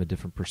give them a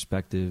different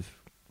perspective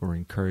or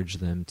encourage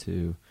them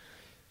to,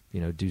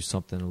 do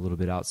something a little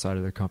bit outside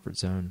of their comfort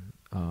zone.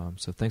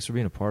 So thanks for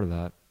being a part of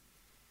that.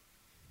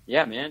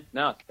 Yeah, man.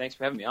 No, thanks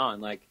for having me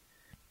on. Like,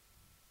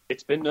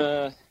 it's been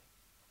a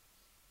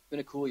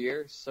cool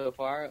year so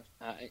far,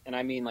 and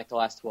I mean like the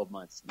last 12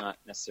 months, not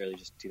necessarily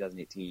just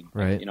 2018.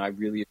 Right. I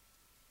really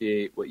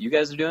appreciate what you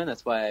guys are doing.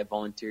 That's why I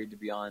volunteered to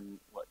be on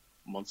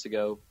months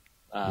ago.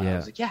 I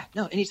was like,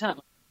 anytime.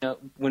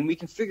 When we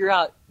can figure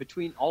out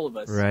between all of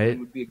us, right, it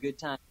would be a good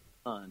time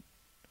on.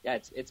 Yeah,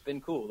 it's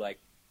been cool, like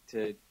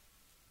to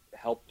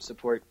help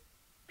support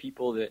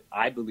people that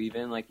I believe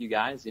in, like you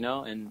guys,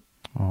 and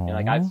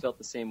like Aw. I've felt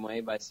the same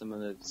way by some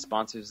of the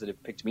sponsors that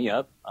have picked me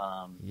up.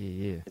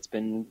 Yeah. It's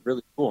been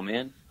really cool,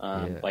 man.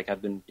 Like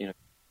I've been, get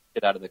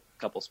out of the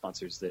couple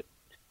sponsors that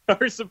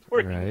are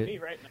supporting me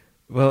right now.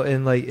 Well,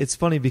 and like it's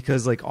funny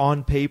because like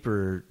on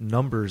paper,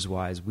 numbers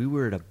wise, we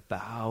were at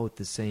about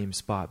the same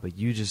spot, but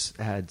you just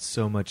had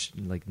so much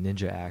like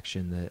ninja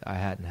action that I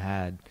hadn't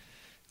had.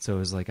 So it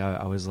was like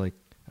I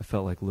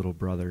felt like little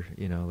brother,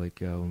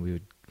 when we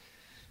would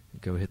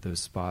go hit those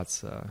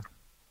spots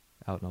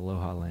out in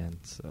Aloha Land.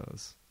 So it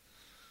was,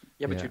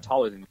 but you're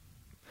taller than me.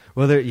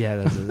 Well, that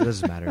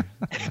doesn't matter.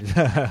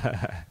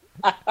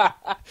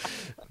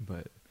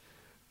 But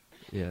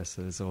yeah,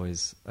 so it's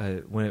always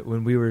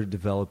when we were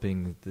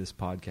developing this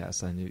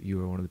podcast, I knew you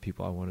were one of the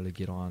people I wanted to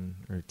get on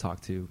or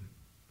talk to.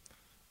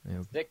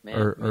 Sick, man.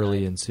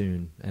 Early and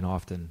soon and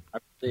often. I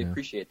really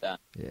appreciate that.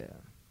 Yeah,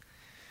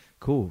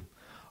 cool.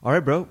 All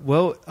right, bro.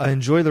 Well,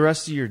 enjoy the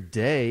rest of your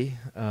day.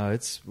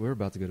 We're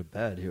about to go to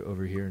bed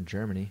over here in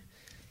Germany.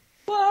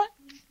 What?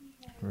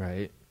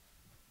 Right.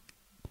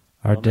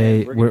 Our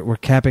day, we're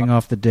capping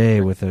off the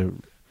day with a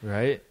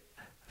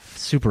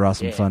super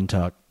awesome fun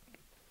talk.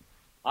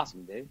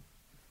 Awesome, dude.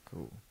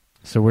 Cool.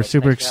 So we're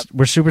super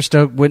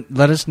stoked.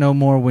 Let us know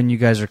more when you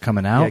guys are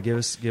coming out. Yeah, give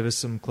us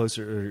some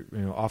closer,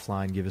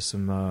 offline. Give us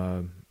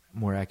some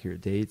more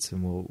accurate dates,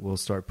 and we'll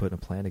start putting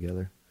a plan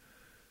together.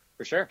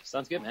 For sure.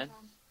 Sounds good, man.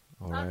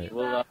 All right.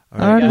 We'll, all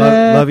right.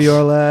 Love you,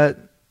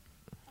 Arlette.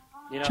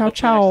 Ciao,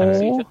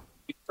 ciao.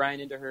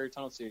 Brian into her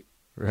tunnel suit.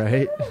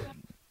 Right.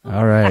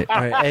 All right.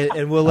 All right.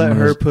 And we'll let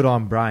her put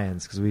on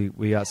Brian's because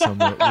we got some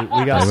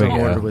we got some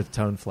order with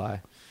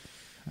Tonefly.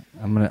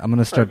 I'm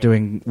gonna start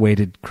doing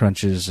weighted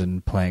crunches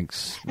and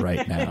planks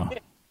right now.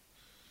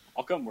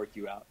 I'll come work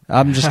you out.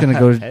 I'm just gonna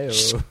go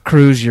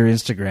cruise your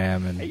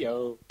Instagram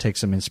and take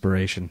some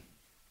inspiration.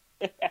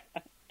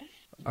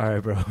 All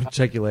right, bro.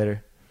 Check you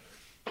later.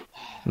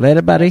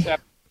 Later, buddy.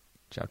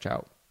 Ciao,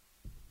 ciao.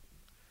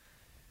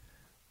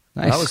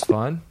 Nice. That was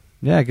fun.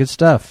 Yeah, good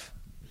stuff.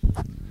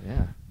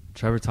 Yeah.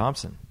 Trevor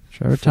Thompson.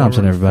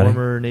 Thompson, everybody.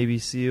 Former Navy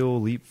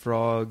SEAL,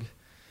 leapfrog.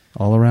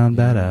 All around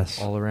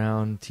badass. All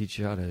around, teach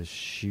you how to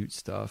shoot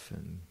stuff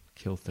and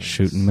kill things.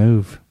 Shoot and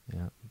move.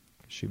 Yeah.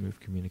 Shoot, move,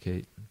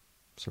 communicate,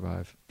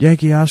 survive.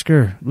 Yankee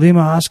Oscar.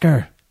 Lima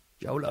Oscar.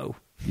 YOLO.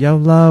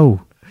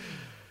 YOLO.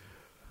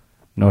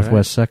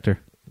 Northwest Sector.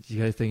 You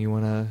got anything you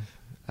want to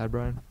add,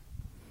 Brian?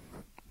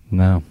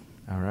 No.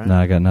 All right. No,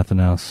 I got nothing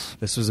else.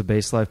 This was a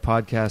Base Life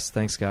podcast.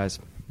 Thanks, guys.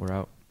 We're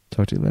out.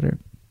 Talk to you later.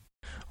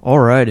 All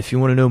right. If you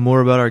want to know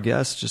more about our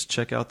guests, just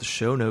check out the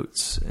show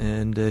notes.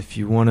 And if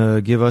you want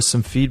to give us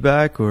some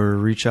feedback or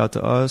reach out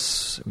to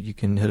us, you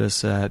can hit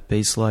us at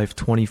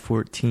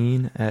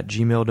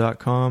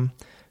baselife2014@gmail.com,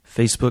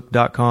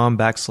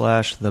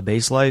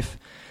 facebook.com/thebaselife,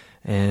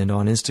 and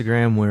on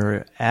Instagram,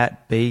 we're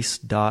at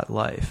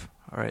base.life.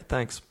 All right.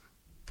 Thanks.